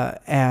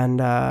 And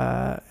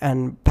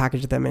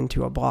package them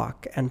into a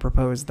block and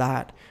propose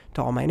that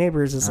to all my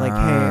neighbors is like, hey,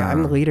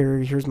 I'm the leader.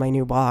 Here's my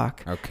new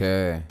block.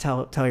 Okay.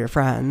 Tell your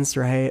friends,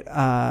 right?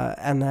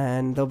 And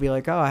then they'll be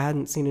like, oh, I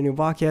hadn't seen a new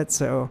block yet,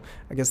 so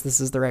I guess this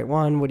is the right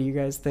one. What do you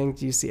guys think?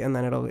 Do you see? And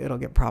then it'll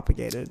get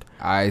propagated.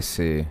 I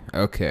see.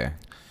 Okay.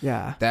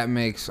 Yeah. That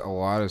makes a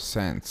lot of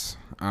sense.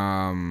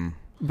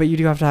 But you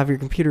do have to have your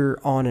computer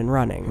on and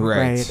running,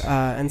 right?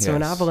 And so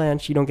in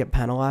Avalanche, you don't get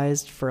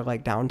penalized for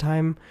like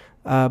downtime,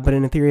 but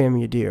in Ethereum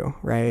you do,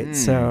 right?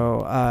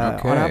 So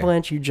on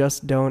Avalanche, you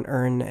just don't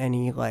earn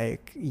any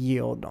like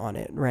yield on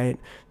it, right?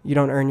 You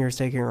don't earn your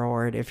staking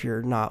reward if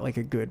you're not like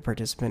a good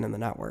participant in the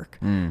network.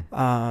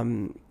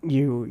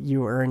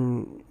 You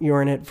earn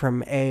it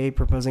from A,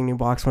 proposing new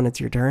blocks when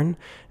it's your turn,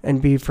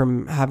 and B,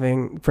 from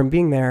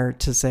being there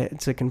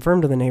to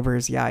confirm to the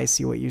neighbors, yeah, I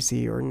see what you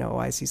see, or no,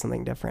 I see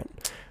something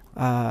different.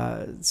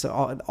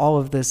 So all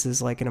of this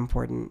is like an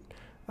important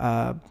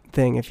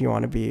thing if you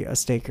want to be a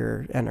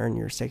staker and earn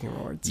your staking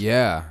rewards.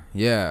 Yeah.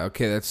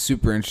 Okay, that's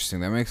super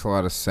interesting. That makes a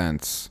lot of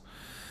sense.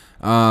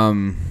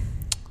 All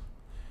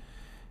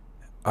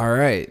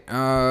right.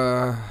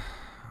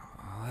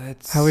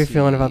 Let's How are we see.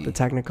 feeling about the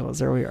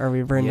technicals? Are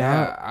we burned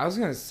out? Yeah, I was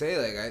gonna say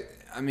like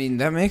I mean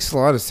that makes a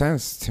lot of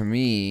sense to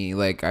me.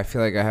 Like I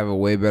feel like I have a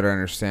way better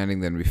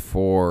understanding than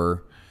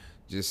before.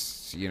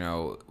 Just,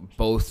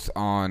 both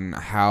on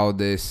how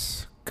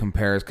this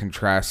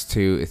contrasts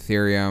to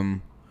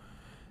Ethereum,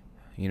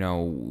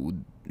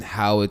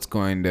 how it's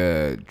going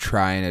to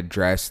try and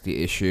address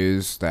the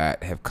issues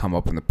that have come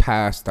up in the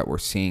past that we're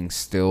seeing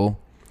still.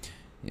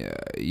 The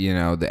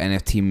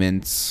NFT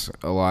mints,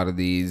 a lot of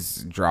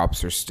these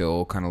drops are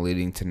still kind of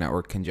leading to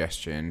network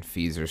congestion.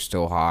 Fees are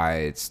still high.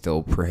 It's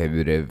still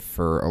prohibitive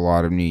for a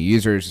lot of new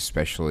users,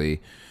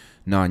 especially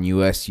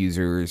non-US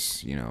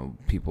users,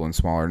 people in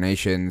smaller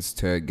nations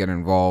to get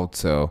involved.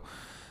 So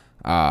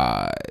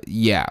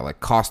like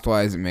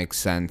cost-wise it makes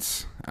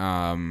sense.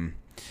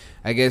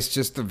 I guess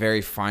just the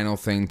very final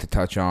thing to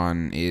touch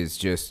on is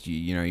just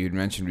you'd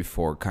mentioned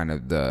before kind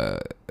of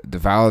the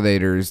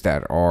validators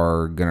that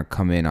are going to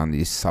come in on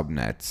these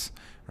subnets,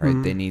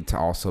 right? They need to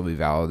also be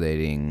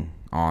validating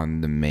on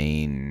the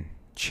main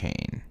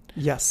chain.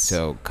 Yes.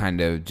 So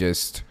kind of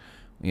just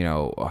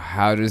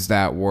how does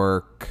that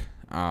work?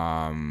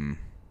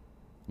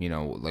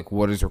 Like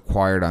what is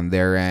required on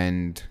their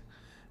end,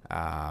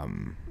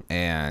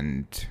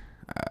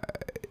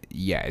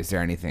 is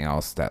there anything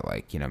else that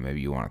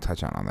maybe you want to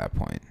touch on that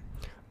point?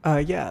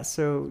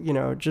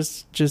 So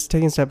just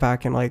taking a step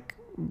back and like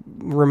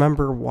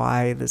remember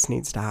why this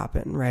needs to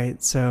happen,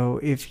 right? So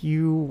if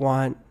you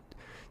want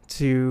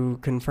to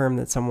confirm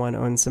that someone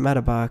owns some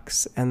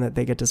metabucks and that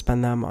they get to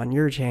spend them on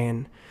your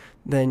chain,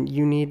 then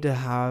you need to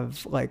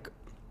have like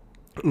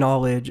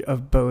knowledge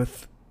of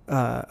both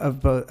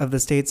of the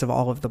states of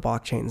all of the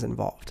blockchains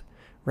involved,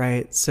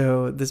 right?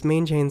 So this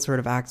main chain sort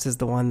of acts as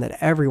the one that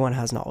everyone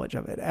has knowledge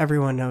of it.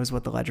 Everyone knows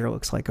what the ledger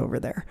looks like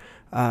over there,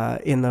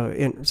 in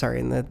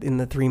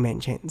the three main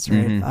chains,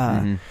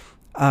 right?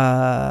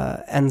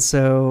 And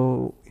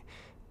so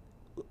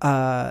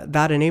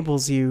that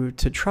enables you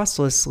to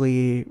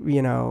trustlessly,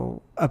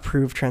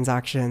 approve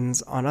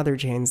transactions on other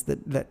chains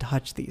that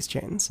touch these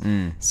chains.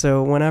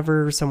 So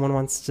whenever someone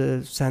wants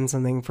to send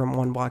something from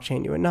one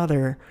blockchain to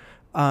another,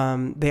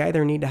 they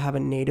either need to have a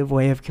native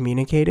way of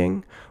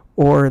communicating,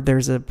 or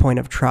there's a point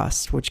of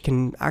trust, which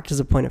can act as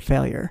a point of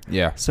failure.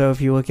 Yeah. So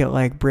if you look at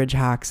like bridge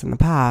hacks in the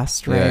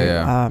past,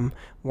 right?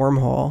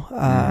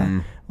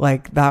 Wormhole,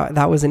 like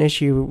that was an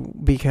issue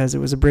because it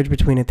was a bridge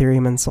between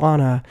Ethereum and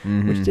Solana,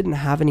 which didn't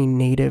have any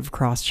native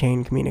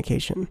cross-chain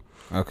communication.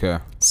 Okay.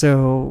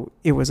 So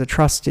it was a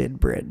trusted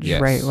bridge,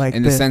 right? Like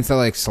in the sense that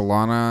like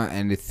Solana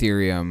and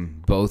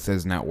Ethereum, both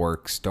as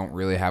networks, don't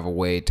really have a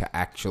way to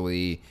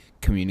actually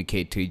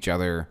communicate to each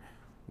other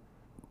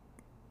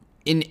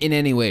in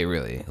any way,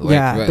 really.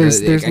 Like,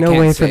 there's no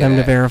way for them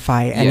to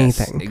verify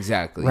anything. Yes,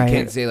 exactly. Right? You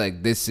can't say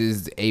like this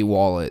is a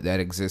wallet that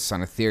exists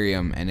on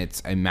Ethereum and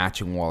it's a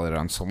matching wallet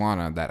on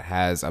Solana that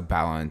has a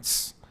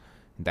balance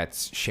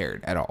that's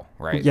shared at all,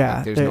 right?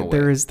 Yeah, like,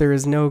 there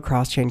is no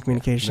cross-chain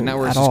communication the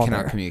networks at all. Just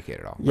cannot communicate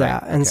at all. Yeah,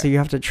 right? and so you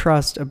have to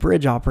trust a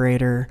bridge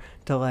operator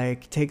to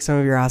like take some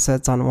of your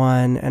assets on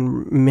one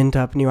and mint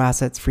up new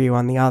assets for you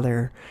on the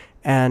other.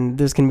 And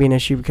this can be an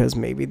issue because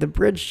maybe the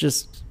bridge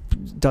just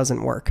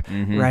doesn't work,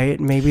 right?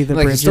 Maybe the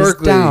bridge is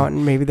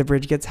down. Maybe the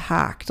bridge gets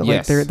hacked.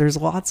 Like there's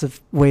lots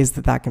of ways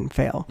that can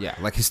fail. Yeah,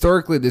 like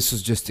historically, this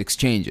was just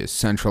exchanges,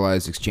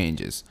 centralized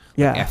exchanges.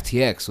 Yeah, like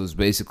FTX was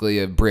basically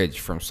a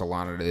bridge from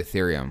Solana to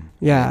Ethereum.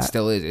 Yeah, it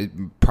still is. It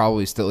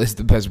probably still is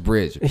the best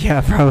bridge.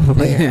 Yeah,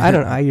 probably. I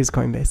don't know. I use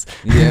Coinbase.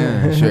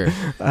 Yeah, sure.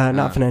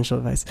 Not financial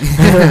advice.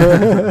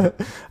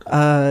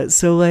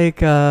 So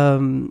like.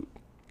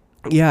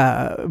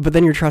 Yeah, but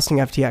then you're trusting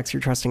FTX,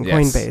 you're trusting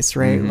Coinbase,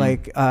 right?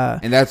 Like,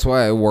 and that's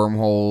why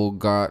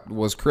Wormhole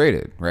was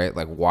created, right?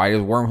 Like, why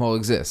does Wormhole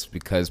exist?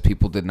 Because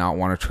people did not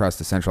want to trust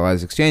the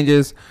centralized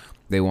exchanges.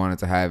 They wanted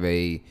to have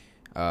a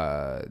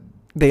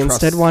they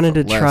instead wanted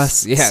to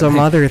trust some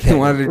other thing. They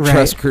wanted to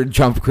trust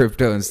jump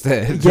crypto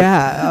instead.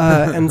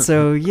 Yeah, and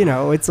so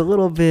it's a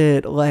little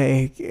bit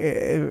like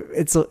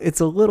it's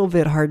a little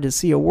bit hard to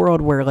see a world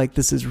where like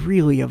this is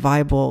really a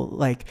viable,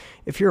 like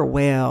if you're a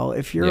whale,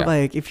 if you're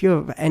like if you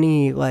have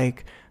any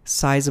like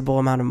sizable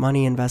amount of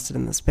money invested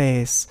in the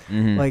space,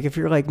 like if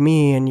you're like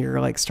me and you're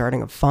like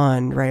starting a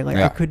fund, right? Like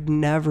I could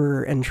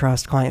never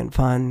entrust client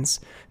funds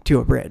to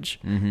a bridge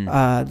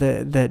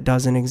that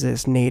doesn't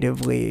exist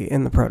natively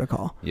in the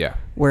protocol. Yeah.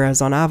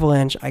 Whereas on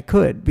Avalanche, I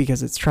could,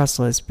 because it's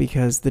trustless,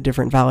 because the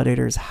different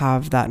validators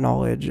have that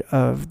knowledge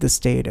of the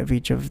state of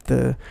each of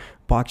the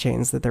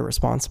blockchains that they're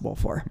responsible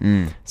for.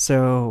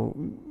 So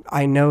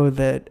I know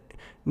that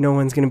no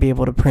one's going to be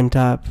able to print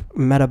up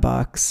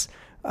metabucks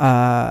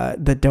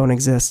that don't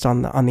exist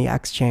on the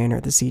X chain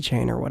or the C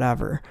chain or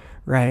whatever,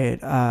 right?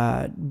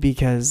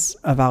 Because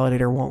a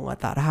validator won't let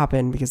that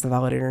happen because the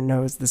validator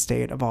knows the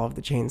state of all of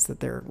the chains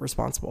that they're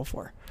responsible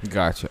for.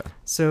 Gotcha.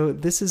 So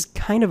this is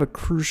kind of a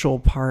crucial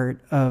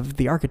part of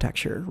the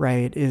architecture,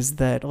 right? Is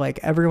that like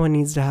everyone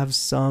needs to have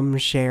some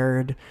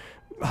shared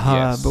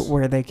hub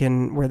where they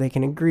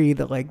can agree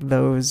that like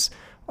those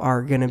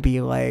are going to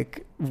be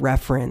like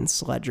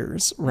reference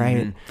ledgers,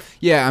 right?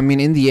 Yeah, I mean,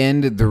 in the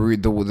end,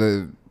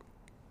 the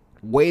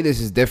way this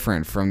is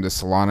different from the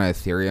Solana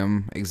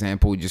Ethereum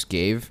example we just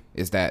gave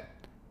is that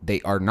they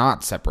are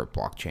not separate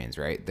blockchains,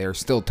 right? They're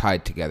still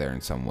tied together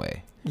in some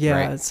way.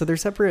 Yeah, right? So they're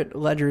separate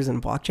ledgers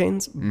and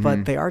blockchains,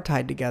 but they are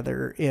tied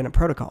together in a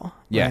protocol.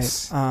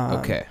 Yes. Right?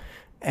 Okay.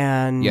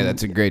 And yeah,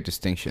 that's a great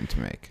distinction to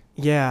make.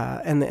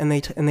 Yeah, and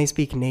they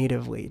speak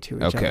natively to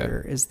each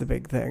other is the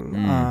big thing.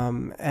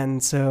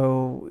 And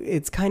so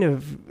it's kind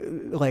of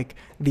like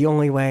the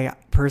only way,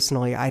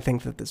 personally, I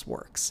think that this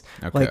works.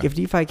 Okay. Like if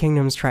DeFi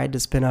Kingdoms tried to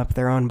spin up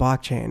their own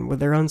blockchain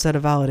with their own set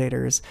of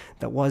validators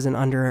that wasn't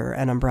under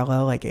an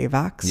umbrella like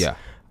AVAX,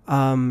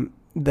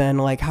 then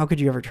like how could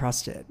you ever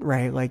trust it,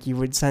 right? Like you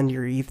would send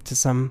your ETH to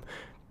some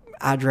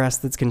address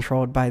that's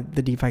controlled by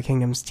the DeFi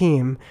Kingdoms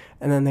team,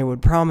 and then they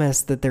would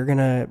promise that they're going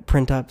to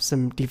print up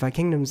some DeFi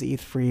Kingdoms ETH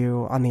for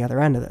you on the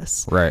other end of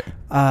this. Right.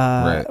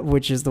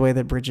 Which is the way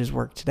that bridges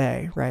work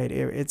today, right?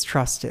 It's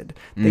trusted.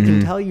 They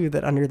can tell you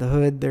that under the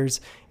hood there's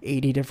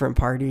 80 different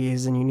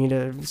parties and you need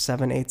a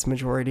 7/8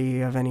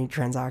 majority of any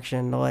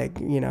transaction to like,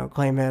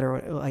 claim it or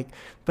like,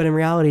 but in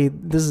reality,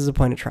 this is a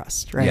point of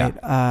trust, right?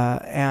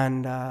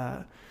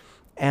 Yeah.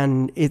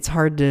 And it's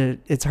hard to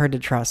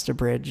trust a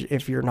bridge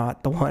if you're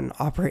not the one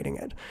operating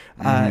it.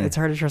 It's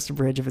hard to trust a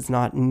bridge if it's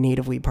not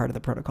natively part of the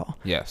protocol.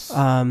 Yes.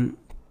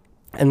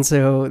 And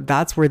so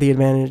that's where the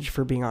advantage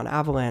for being on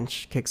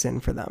Avalanche kicks in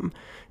for them,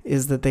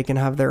 is that they can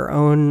have their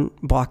own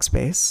block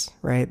space,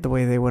 right? The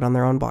way they would on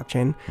their own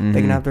blockchain.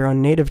 They can have their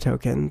own native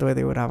token, the way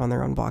they would have on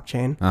their own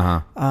blockchain.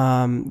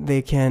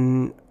 They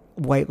can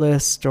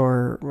whitelist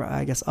or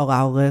I guess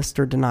allow list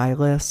or deny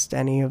list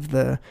any of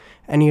the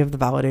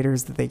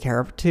validators that they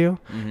care to.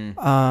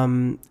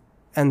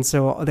 And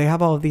so they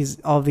have all of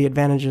the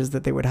advantages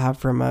that they would have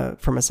from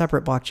a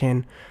separate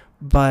blockchain,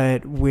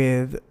 but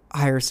with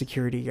higher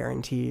security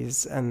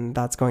guarantees, and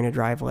that's going to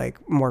drive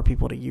like more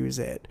people to use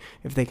it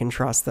if they can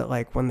trust that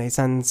like when they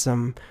send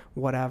some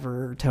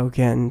whatever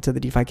token to the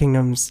DeFi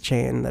Kingdoms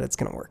chain that it's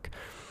going to work.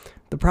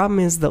 The problem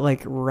is that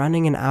like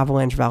running an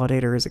Avalanche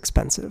validator is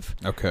expensive.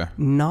 Okay.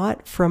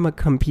 Not from a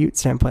compute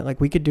standpoint.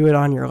 Like we could do it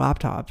on your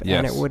laptop yes.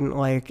 and it wouldn't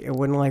like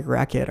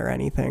wreck it or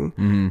anything.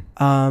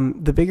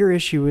 Mm-hmm. The bigger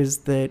issue is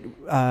that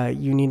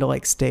you need to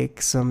like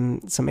stake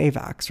some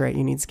AVAX, right?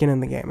 You need skin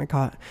in the game.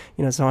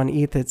 So on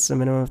ETH it's a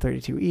minimum of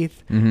 32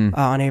 ETH. Mm-hmm.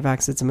 On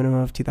AVAX it's a minimum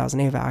of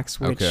 2,000 AVAX,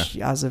 which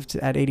as of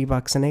at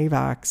 $80 an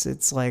AVAX,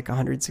 it's like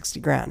 160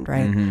 grand,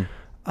 right?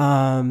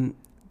 Mm-hmm.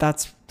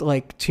 That's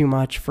like too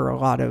much for a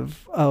lot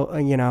of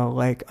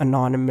like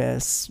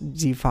anonymous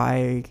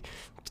DeFi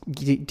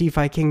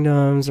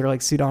kingdoms or like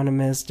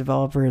pseudonymous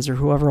developers or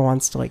whoever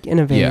wants to like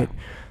innovate.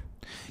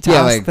 To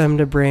ask them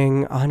to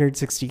bring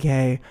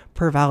 160K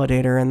per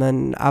validator, and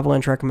then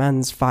Avalanche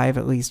recommends 5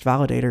 at least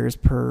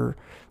validators per,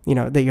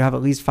 that you have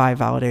at least 5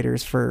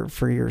 validators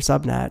for your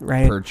subnet,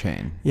 right? Per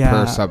chain. Yeah.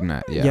 Per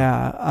subnet. Yeah.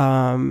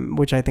 Yeah.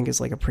 Which I think is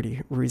like a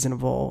pretty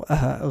reasonable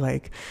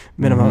like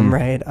minimum,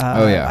 right?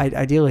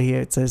 Ideally,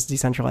 it's as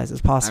decentralized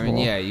as possible. I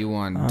mean, yeah, you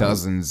want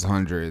dozens,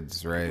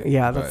 hundreds, right?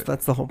 Yeah,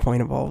 that's the whole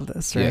point of all of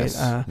this, right?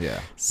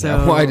 Yes.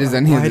 So why does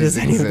any of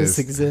this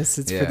exist?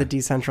 It's for the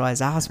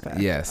decentralized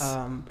aspect. Yes.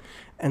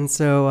 And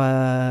so,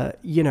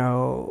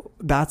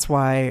 that's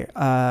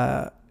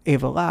why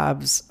Ava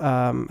Labs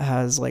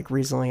has like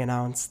recently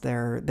announced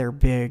their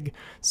big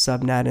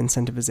subnet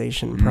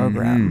incentivization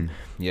program,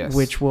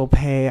 which will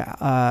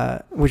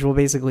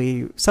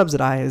basically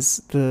subsidize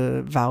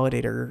the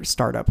validator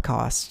startup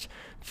cost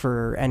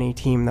for any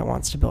team that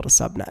wants to build a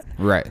subnet.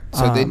 Right.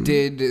 So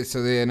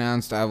they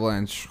announced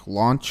Avalanche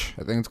Launch,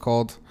 I think it's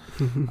called.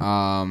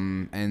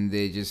 And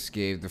they just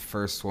gave the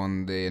first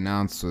one they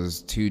announced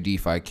was 2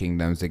 DeFi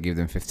kingdoms. They gave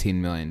them $15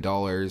 million.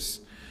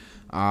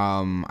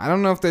 I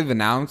don't know if they've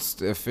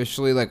announced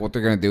officially like what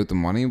they're going to do with the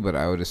money, but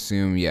I would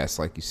assume, yes,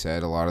 like you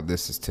said, a lot of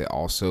this is to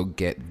also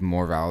get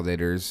more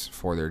validators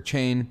for their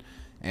chain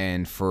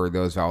and for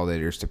those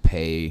validators to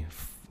pay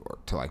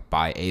to like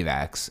buy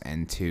AVAX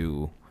and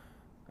to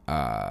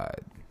I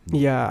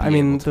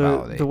mean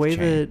the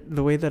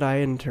way that I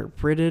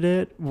interpreted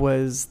it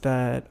was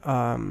that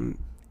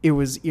it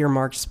was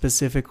earmarked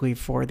specifically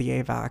for the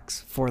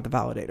AVAX for the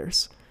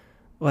validators.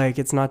 Like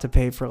it's not to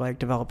pay for like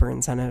developer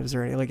incentives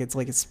or anything. Like it's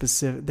like a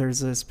specific.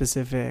 There's a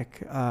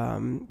specific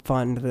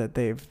fund that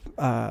they've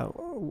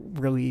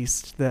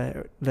released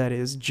that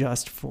is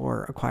just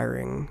for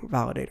acquiring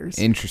validators.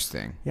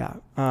 Interesting. Yeah.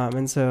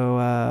 And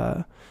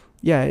so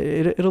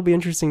it'll be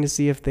interesting to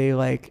see if they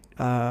like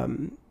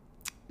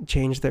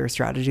change their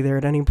strategy there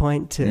at any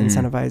point to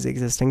incentivize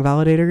existing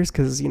validators,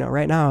 because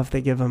right now if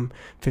they give them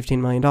 $15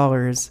 million,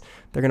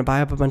 they're going to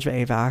buy up a bunch of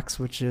AVAX,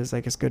 which is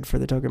I guess good for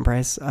the token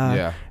price,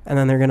 and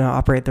then they're going to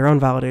operate their own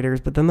validators,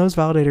 but then those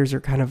validators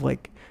are kind of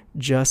like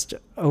just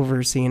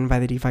overseen by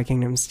the DeFi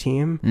Kingdoms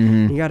team.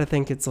 You got to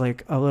think it's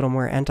like a little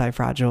more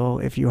anti-fragile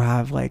if you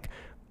have like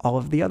all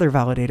of the other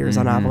validators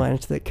on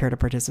Avalanche that care to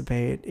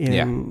participate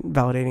in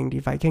validating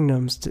DeFi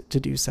Kingdoms to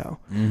do so.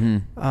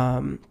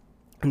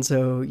 And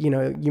so,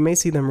 you may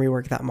see them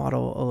rework that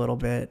model a little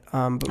bit.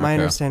 But my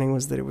understanding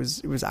was that it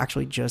was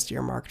actually just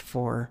earmarked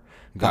for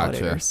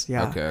validators. Gotcha.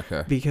 Yeah.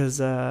 Okay.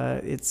 Because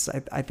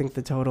I think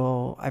the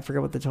total, I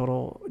forget what the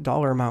total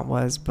dollar amount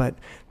was, but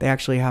they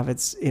actually have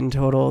in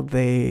total,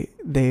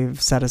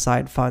 they've set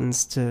aside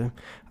funds to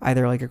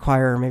either like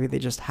acquire, or maybe they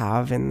just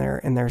have in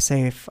their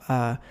safe,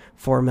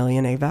 4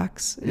 million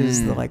AVAX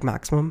is the like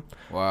maximum.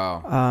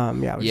 Wow.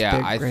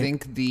 I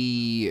think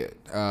the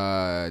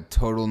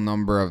total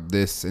number of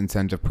this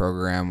incentive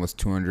program was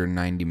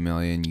 290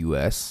 million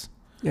US.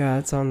 Yeah,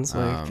 it sounds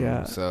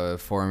like So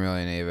 4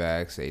 million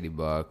AVAX,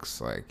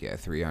 $80, like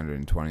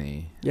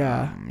 320.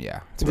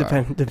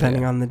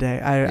 Depending on the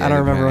day. I don't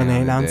remember when they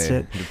announced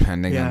it.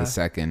 Depending on the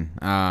second.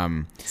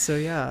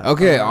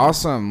 Okay,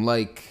 awesome.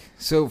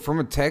 So from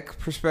a tech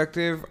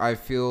perspective, I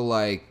feel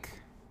like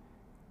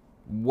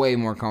way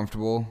more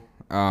comfortable.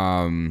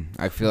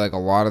 I feel like a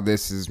lot of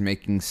this is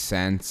making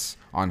sense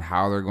on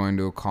how they're going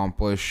to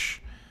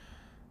accomplish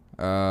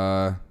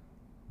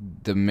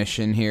the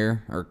mission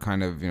here, or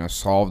kind of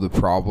solve the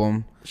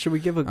problem. Should we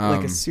give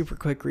a super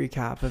quick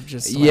recap of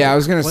just I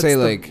was gonna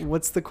say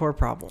what's the core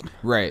problem?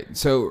 Right.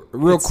 So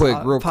real quick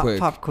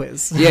pop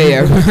quiz.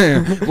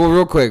 Well,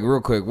 real quick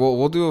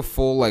we'll do a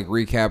full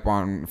recap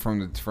on from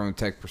the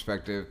tech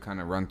perspective,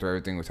 kind of run through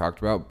everything we talked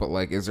about, but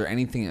is there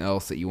anything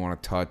else that you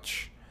want to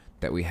touch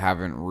that we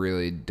haven't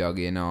really dug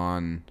in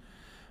on,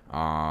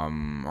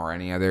 or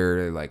any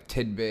other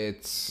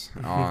tidbits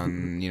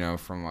on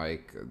from a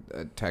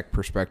tech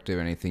perspective,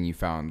 anything you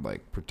found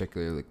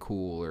particularly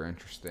cool or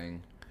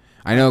interesting?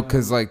 I know,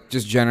 because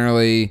just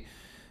generally,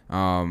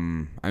 I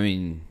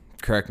mean,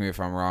 correct me if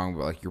I'm wrong,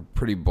 but you're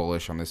pretty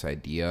bullish on this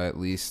idea, at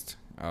least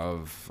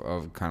of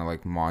kind of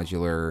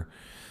modular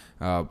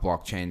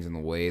blockchains and the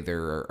way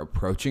they're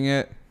approaching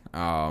it.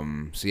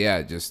 So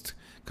yeah, just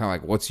kind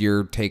of like, what's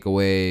your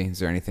takeaway? Is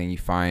there anything you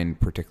find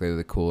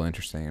particularly cool,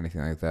 interesting,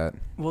 anything like that?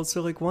 Well,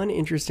 so like one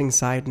interesting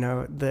side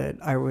note that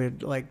I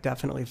would like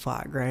definitely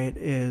flag, right,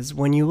 is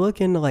when you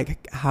look into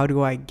like how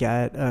do I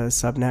get a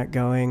subnet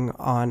going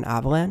on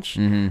Avalanche,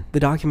 the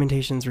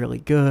documentation's really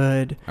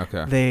good.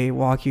 Okay. They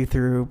walk you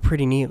through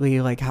pretty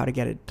neatly like how to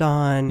get it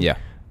done. Yeah.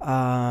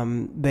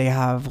 They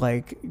have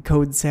like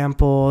code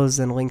samples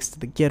and links to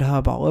the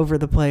GitHub all over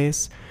the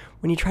place.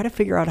 When you try to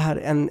figure out how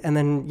to, and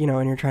then, you know,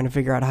 and you're trying to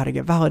figure out how to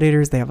get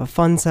validators, they have a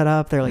fund set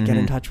up. They're like, get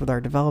in touch with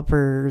our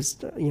developers,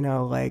 you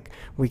know, like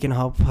we can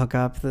help hook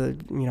up the,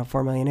 you know,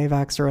 4 million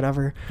AVAX or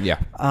whatever.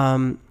 Yeah.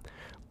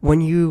 When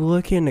you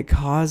look into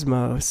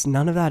Cosmos,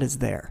 none of that is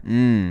there.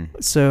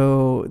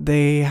 So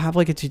they have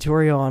like a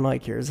tutorial on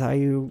like, here's how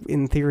you,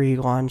 in theory,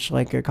 launch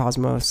like a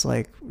Cosmos,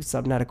 like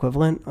subnet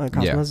equivalent, a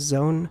Cosmos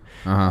zone.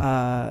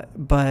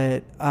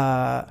 But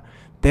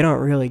they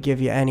don't really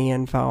give you any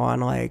info on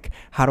like,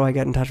 how do I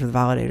get in touch with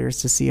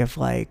validators to see if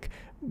like,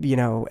 you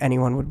know,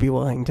 anyone would be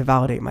willing to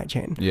validate my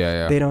chain.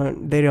 They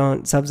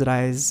don't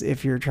subsidize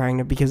if you're trying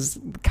to, because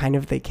kind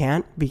of they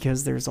can't,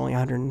 because there's only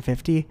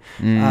 150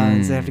 so they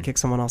have to kick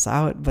someone else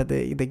out, but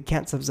they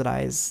can't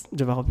subsidize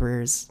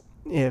developers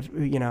if,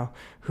 you know,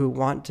 who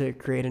want to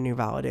create a new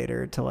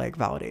validator to like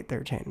validate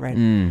their chain, right?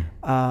 You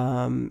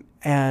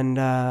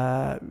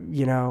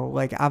know,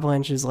 like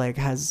Avalanche is like,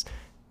 has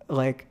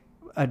like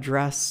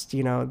addressed,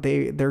 you know,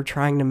 they're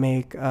trying to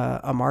make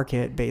a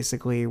market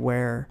basically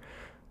where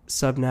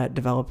subnet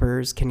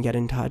developers can get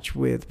in touch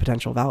with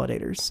potential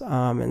validators.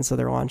 And so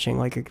they're launching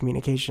like a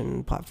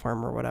communication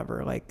platform or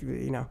whatever. Like,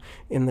 you know,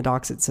 in the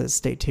docs it says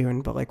stay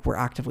tuned, but like we're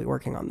actively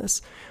working on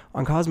this.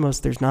 On Cosmos,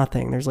 there's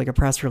nothing. There's like a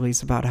press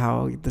release about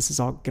how this is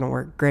all going to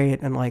work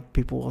great and like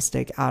people will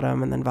stake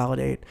Atom and then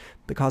validate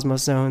the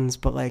Cosmos zones.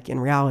 But like in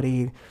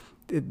reality,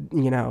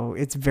 you know,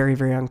 it's very,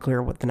 very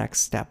unclear what the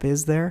next step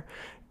is there.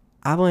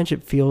 Avalanche,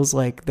 it feels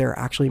like they're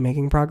actually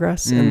making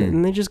progress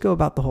and they just go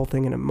about the whole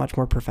thing in a much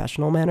more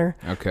professional manner.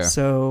 Okay.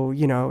 So,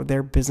 you know,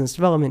 their business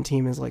development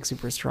team is like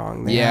super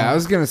strong. I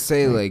was going to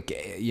say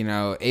like, you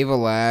know, Ava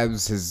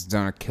Labs has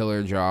done a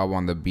killer job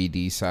on the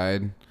BD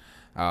side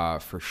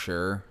for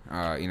sure.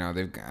 You know,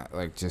 they've got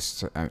like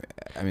just, I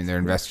mean, their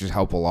investors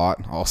help a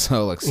lot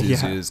also. Like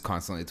Suzu is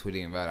constantly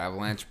tweeting about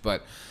Avalanche,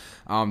 but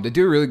they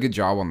do a really good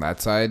job on that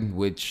side,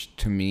 which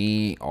to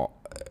me,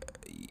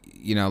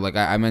 you know, like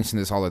I mention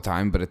this all the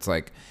time, but it's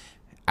like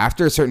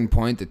after a certain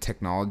point, the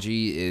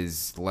technology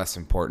is less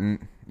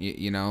important.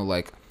 You know,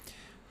 like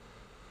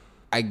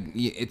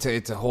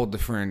it's a whole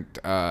different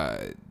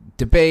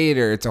debate,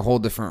 or it's a whole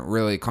different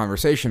really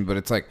conversation. But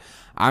it's like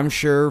I'm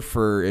sure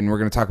and we're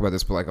going to talk about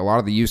this, but like a lot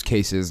of the use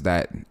cases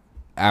that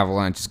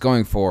Avalanche is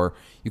going for,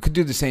 you could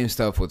do the same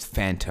stuff with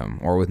Phantom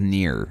or with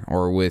Near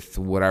or with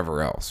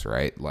whatever else,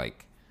 right?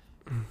 Like,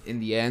 in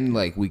the end,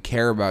 like we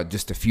care about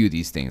just a few of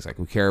these things. Like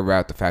we care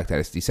about the fact that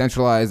it's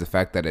decentralized, the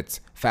fact that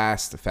it's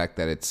fast, the fact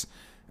that it's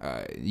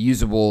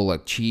usable,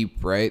 like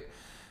cheap, right?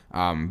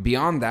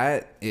 Beyond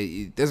that,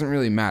 it doesn't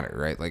really matter,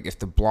 right? Like if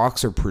the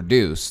blocks are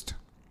produced,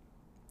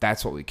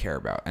 that's what we care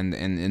about,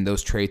 and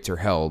those traits are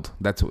held.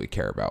 That's what we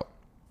care about.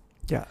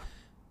 Yeah.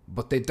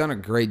 But they've done a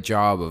great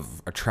job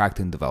of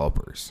attracting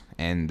developers,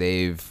 and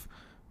they've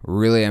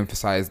really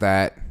emphasized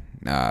that.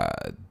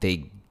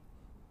 They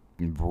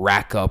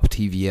rack up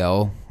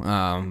TVL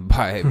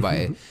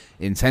by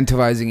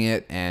incentivizing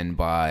it and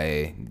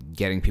by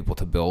getting people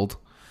to build.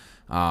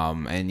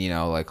 And you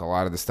know, like a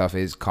lot of the stuff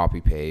is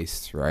copy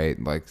paste, right?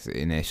 Like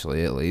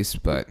initially at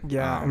least, but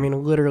I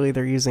mean, literally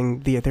they're using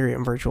the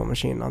Ethereum virtual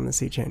machine on the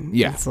C chain.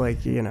 Yeah, it's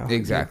like, you know,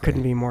 exactly, it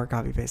couldn't be more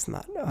copy paste than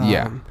that.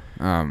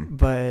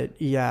 But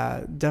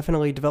yeah,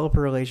 definitely developer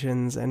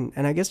relations and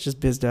I guess just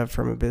biz dev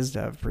from a biz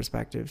dev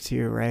perspective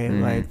too, right?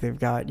 Like they've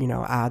got, you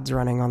know, ads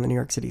running on the New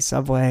York City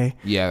subway.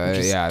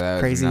 That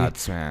crazy. Was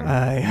nuts,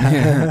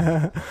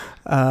 man.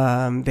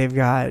 They've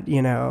got,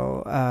 you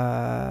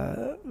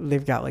know,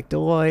 they've got like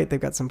Deloitte.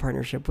 They've got some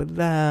partnership with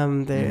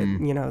them. They,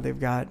 you know, they've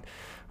got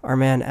our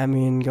man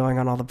Emin going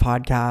on all the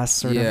podcasts,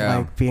 sort of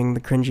like being the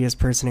cringiest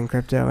person in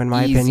crypto, in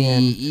my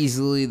opinion.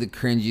 Easily the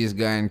cringiest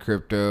guy in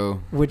crypto.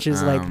 Which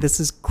is like,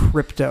 this is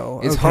crypto.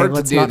 It's hard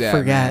to do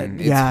that, man.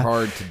 It's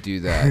hard to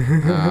do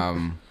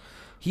that.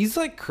 He's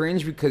like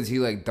cringe because he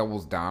like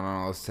doubles down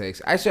on all his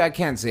takes. Actually, I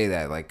can't say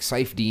that. Like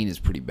Saif Dean is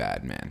pretty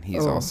bad, man.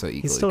 He's also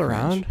equally he's still cringe.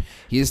 Around?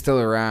 He is still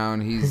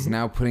around. He's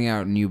now putting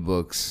out new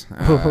books.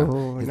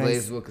 His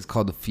latest book is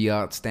called The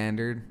Fiat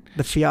Standard.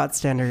 The Fiat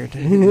Standard.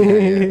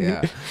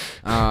 yeah.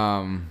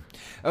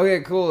 Okay,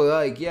 cool.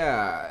 Like,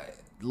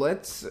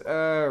 let's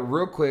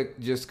real quick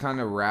just kind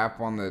of wrap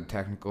on the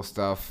technical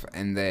stuff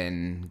and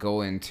then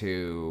go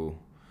into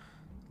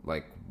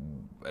like,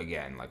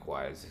 again, like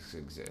why does this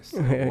exist?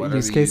 Like, what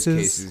use are the cases?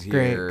 Use cases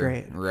here?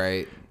 Great.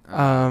 Right.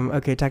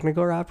 Okay,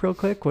 technical wrap real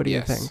quick. What do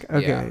you think?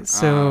 Okay,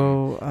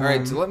 so... all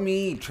right, so let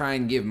me try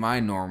and give my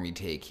normie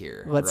take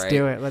here. Let's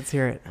do it. Let's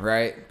hear it.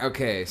 Right?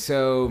 Okay,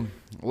 so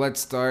let's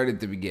start at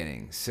the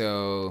beginning.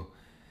 So,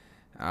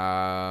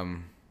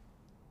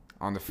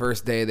 On the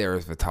first day, there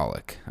was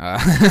Vitalik.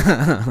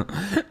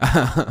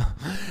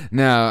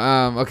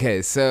 No.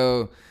 Okay.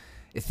 So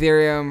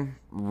Ethereum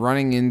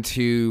running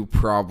into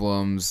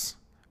problems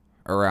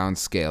around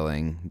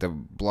scaling. The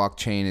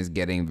blockchain is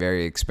getting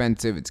very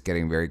expensive. It's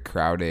getting very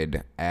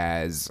crowded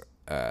as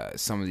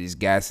some of these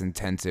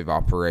gas-intensive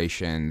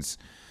operations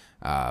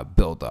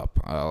build up,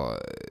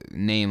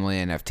 namely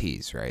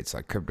NFTs, right? It's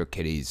like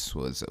CryptoKitties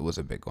was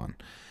a big one.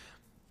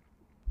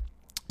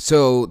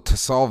 So to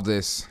solve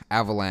this,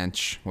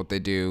 Avalanche, what they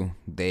do,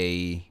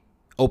 they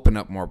open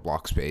up more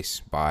block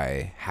space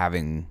by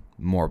having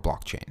more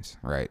blockchains,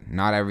 right?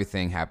 Not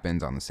everything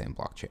happens on the same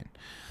blockchain.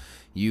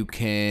 You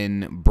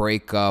can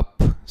break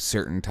up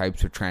certain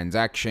types of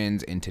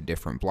transactions into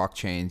different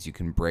blockchains. You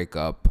can break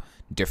up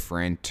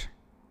different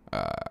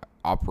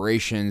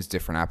operations,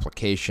 different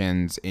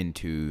applications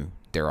into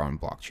their own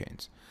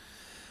blockchains.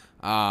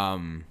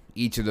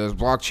 Each of those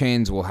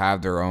blockchains will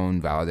have their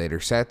own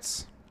validator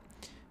sets,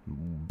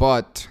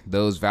 but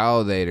those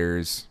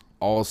validators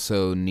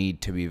also need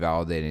to be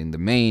validating the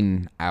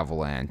main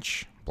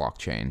Avalanche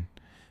blockchain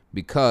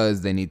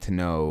because they need to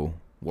know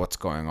what's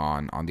going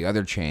on the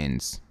other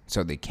chains,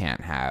 so they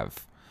can't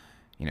have,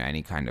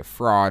 any kind of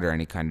fraud or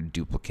any kind of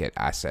duplicate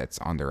assets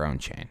on their own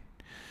chain.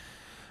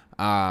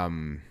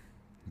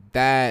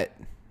 That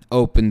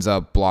opens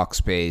up block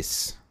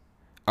space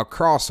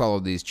across all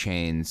of these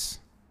chains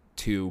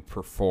to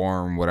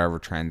perform whatever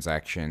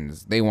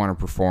transactions they want to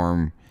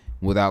perform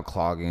without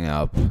clogging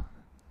up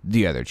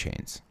the other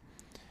chains.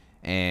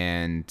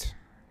 And,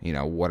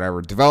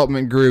 whatever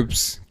development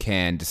groups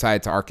can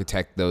decide to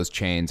architect those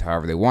chains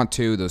however they want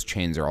to. Those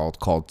chains are all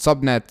called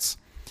subnets.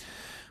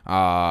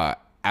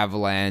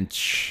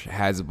 Avalanche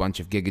has a bunch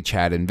of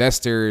GigaChat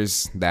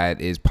investors that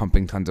is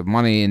pumping tons of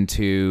money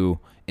into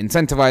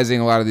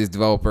incentivizing a lot of these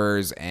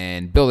developers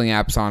and building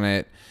apps on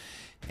it.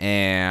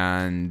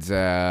 And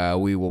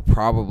we will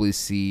probably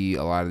see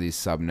a lot of these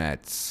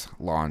subnets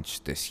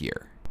launch this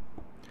year.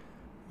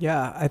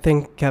 Yeah, I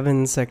think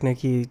Kevin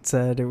Seknicki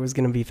said it was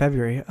going to be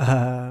February,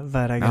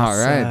 but I guess... All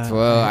right.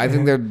 Well, I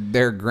think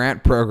their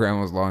grant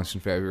program was launched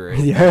in February.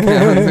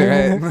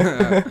 Yeah.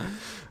 Right?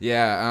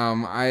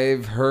 Yeah,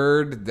 I've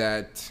heard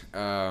that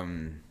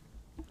the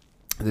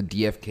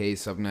DFK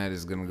subnet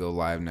is going to go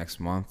live next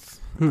month.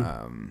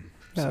 Yeah,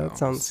 that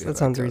sounds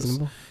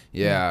reasonable.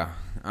 Yeah.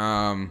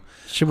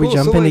 Should we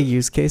jump into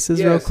use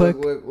cases real quick?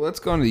 Let's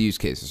go into the use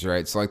cases,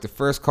 right? So the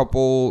first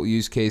couple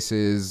use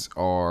cases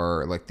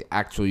are the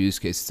actual use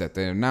cases that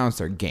they announced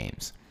are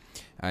games.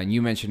 And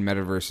you mentioned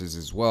metaverses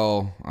as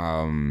well.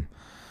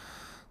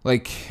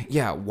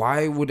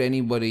 Why would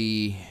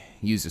anybody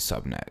use a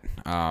subnet?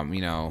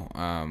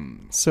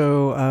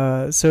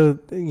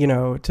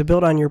 To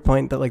build on your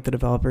point that the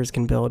developers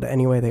can build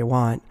any way they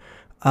want.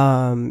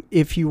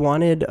 If you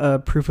wanted a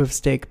proof of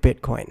stake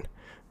Bitcoin,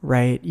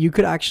 right, you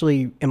could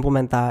actually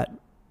implement that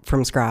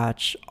from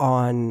scratch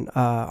on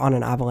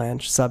an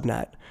Avalanche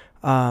subnet,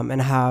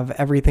 and have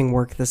everything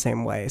work the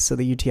same way. So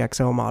the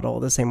UTXO model,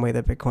 the same way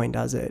that Bitcoin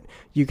does it,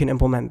 you can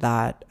implement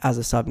that as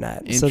a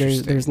subnet. So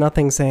there's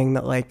nothing saying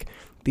that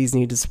these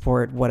need to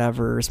support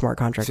whatever smart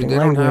contracting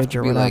language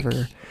or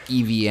whatever.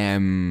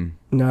 EVM.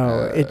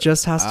 No, it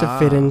just has to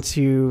fit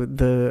into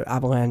the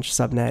Avalanche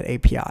subnet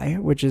API,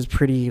 which is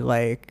pretty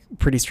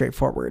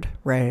straightforward,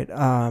 right?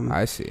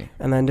 I see.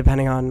 And then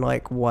depending on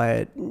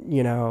what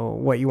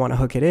you want to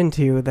hook it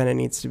into, then it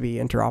needs to be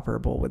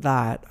interoperable with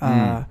that.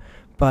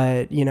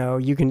 But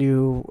you can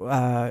do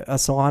a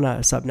Solana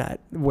subnet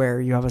where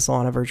you have a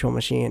Solana virtual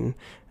machine,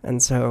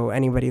 and so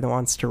anybody that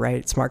wants to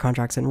write smart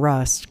contracts in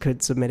Rust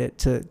could submit it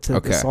to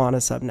the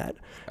Solana subnet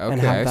and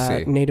have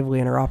that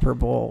natively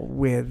interoperable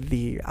with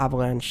the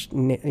Avalanche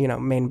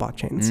main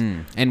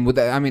blockchains. And with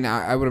that,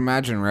 I would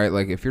imagine, right?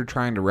 If you're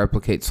trying to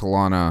replicate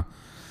Solana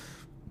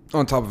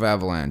on top of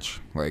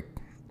Avalanche,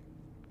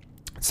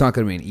 it's not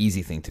going to be an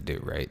easy thing to do,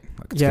 right?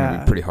 It's going to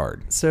be pretty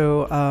hard.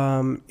 So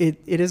it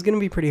is going to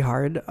be pretty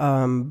hard,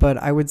 but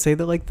I would say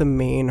that the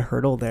main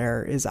hurdle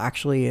there is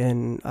actually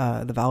in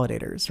the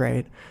validators,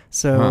 right?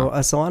 So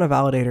a Solana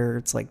validator,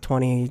 it's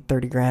 20,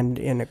 30 grand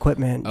in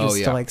equipment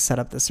just to set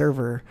up the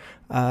server.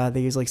 They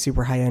use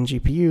super high-end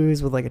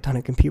GPUs with a ton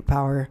of compute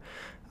power.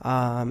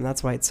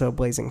 That's why it's so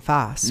blazing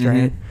fast,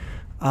 right?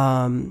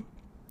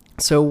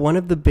 So one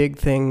of the big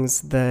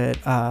things that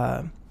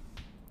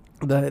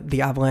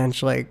the Avalanche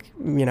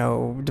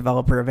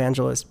developer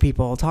evangelist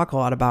people talk a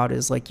lot about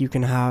is you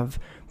can have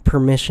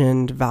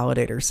permissioned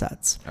validator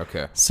sets.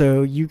 Okay.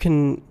 So you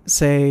can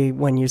say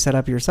when you set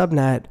up your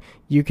subnet,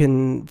 you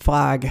can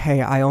flag,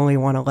 hey, I only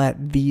want to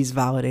let these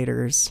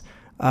validators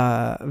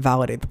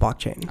validate the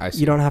blockchain. I see.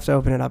 You don't have to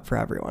open it up for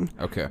everyone.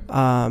 Okay.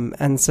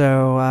 And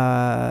so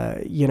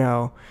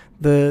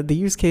the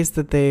use case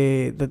that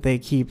they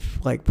keep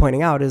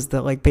pointing out is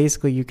that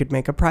basically you could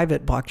make a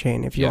private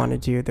blockchain if you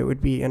wanted to, that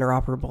would be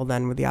interoperable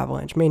then with the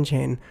Avalanche main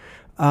chain.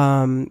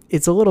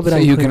 It's a little bit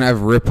unclear. You can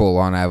have Ripple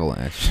on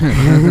Avalanche. Here's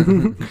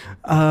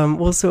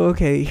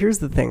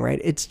the thing,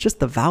 right? It's just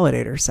the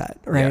validator set,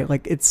 right?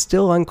 It's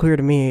still unclear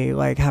to me,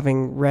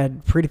 having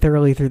read pretty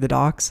thoroughly through the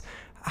docs,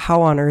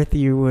 how on earth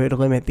you would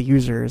limit the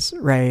users,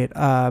 right?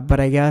 But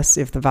I guess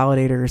if the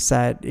validator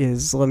set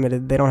is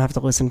limited, they don't have to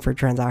listen for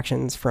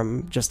transactions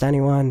from just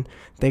anyone.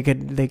 They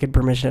could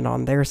permission it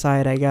on their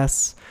side, I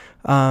guess.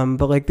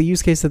 But like the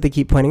use case that they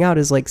keep pointing out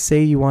is like,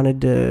 say you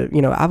wanted to,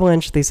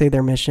 Avalanche, they say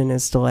their mission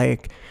is to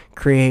like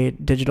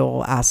create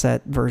digital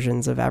asset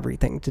versions of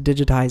everything, to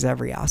digitize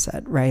every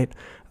asset, right?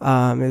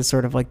 Is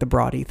sort of like the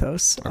broad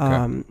ethos.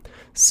 Okay.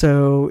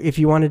 So if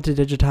you wanted to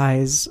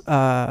digitize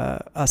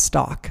a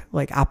stock,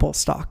 like Apple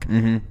stock,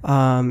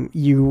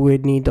 you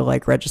would need to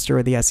like register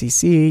with the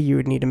SEC. You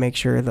would need to make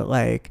sure that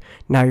like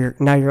now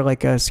you're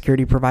like a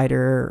security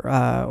provider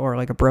or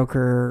like a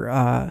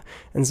broker,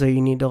 and so you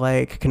need to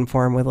like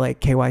conform with like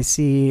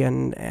KYC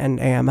and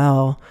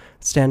AML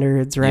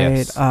standards, right?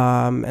 Yes.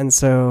 And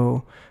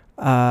so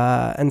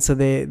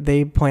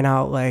they point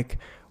out like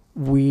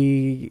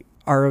we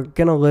are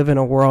going to live in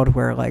a world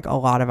where like a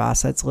lot of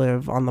assets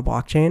live on the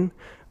blockchain.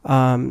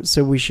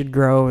 So we should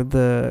grow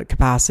the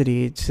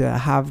capacity to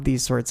have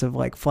these sorts of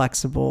like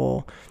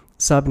flexible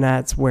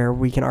subnets where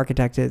we can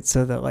architect it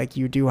so that like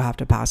you do have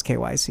to pass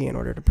KYC in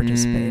order to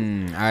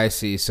participate. I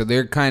see. So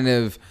they're kind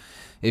of,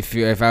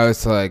 if I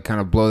was to like kind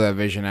of blow that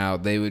vision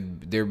out,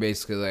 they're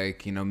basically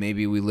like,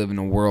 maybe we live in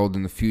a world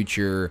in the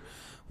future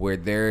where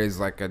there is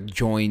like a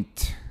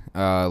joint,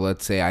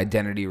 let's say,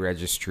 identity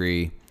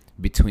registry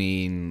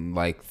between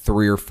like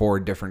 3 or 4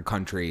 different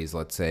countries,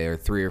 let's say, or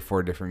 3 or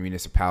 4 different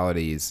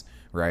municipalities,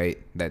 right?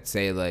 That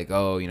say like,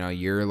 oh,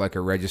 you're like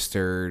a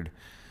registered,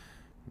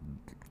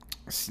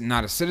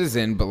 not a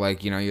citizen, but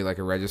like, you're like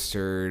a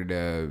registered,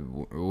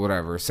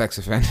 whatever, sex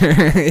offender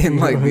in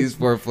like these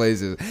 4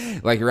 places.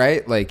 Like,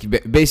 right? Like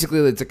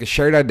basically it's like a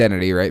shared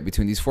identity, right?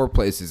 Between these 4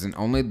 places, and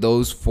only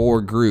those 4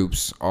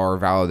 groups are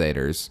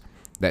validators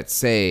that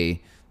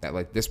say that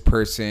like this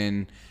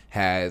person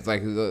has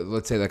like,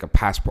 let's say like a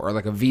passport or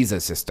like a visa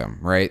system,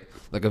 right?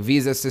 Like a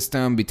visa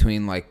system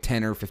between like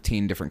 10 or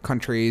 15 different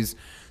countries,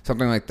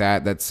 something like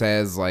that, that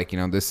says like,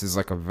 this is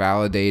like a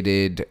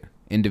validated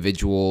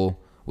individual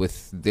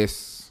with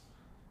this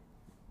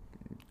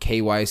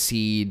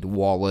KYC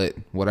wallet,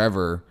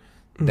 whatever,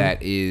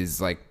 that is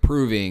like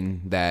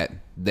proving that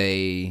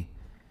they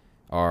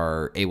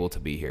are able to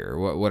be here,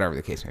 whatever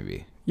the case may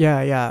be.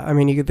 Yeah. I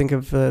mean, you could think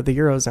of the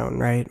Eurozone,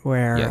 right?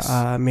 Where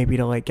Yes. maybe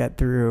to like get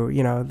through,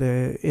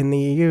 in the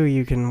EU,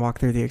 you can walk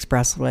through the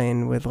express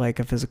lane with like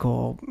a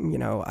physical,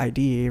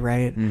 ID,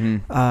 right?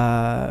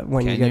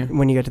 When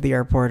you get to the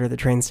airport or the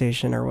train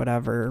station or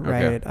whatever,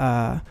 right?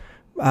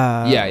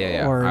 Or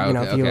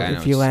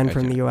if you land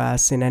from the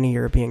U.S. in any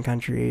European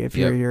country, if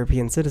you're a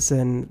European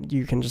citizen,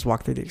 you can just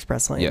walk through the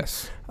express lane.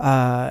 Yes.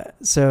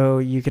 So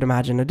you could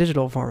imagine a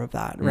digital form of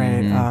that,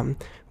 right?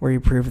 Where you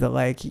prove that,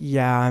 like,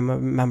 I'm a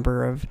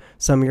member of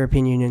some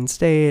European Union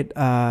state,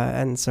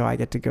 and so I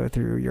get to go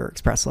through your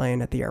express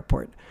lane at the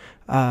airport,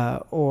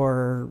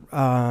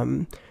 going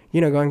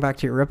back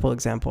to your Ripple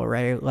example,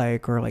 right?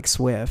 Like, or like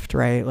Swift,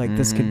 right? Like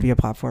this could be a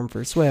platform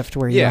for Swift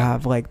where you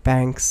have like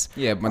banks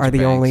are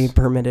the only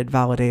permitted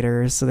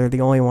validators. So they're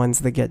the only ones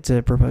that get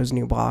to propose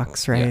new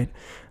blocks, right?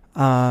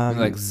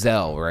 Like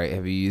Zelle, right?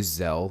 Have you used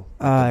Zelle?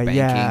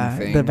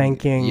 The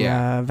banking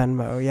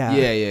Venmo, Yeah,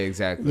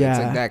 exactly. It's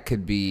like that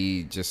could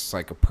be just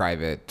like a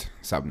private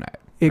subnet.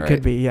 It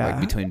could be, like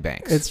between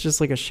banks. It's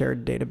just like a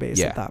shared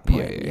database at that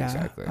point.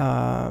 Exactly.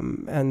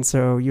 And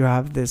so you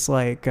have this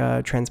like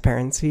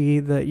transparency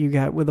that you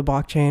get with the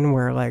blockchain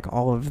where like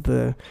all of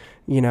the,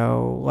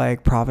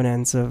 like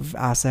provenance of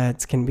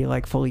assets can be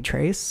like fully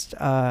traced,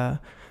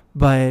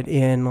 but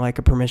in like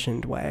a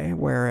permissioned way.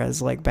 Whereas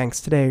like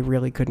banks today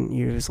really couldn't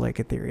use like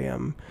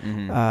Ethereum,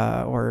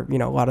 or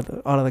a lot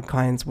of the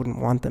clients wouldn't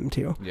want them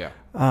to.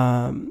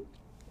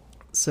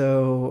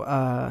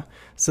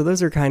 So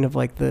those are kind of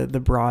like the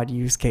broad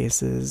use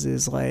cases,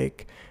 is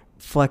like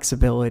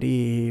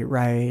flexibility,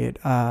 right?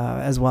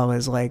 As well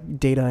as like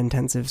data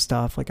intensive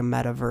stuff like a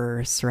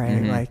metaverse,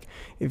 right? Like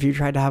if you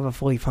tried to have a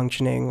fully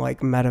functioning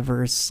like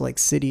metaverse, like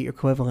city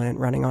equivalent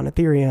running on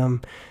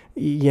Ethereum,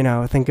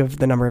 think of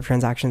the number of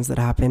transactions that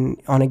happen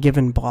on a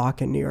given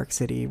block in New York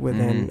City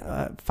within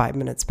a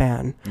 5-minute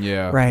span.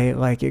 Right?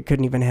 Like it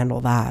couldn't even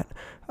handle that.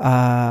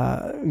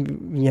 Let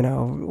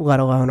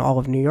alone all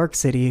of New York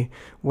City,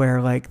 where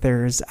like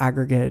there's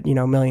aggregate,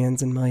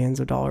 millions and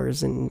millions of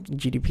dollars in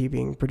GDP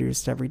being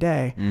produced every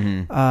day,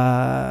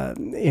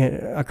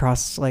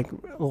 across like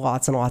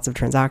lots and lots of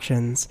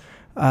transactions.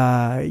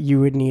 You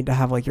would need to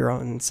have like your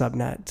own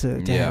subnet to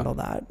handle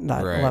that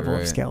level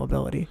of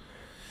scalability.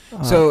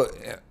 So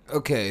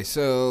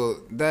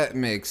that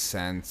makes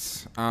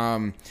sense.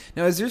 Now,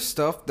 is there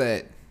stuff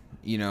that,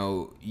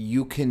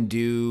 you can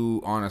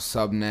do on a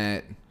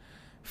subnet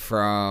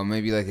from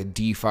maybe like a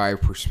DeFi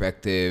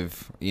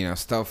perspective,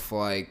 stuff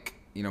like,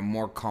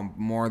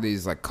 more of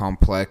these like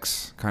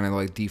complex kind of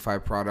like DeFi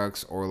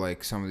products, or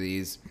like some of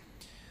these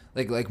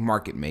like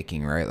market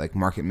making, right? Like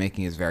market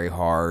making is very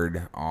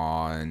hard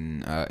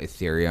on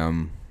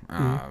Ethereum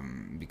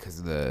because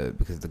of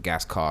the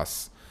gas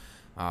costs.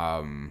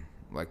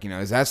 Like,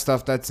 is that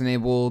stuff that's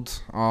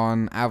enabled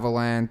on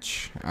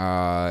Avalanche?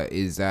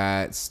 Is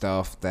that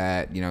stuff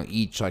that,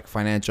 each like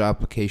financial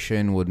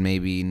application would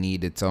maybe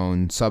need its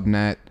own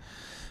subnet?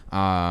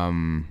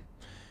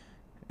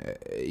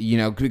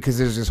 Because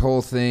there's this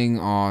whole thing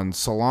on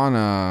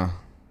Solana,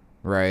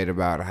 right,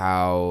 about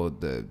how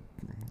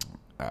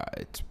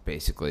it's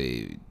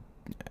basically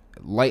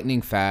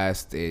lightning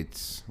fast.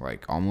 It's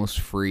like almost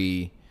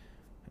free.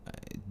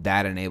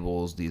 That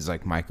enables these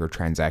like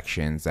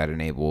microtransactions. That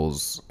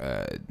enables,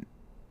 a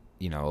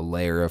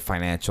layer of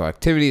financial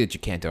activity that you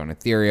can't do on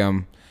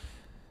Ethereum.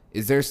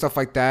 Is there stuff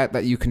like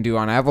that you can do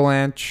on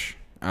Avalanche?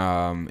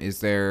 Is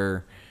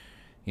there,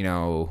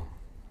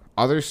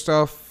 other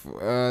stuff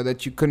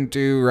that you couldn't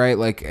do, right?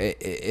 Like,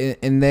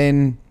 and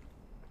then,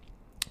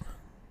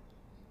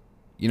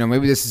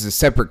 maybe this is a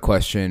separate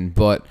question,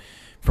 but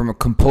from a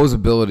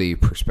composability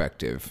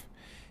perspective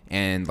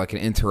and like an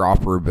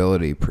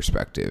interoperability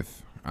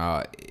perspective,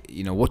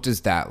 what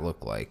does that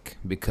look like?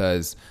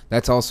 Because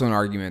that's also an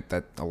argument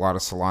that a lot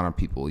of Solana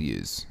people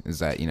use, is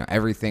that,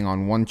 everything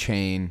on one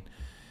chain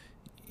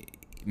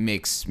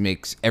makes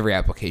every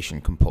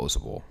application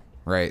composable,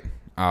 right?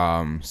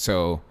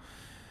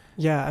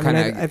 Yeah,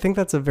 I think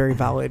that's a very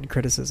valid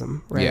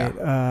criticism, right?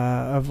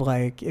 Yeah. Of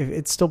like,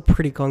 it's still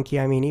pretty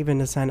clunky. I mean, even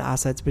to send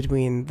assets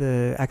between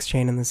the X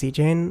chain and the C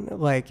chain,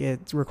 like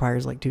it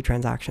requires like 2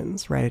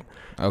 transactions, right?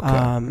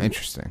 Okay,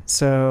 interesting.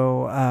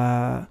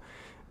 So,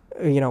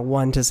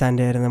 one to send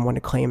it and then one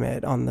to claim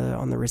it on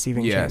the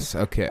receiving chain. Yes,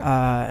 okay.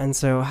 And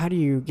so how do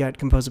you get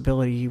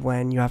composability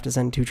when you have to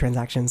send 2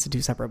 transactions to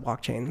 2 separate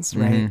blockchains,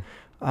 right?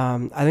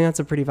 I think that's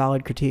a pretty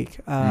valid critique.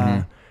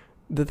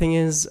 The thing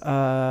is,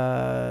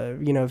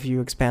 if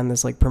you expand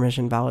this like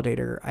permission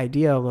validator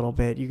idea a little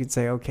bit, you could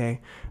say,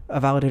 okay,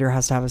 a validator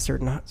has to have a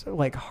certain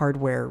like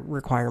hardware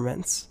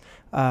requirements,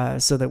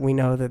 so that we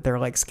know that they're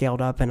like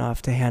scaled up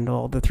enough to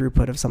handle the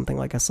throughput of something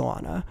like a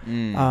Solana.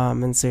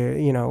 And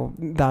so,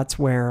 that's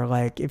where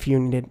like if you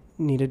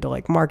needed to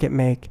like market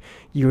make,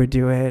 you would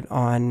do it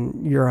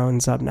on your own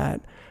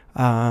subnet.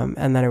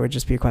 And then it would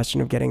just be a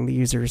question of getting the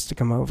users to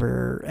come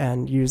over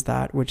and use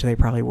that, which they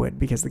probably would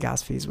because the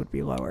gas fees would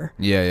be lower.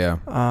 Yeah.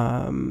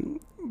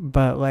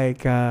 But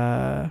like,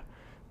 I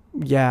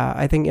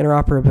think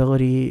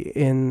interoperability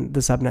in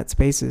the subnet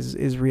space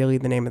is really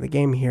the name of the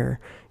game here.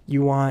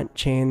 You want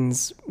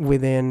chains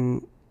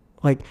within,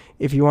 like,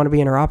 if you want to be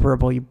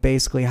interoperable, you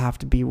basically have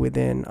to be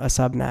within a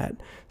subnet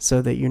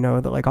so that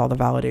that like all the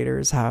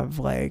validators have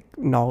like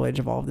knowledge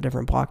of all the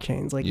different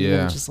blockchains. Like,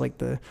 even just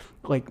like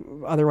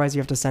otherwise you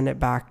have to send it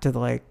back to the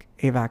like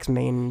AVAX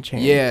main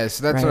chain. Yeah,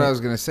 so that's what I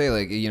was going to say.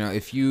 Like,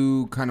 if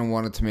you kind of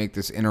wanted to make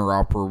this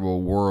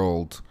interoperable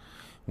world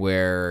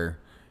where,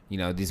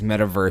 these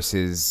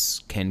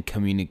metaverses can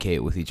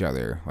communicate with each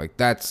other, like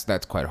that's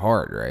quite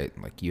hard, right?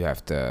 Like, you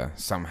have to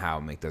somehow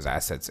make those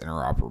assets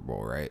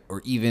interoperable, right?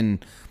 Or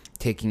even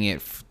taking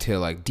it to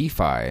like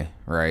DeFi,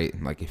 right?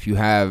 Like, if you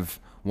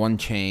have one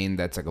chain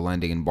that's like a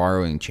lending and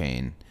borrowing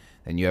chain,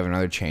 then you have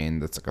another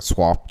chain that's like a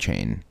swap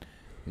chain,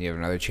 and you have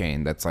another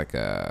chain that's like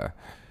an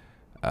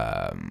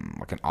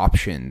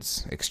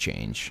options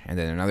exchange, and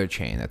then another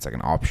chain that's like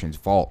an options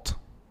vault,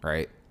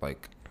 right?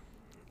 Like,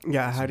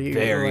 yeah, how do you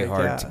very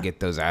hard to get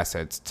those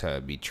assets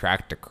to be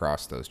tracked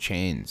across those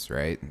chains,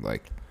 right?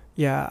 Like,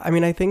 yeah, I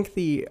mean, I think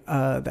the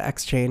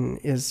X chain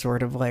is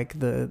sort of like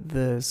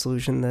the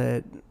solution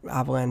that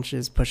Avalanche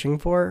is pushing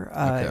for.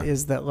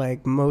 Is that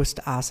like most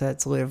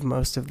assets live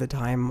most of the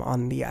time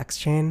on the X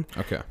chain,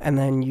 and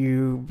then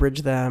you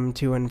bridge them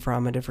to and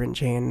from a different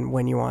chain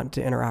when you want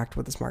to interact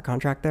with the smart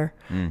contract there.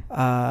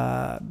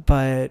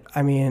 But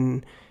I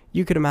mean,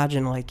 you could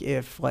imagine like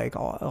if like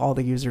all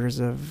the users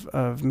of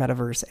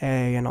Metaverse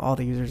A and all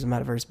the users of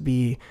Metaverse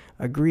B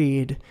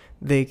agreed,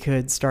 they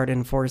could start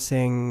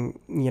enforcing,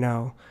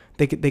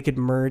 they could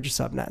merge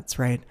subnets,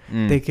 right?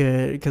 They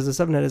could, because the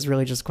subnet is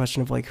really just a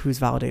question of like who's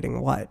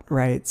validating what,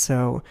 right?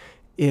 So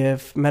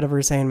if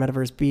Metaverse A and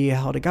Metaverse B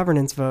held a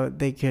governance vote,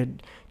 they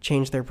could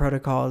change their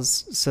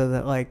protocols so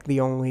that like the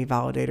only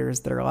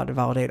validators that are allowed to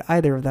validate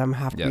either of them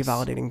have to be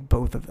validating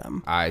both of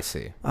them. I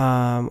see.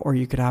 Or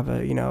you could have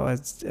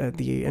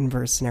the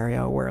inverse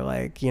scenario where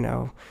like,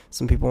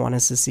 some people want to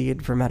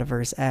secede from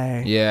Metaverse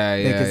A.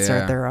 They could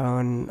start their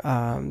own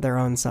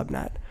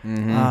subnet.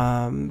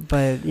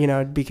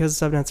 But because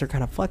subnets are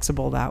kind of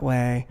flexible that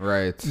way,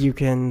 right? You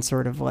can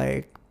sort of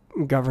like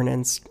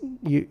governance,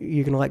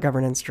 you can let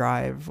governance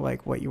drive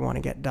like what you want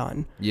to get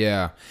done.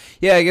 I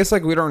guess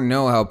like we don't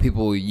know how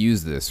people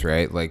use this,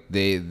 right? Like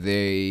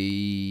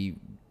they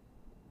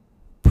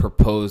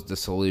proposed a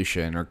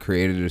solution or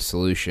created a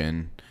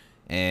solution,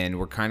 and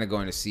we're kind of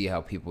going to see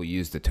how people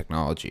use the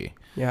technology.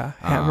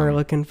 Hammer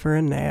looking for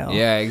a nail.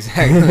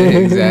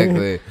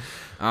 Exactly.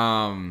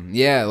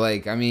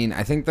 Like, I mean,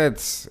 I think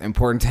that's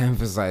important to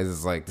emphasize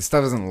is like the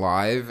stuff isn't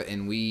live,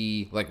 and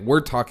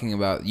we're talking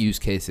about use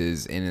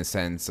cases in a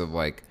sense of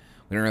like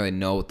we don't really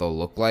know what they'll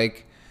look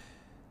like.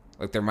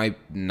 Like, there might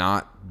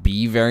not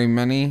be very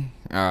many.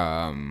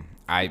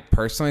 I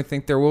personally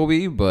think there will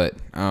be, but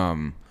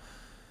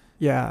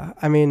Yeah,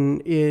 I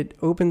mean, it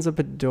opens up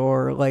a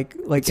door, like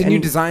it's a new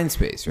design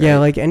space, right? Yeah,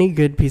 like any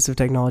good piece of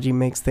technology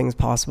makes things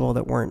possible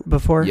that weren't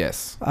before.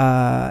 Yes.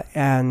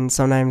 And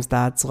sometimes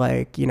that's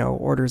like,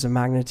 orders of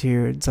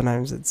magnitude.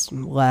 Sometimes it's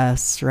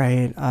less,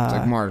 right? It's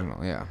like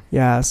marginal, yeah.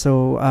 Yeah,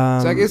 so...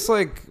 so I guess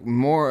I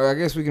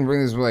guess we can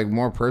bring this like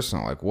more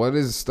personal. Like, what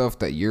is stuff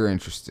that you're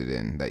interested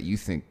in that you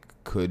think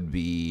could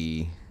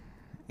be,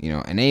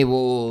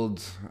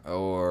 enabled,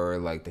 or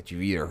like that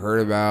you've either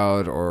heard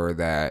about, or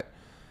that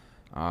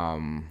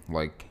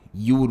like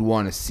you would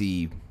want to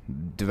see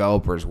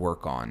developers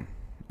work on,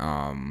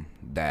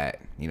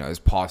 that is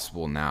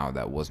possible now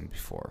that wasn't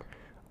before?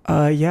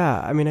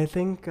 Yeah, I mean, I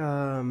think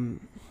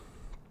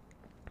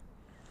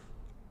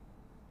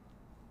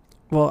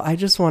well, I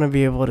just want to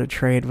be able to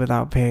trade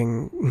without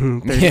paying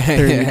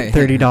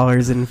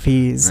 $30 in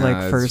fees,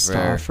 like, first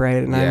fair. Off,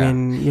 right? And I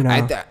mean,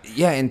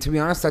 and to be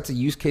honest, that's a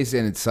use case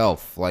in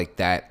itself, like,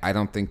 that I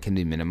don't think can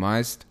be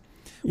minimized.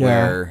 Yeah.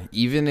 Where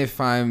even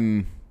if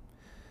I'm,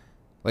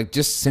 like,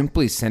 just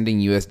simply sending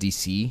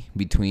USDC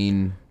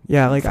between...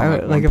 Yeah, like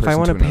if I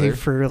want to pay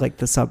for like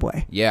the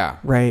subway. Yeah.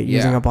 Right,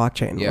 using a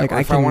blockchain. Yeah, like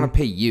I want to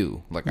pay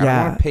you. Like, I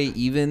don't want to pay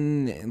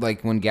even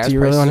like when gas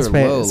prices are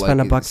low. Spend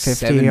like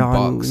 $1.50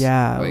 on $7.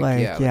 Yeah,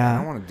 I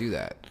don't want to do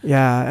that.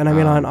 Yeah, and I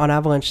mean on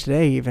Avalanche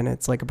today even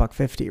it's like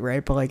 $1.50,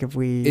 right? But like if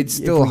we it's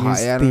still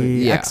high. Use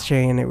the X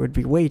chain, it would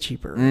be way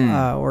cheaper.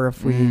 Or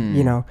if we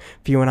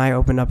if you and I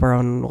opened up our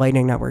own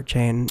Lightning Network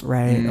chain,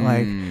 right?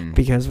 Like,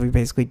 because we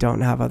basically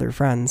don't have other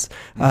friends,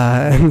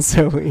 and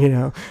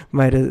so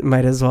might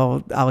as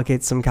well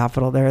allocate some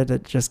capital there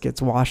that just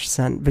gets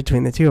sent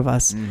between the two of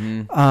us.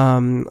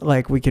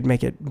 Like, we could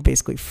make it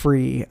basically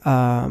free.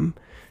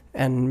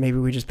 And maybe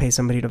we just pay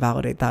somebody to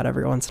validate that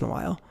every once in a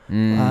while.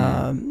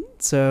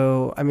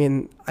 So, I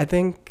mean, I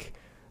think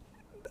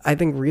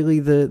really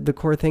the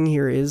core thing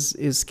here is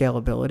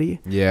scalability.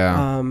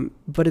 Yeah.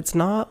 But it's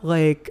not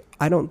like,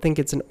 I don't think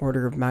it's an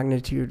order of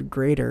magnitude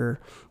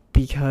greater,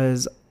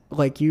 because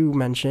like you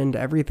mentioned,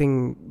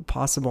 everything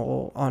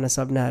possible on a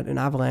subnet in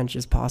Avalanche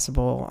is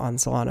possible on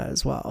Solana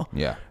as well.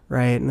 Yeah.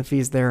 Right. And the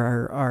fees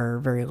there are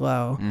very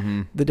low.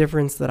 The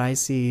difference that I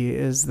see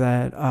is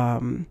that,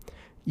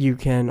 you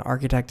can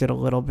architect it a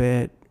little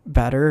bit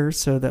better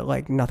so that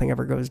like nothing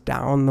ever goes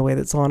down the way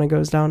that Solana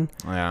goes down.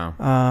 Yeah.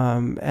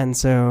 And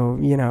so,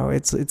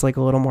 it's like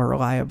a little more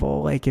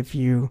reliable. Like if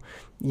you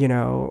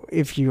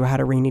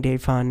had a rainy day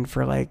fund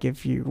for like,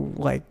 if you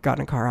like got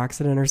in a car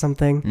accident or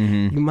something,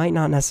 you might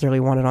not necessarily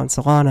want it on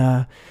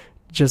Solana,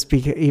 just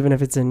because, even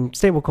if it's in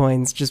stable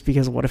coins, just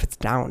because what if it's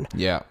down?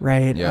 Yeah.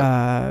 Right.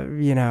 Yeah.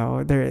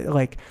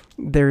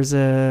 There's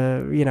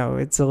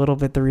it's a little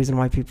bit the reason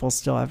why people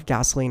still have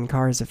gasoline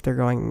cars if they're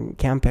going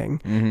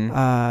camping,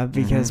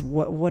 because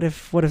what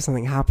if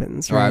something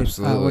happens, right? Oh,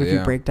 absolutely. What if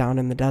you break down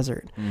in the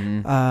desert?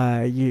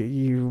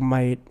 You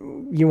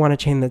want a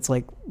chain that's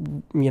like,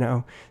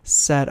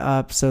 set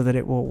up so that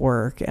it will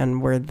work,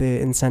 and where the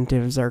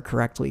incentives are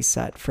correctly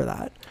set for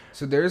that.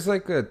 So there's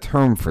like a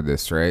term for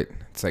this, right?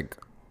 It's like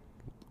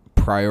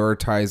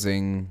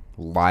prioritizing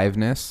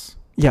liveness.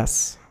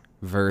 Yes.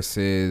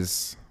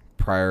 Versus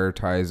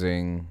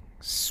prioritizing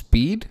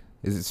speed.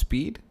 Is it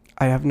speed?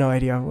 I have no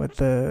idea what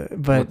the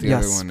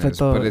yes, other one is,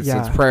 but it's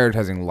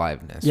prioritizing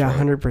liveness. Yeah, right?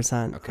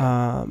 100%.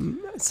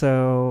 Okay.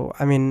 So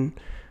I mean,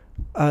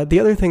 the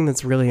other thing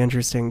that's really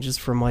interesting, just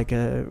from like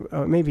a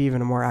maybe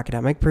even a more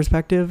academic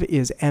perspective,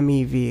 is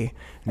MEV.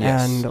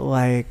 Yes. And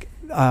like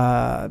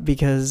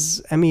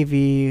because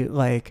MEV,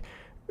 like,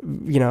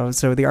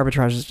 so the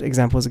arbitrage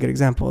example is a good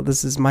example.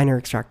 This is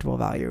minor extractable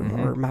value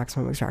or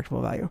maximum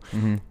extractable value.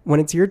 When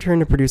it's your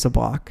turn to produce a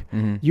block,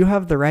 you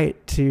have the right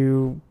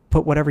to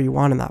put whatever you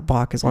want in that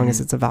block as long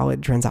as it's a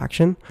valid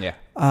transaction. Yeah.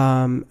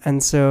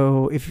 And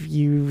so if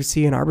you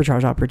see an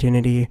arbitrage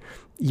opportunity,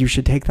 you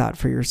should take that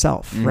for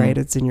yourself, right?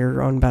 It's in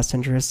your own best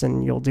interest,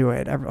 and you'll do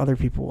it. Other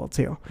people will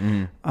too.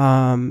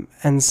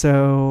 And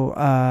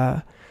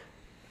so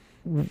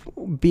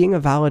being a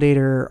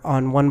validator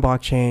on one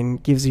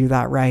blockchain gives you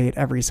that right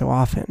every so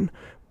often.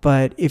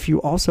 But if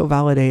you also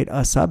validate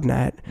a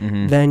subnet,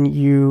 then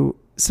you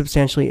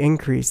substantially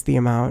increase the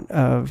amount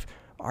of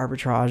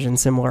arbitrage and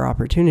similar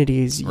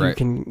opportunities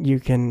you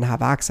can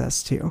have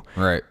access to.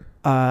 Right.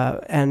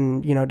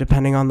 And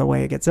depending on the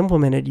way it gets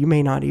implemented, you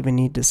may not even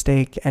need to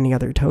stake any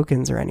other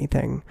tokens or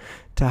anything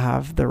to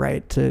have the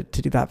right to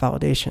do that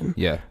validation.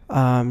 Yeah.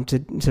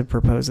 To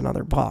propose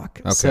another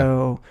block. Okay.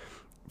 So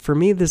for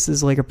me, this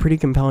is like a pretty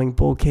compelling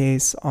bull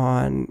case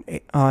on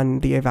the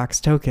AVAX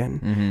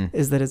token,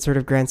 is that it sort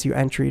of grants you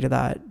entry to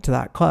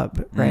that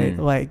club, right?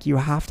 Like, you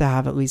have to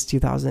have at least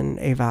 2,000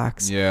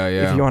 AVAX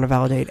if you want to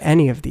validate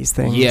any of these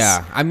things.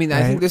 Yeah, I mean,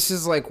 right? I think this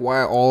is like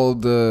why all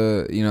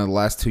the the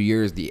last 2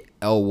 years the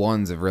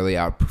L1s have really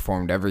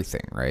outperformed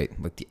everything, right?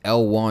 Like, the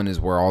L1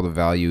 is where all the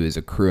value is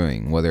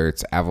accruing, whether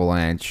it's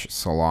Avalanche,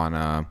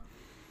 Solana,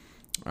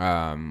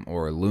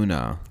 or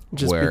Luna,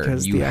 just where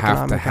because you the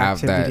have to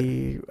have that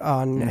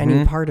on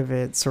any part of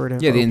it sort of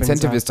the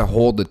incentive is to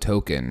hold the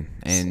token,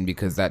 and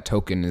because that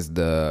token is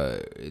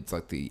it's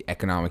like the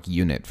economic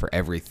unit for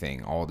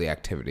everything, all the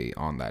activity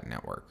on that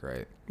network,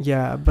 right?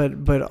 Yeah,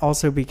 but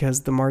also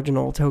because the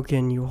marginal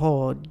token you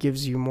hold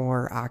gives you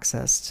more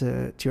access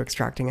to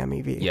extracting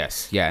MEV.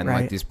 Yes, yeah, and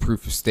like these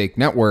proof of stake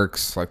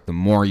networks, like the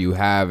more you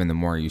have and the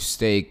more you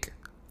stake,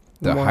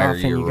 the more higher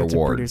often your you get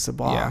reward. to produce a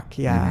block.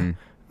 Yeah.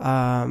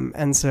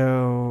 And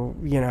so,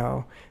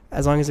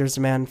 as long as there's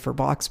demand for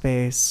block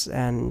space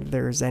and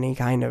there's any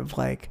kind of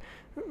like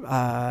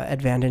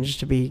advantage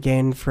to be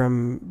gained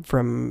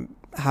from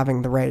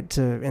having the right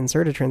to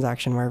insert a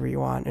transaction wherever you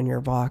want in your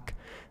block,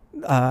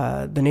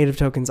 the native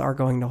tokens are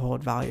going to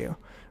hold value,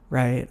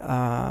 right?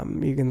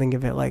 You can think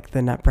of it like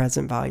the net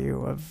present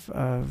value of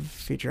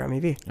future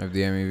MEV. Of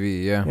the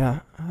MEV, yeah.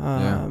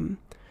 Yeah.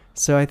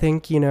 So I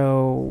think,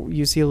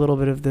 you see a little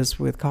bit of this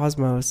with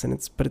Cosmos,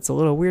 but it's a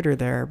little weirder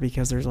there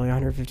because there's only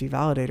 150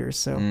 validators.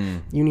 So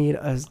you need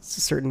a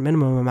certain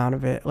minimum amount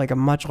of it, like a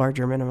much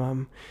larger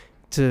minimum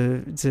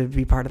to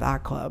be part of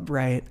that club,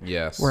 right?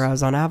 Yes.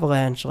 Whereas on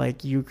Avalanche,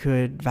 like you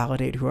could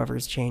validate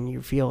whoever's chain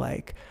you feel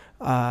like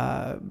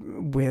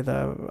with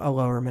a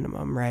lower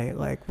minimum, right?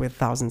 Like with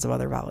thousands of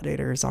other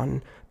validators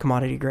on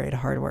commodity grade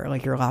hardware,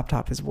 like your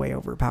laptop is way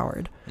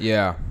overpowered.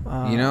 Yeah.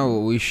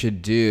 What we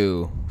should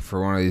do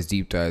for one of these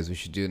deep dives, we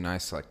should do a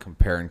nice like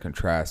compare and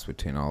contrast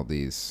between all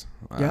these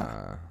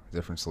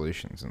different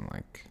solutions and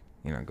like,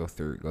 go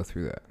through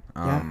that.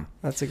 Yeah,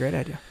 that's a great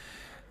idea.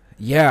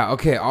 Yeah.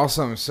 Okay.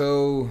 Awesome.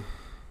 So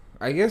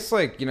I guess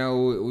like,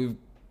 we've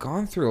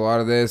gone through a lot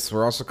of this.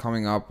 We're also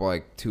coming up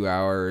like 2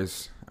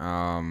 hours.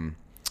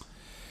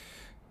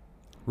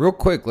 Real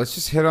quick, let's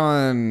just hit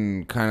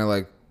on kind of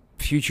like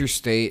future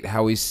state,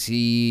 how we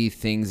see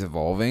things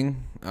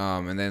evolving,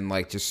 and then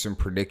like just some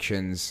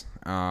predictions.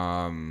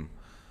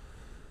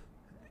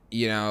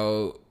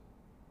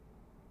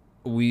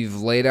 We've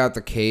laid out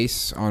the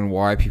case on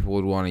why people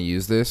would want to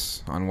use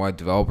this, on why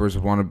developers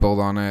would want to build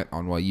on it,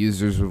 on why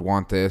users would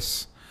want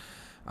this.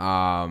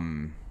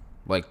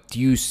 Like, do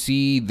you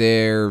see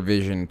their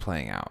vision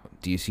playing out?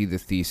 Do you see the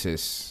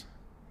thesis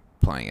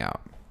playing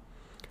out?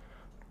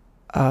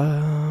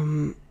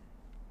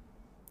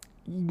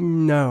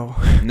 No.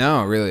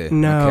 No, really?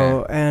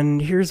 No, okay. And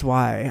here's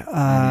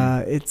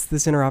why. It's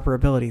this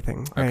interoperability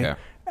thing, right?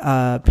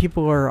 Okay.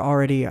 People are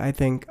already, I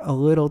think, a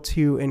little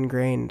too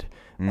ingrained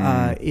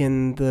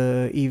in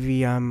the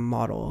EVM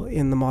model,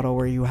 in the model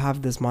where you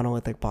have this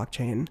monolithic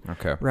blockchain.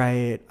 Okay.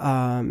 Right?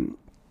 And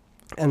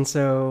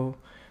so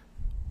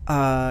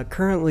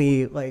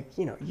currently, like,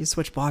 you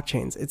switch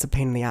blockchains, it's a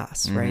pain in the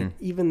ass, right?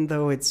 Even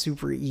though it's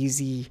super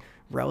easy,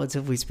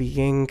 relatively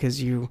speaking,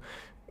 because you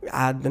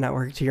add the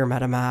network to your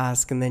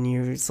MetaMask and then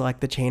you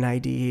select the chain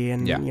ID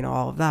and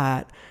all of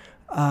that.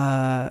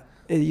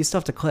 You still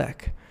have to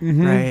click,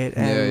 right?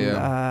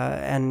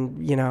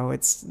 And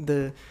it's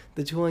the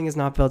tooling is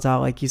not built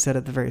out, like you said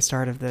at the very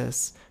start of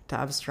this, to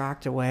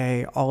abstract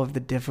away all of the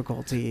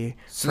difficulty.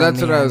 So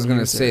that's what I was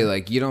gonna say.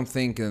 Like, you don't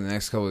think in the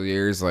next couple of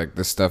years, like,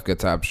 this stuff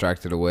gets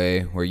abstracted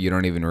away, where you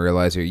don't even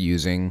realize you're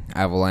using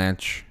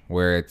Avalanche,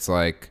 where it's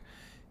like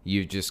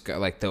you've just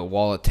got like the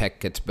wallet tech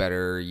gets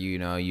better.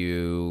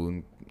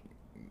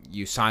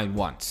 You sign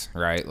once,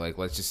 right? Like,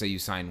 let's just say you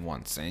sign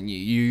once and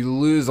you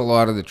lose a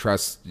lot of the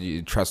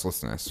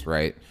trustlessness,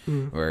 right?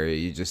 Where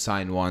you just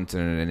sign once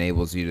and it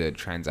enables you to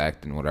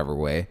transact in whatever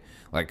way,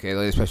 like,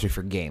 especially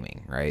for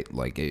gaming, right?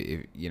 Like,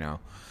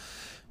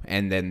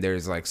 and then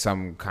there's like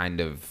some kind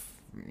of,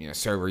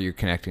 server you're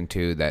connecting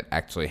to that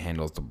actually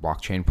handles the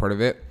blockchain part of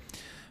it.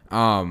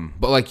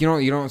 But like, you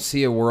don't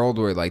see a world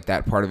where like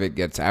that part of it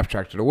gets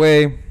abstracted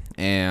away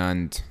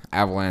and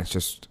Avalanche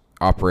just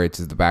operates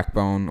as the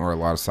backbone, or a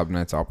lot of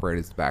subnets operate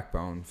as the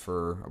backbone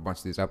for a bunch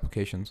of these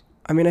applications?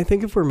 I mean, I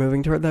think if we're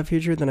moving toward that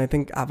future, then I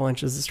think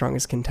Avalanche is the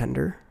strongest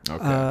contender.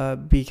 Okay.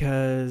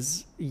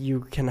 Because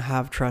you can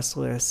have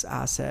trustless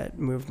asset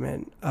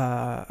movement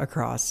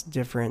across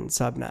different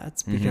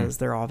subnets because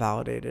they're all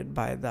validated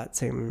by that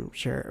same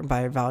share,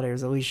 by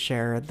validators at least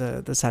share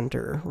the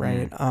center,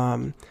 right?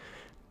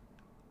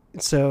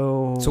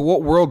 So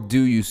what world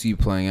do you see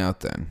playing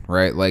out then,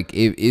 right? Like,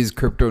 is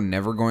crypto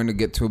never going to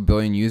get to 1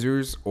 billion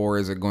users, or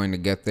is it going to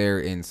get there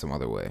in some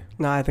other way?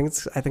 No, I think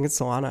it's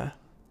Solana.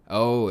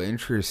 Oh,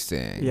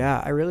 interesting.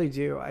 Yeah, I really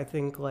do. I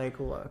think look,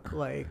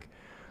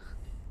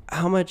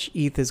 how much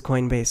ETH is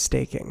Coinbase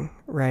staking,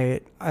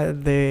 right?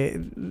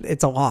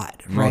 It's a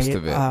lot, right? Most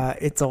of it.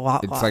 It's a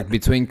lot. It's like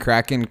between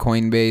Kraken,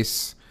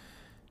 Coinbase,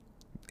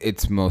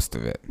 it's most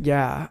of it.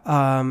 Yeah.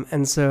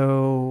 And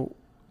so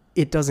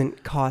it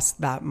doesn't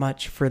cost that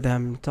much for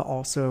them to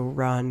also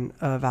run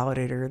a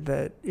validator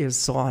that is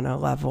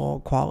Solana level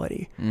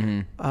quality.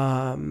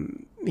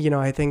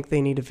 I think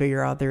they need to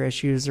figure out their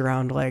issues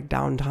around like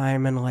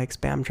downtime and like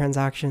spam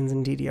transactions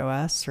and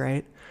DDoS,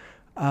 right?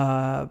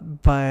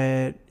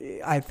 But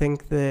I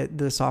think that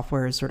the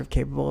software is sort of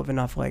capable of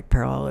enough like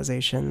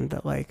parallelization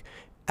that like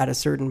at a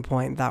certain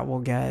point that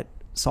will get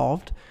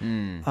solved.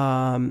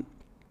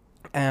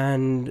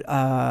 And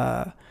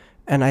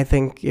I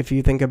think if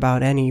you think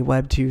about any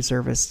Web 2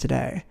 service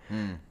today,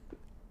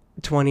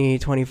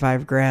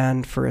 25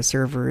 grand for a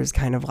server is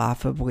kind of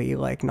laughably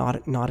like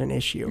not an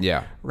issue.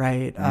 Yeah.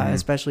 Right.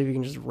 Especially if you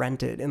can just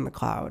rent it in the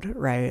cloud.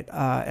 Right.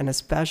 And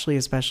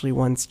especially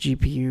once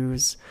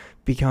GPUs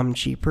become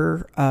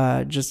cheaper,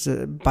 just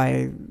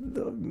by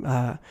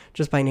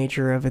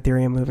nature of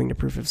Ethereum moving to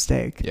proof of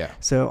stake. Yeah.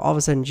 So all of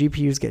a sudden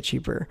GPUs get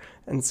cheaper,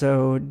 and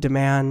so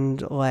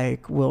demand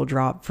like will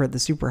drop for the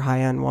super high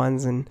end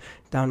ones and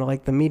down to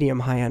like the medium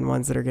high end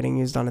ones that are getting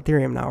used on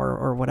Ethereum now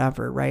or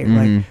whatever. Right.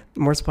 Like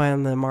more supply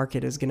on the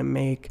market is going to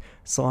make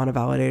Solana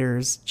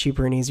validators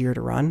cheaper and easier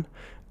to run.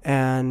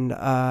 And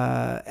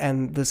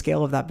the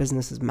scale of that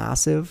business is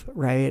massive,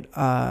 right?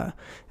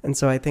 And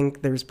so I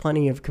think there's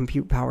plenty of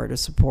compute power to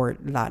support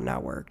that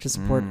network, to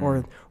support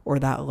or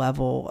that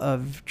level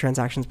of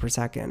transactions per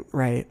second,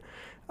 right?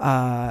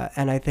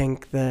 And I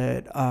think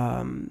that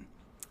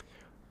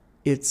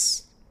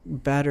it's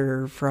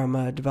better from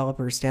a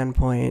developer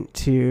standpoint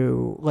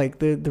to like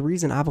the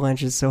reason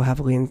Avalanche is so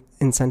heavily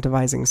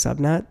incentivizing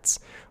subnets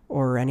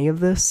or any of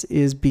this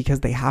is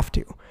because they have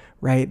to.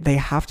 Right? They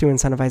have to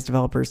incentivize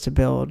developers to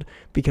build,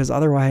 because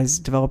otherwise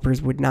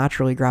developers would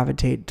naturally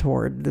gravitate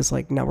toward this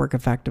like network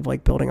effect of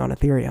like building on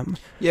Ethereum.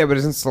 Yeah, but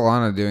isn't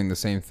Solana doing the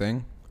same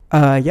thing?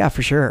 Yeah,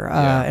 for sure.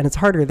 And it's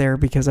harder there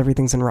because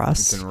everything's in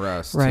Rust. It's in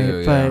Rust, right?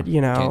 Too, but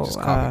you can't just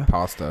copy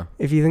pasta.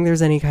 If you think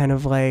there's any kind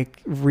of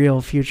like real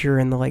future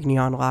in the like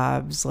Neon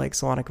Labs, like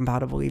Solana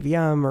compatible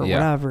EVM or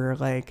whatever,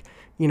 like,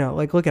 you know,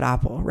 like look at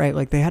Apple, right?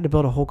 Like they had to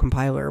build a whole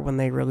compiler when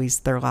they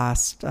released their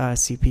last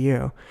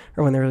CPU,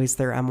 or when they released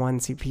their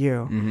M1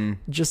 CPU,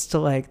 just to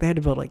like, they had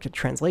to build like a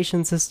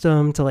translation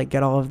system to like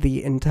get all of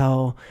the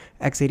Intel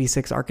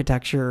x86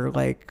 architecture,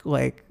 like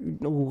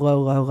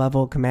low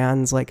level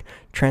commands, like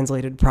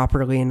translated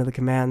properly into the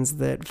commands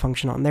that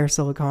function on their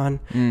silicon.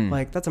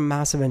 Like that's a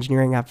massive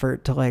engineering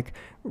effort to like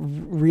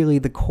really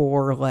the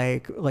core,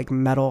 like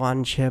metal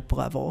on chip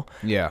level.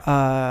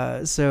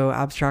 So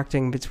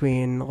abstracting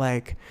between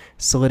like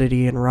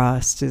Solidity and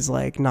Rust is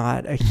like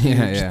not a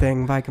huge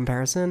thing by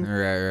comparison.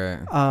 Right.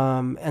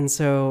 And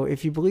so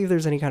if you believe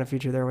there's any kind of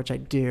future there, which I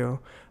do,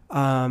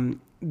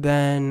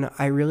 then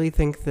I really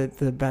think that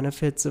the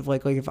benefits of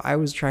like if I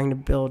was trying to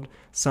build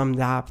some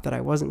dApp that I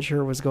wasn't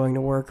sure was going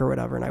to work or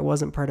whatever, and I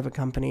wasn't part of a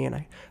company and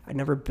I'd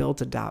never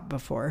built a dApp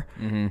before,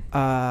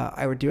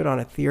 I would do it on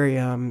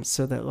Ethereum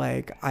so that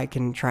like I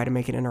can try to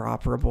make it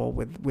interoperable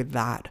with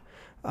that.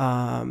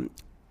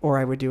 Or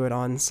I would do it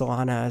on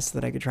Solana so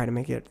that I could try to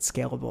make it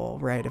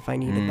scalable, right, if I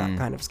needed that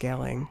kind of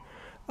scaling.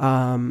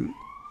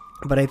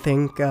 But I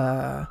think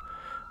on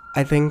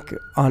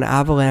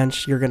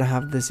Avalanche, you're going to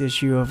have this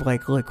issue of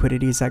like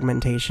liquidity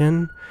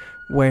segmentation,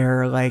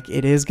 where like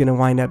it is going to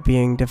wind up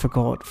being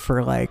difficult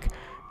for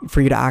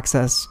you to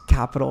access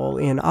capital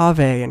in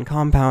Aave and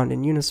Compound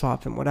and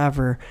Uniswap and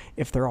whatever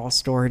if they're all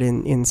stored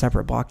in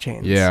separate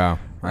blockchains. Yeah,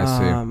 I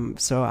see.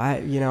 So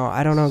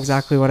I don't know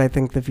exactly what I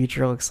think the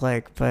future looks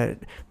like, but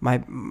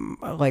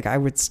I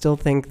would still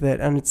think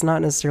that, and it's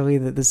not necessarily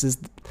that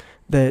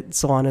that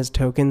Solana's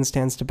token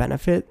stands to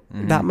benefit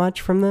that much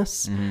from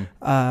this.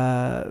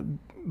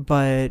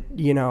 But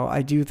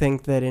I do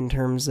think that in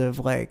terms of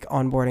like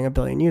onboarding 1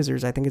 billion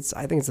users, I think it's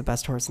the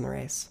best horse in the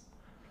race.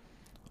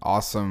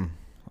 Awesome.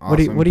 What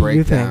do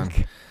you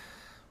think?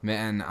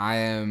 Man, I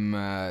am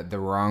the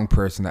wrong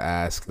person to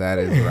ask. That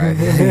is what I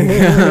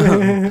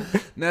think.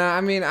 No, I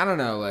mean, I don't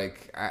know.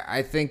 Like,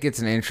 I think it's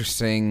an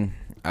interesting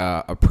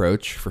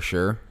approach for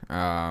sure.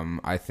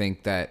 I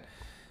think that,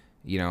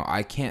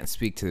 I can't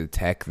speak to the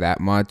tech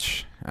that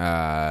much.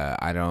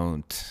 I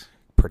don't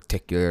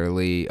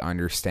particularly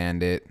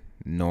understand it,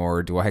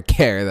 nor do I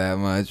care that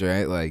much,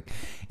 right? Like,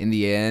 in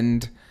the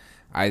end,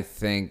 I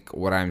think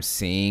what I'm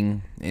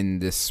seeing in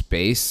this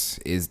space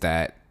is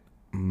that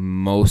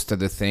most of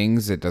the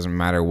things, it doesn't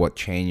matter what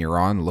chain you're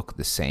on, look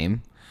the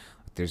same.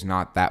 There's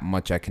not that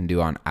much I can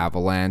do on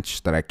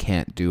Avalanche that I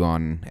can't do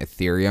on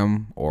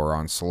Ethereum or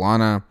on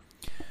Solana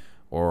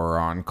or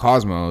on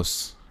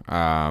Cosmos.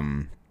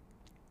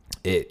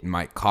 It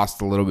might cost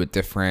a little bit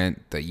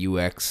different. The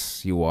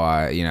UX,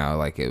 UI,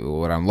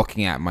 what I'm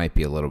looking at might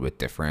be a little bit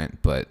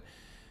different, but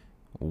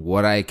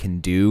what I can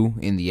do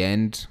in the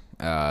end,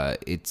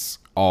 it's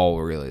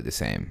all really the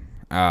same.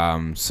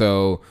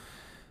 So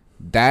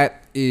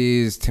that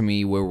is, to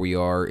me, where we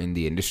are in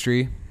the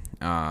industry.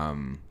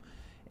 And,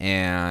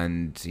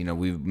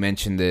 we've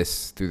mentioned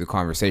this through the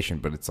conversation,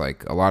 but it's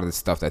like a lot of the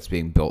stuff that's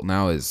being built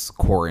now is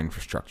core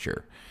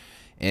infrastructure.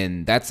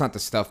 And that's not the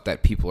stuff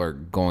that people are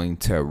going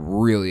to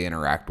really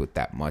interact with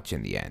that much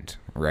in the end,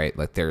 right?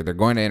 Like they're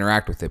going to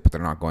interact with it, but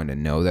they're not going to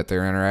know that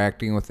they're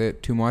interacting with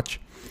it too much.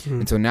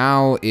 And so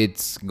now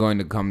it's going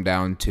to come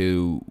down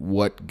to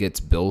what gets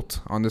built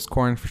on this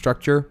core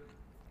infrastructure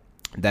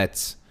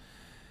that's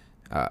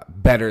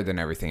better than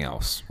everything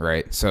else,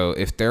 right? So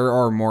if there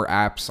are more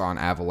apps on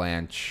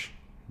Avalanche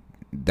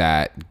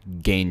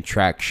that gain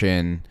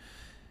traction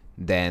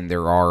than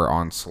there are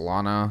on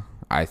Solana,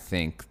 I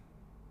think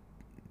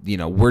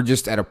we're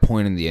just at a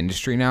point in the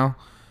industry now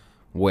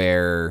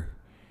where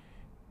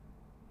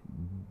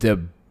the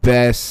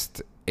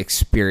best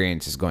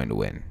experience is going to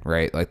win,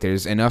 right? Like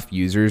there's enough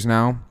users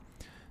now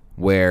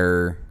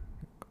where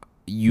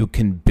you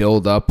can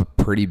build up a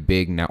pretty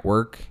big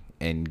network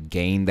and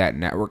gain that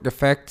network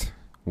effect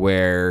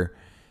where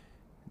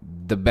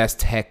the best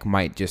tech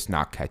might just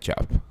not catch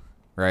up,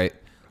 right?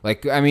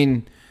 Like, I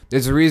mean,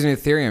 there's a reason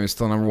Ethereum is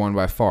still number one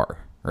by far,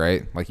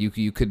 right? Like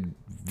you could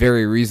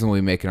very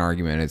reasonably make an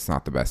argument it's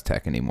not the best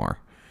tech anymore,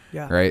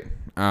 right?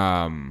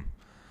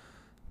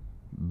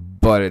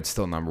 But it's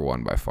still number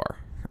one by far.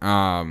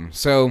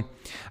 So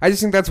I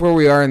just think that's where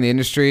we are in the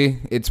industry.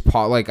 It's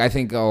like, I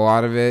think a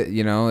lot of it,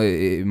 you know,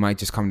 it might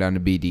just come down to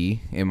BD.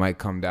 It might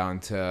come down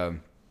to,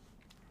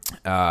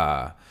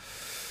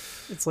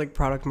 it's like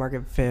product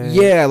market fit.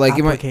 Yeah, like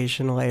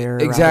application layer.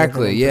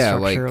 Exactly. Yeah,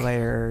 like infrastructure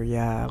layer.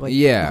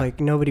 Yeah.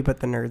 Like nobody but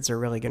the nerds are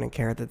really going to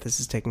care that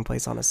this is taking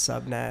place on a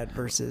subnet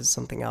versus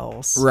something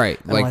else. Right.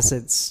 Unless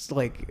it's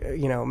like,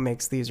 you know,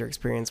 makes the user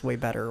experience way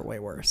better or way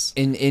worse.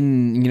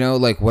 In you know,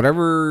 like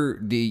whatever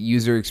the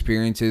user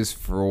experience is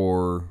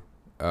for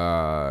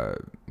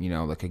you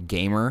know, like a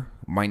gamer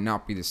might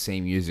not be the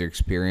same user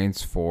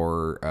experience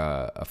for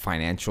a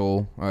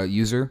financial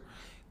user,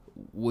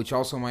 which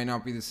also might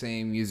not be the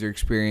same user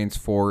experience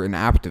for an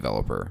app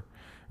developer,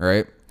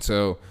 right?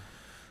 So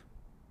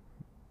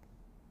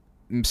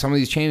some of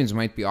these chains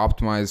might be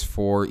optimized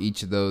for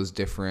each of those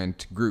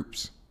different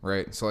groups,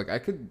 right? So like I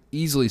could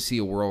easily see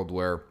a world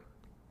where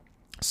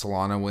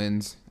Solana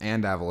wins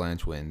and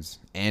Avalanche wins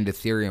and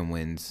Ethereum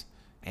wins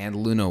and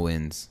Luna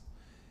wins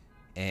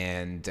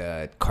and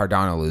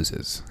Cardano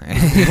loses.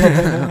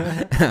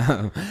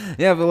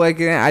 Yeah, but like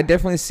I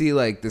definitely see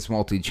like this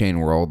multi-chain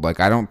world. Like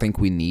I don't think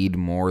we need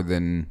more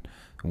than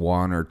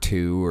 1 or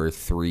 2 or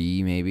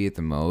 3 maybe at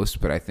the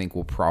most, but I think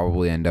we'll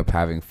probably end up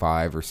having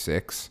 5 or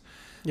 6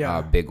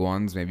 big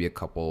ones, maybe a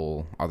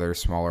couple other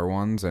smaller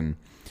ones. And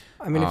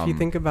I mean, if you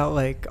think about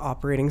like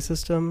operating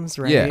systems,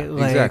 right? Yeah,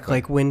 exactly.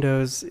 Like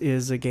Windows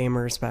is a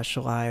gamer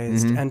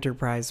specialized,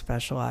 enterprise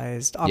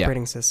specialized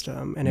operating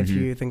system. And if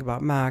you think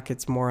about Mac,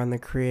 it's more on the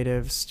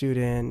creative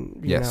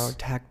student, you know,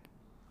 tech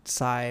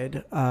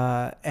side.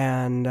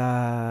 And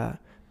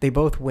they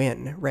both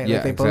win, right? Yeah,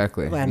 like they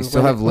exactly. Both, and you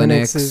still have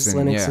Linux.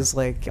 Linux is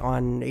like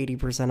on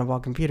 80% of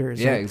all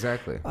computers. Yeah, right?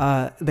 exactly.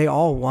 They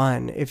all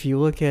won. If you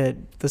look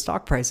at the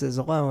stock prices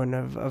alone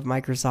of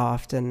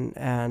Microsoft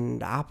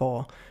and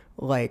Apple,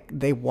 like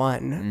they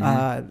won.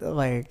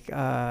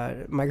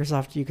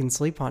 Microsoft, you can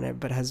sleep on it,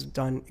 but has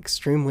done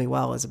extremely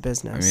well as a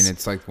business. I mean,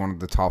 it's like one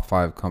of the top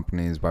 5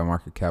 companies by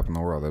market cap in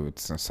the world.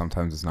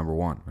 Sometimes it's number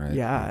 1, right?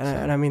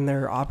 Yeah, and I mean,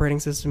 their operating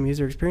system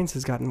user experience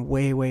has gotten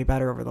way, way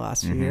better over the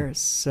last few years.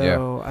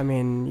 So, I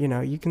mean, you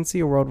know, you can see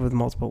a world with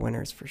multiple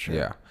winners for sure.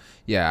 Yeah.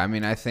 Yeah, I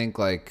mean, I think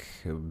like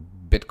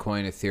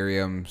Bitcoin,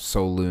 Ethereum,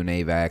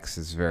 Soluna, AVAX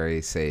is very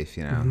safe,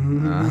 you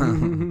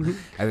know.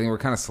 I think we're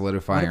kind of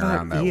solidifying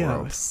around that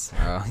EOS?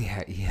 world. Oh,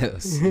 yeah,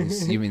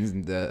 EOS. You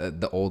mean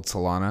the old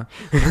Solana?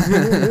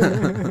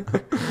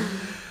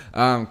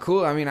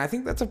 Cool. I mean, I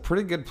think that's a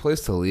pretty good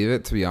place to leave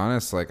it, to be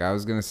honest. Like, I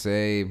was going to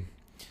say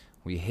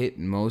we hit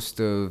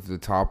most of the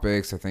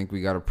topics. I think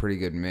we got a pretty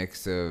good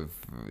mix of,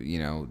 you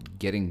know,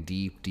 getting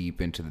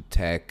deep into the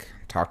tech,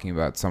 talking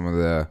about some of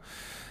the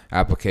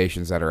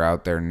applications that are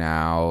out there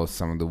now,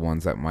 some of the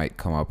ones that might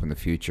come up in the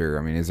future.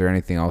 I mean, is there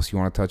anything else you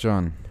want to touch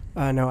on?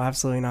 No,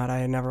 absolutely not.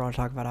 I never want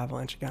to talk about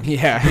Avalanche again.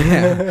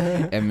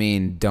 Yeah. I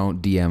mean, don't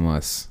DM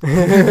us.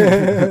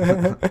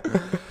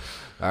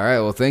 All right.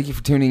 Well, thank you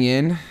for tuning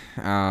in.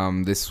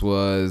 This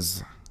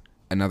was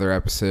another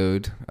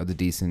episode of the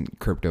Decent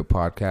Crypto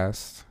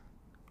Podcast.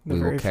 The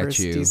very first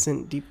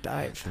decent deep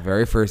dive. The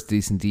very first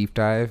decent deep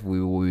dive.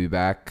 We will be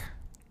back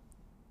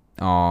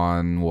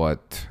on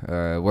what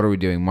are we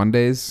doing?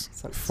 Mondays?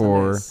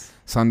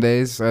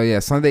 Sundays? Yeah,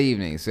 Sunday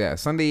evenings. Yeah,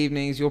 Sunday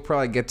evenings. You'll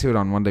probably get to it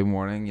on Monday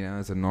morning, you know,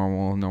 as a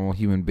normal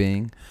human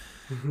being.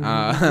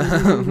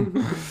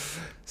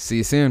 See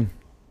you soon.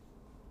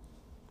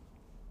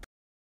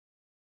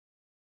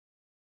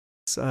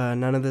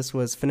 None of this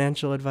was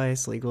financial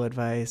advice, legal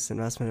advice,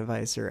 investment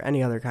advice, or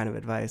any other kind of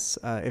advice.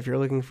 If you're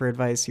looking for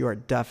advice, you are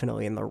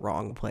definitely in the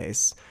wrong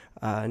place.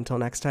 Until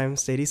next time,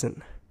 stay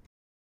decent.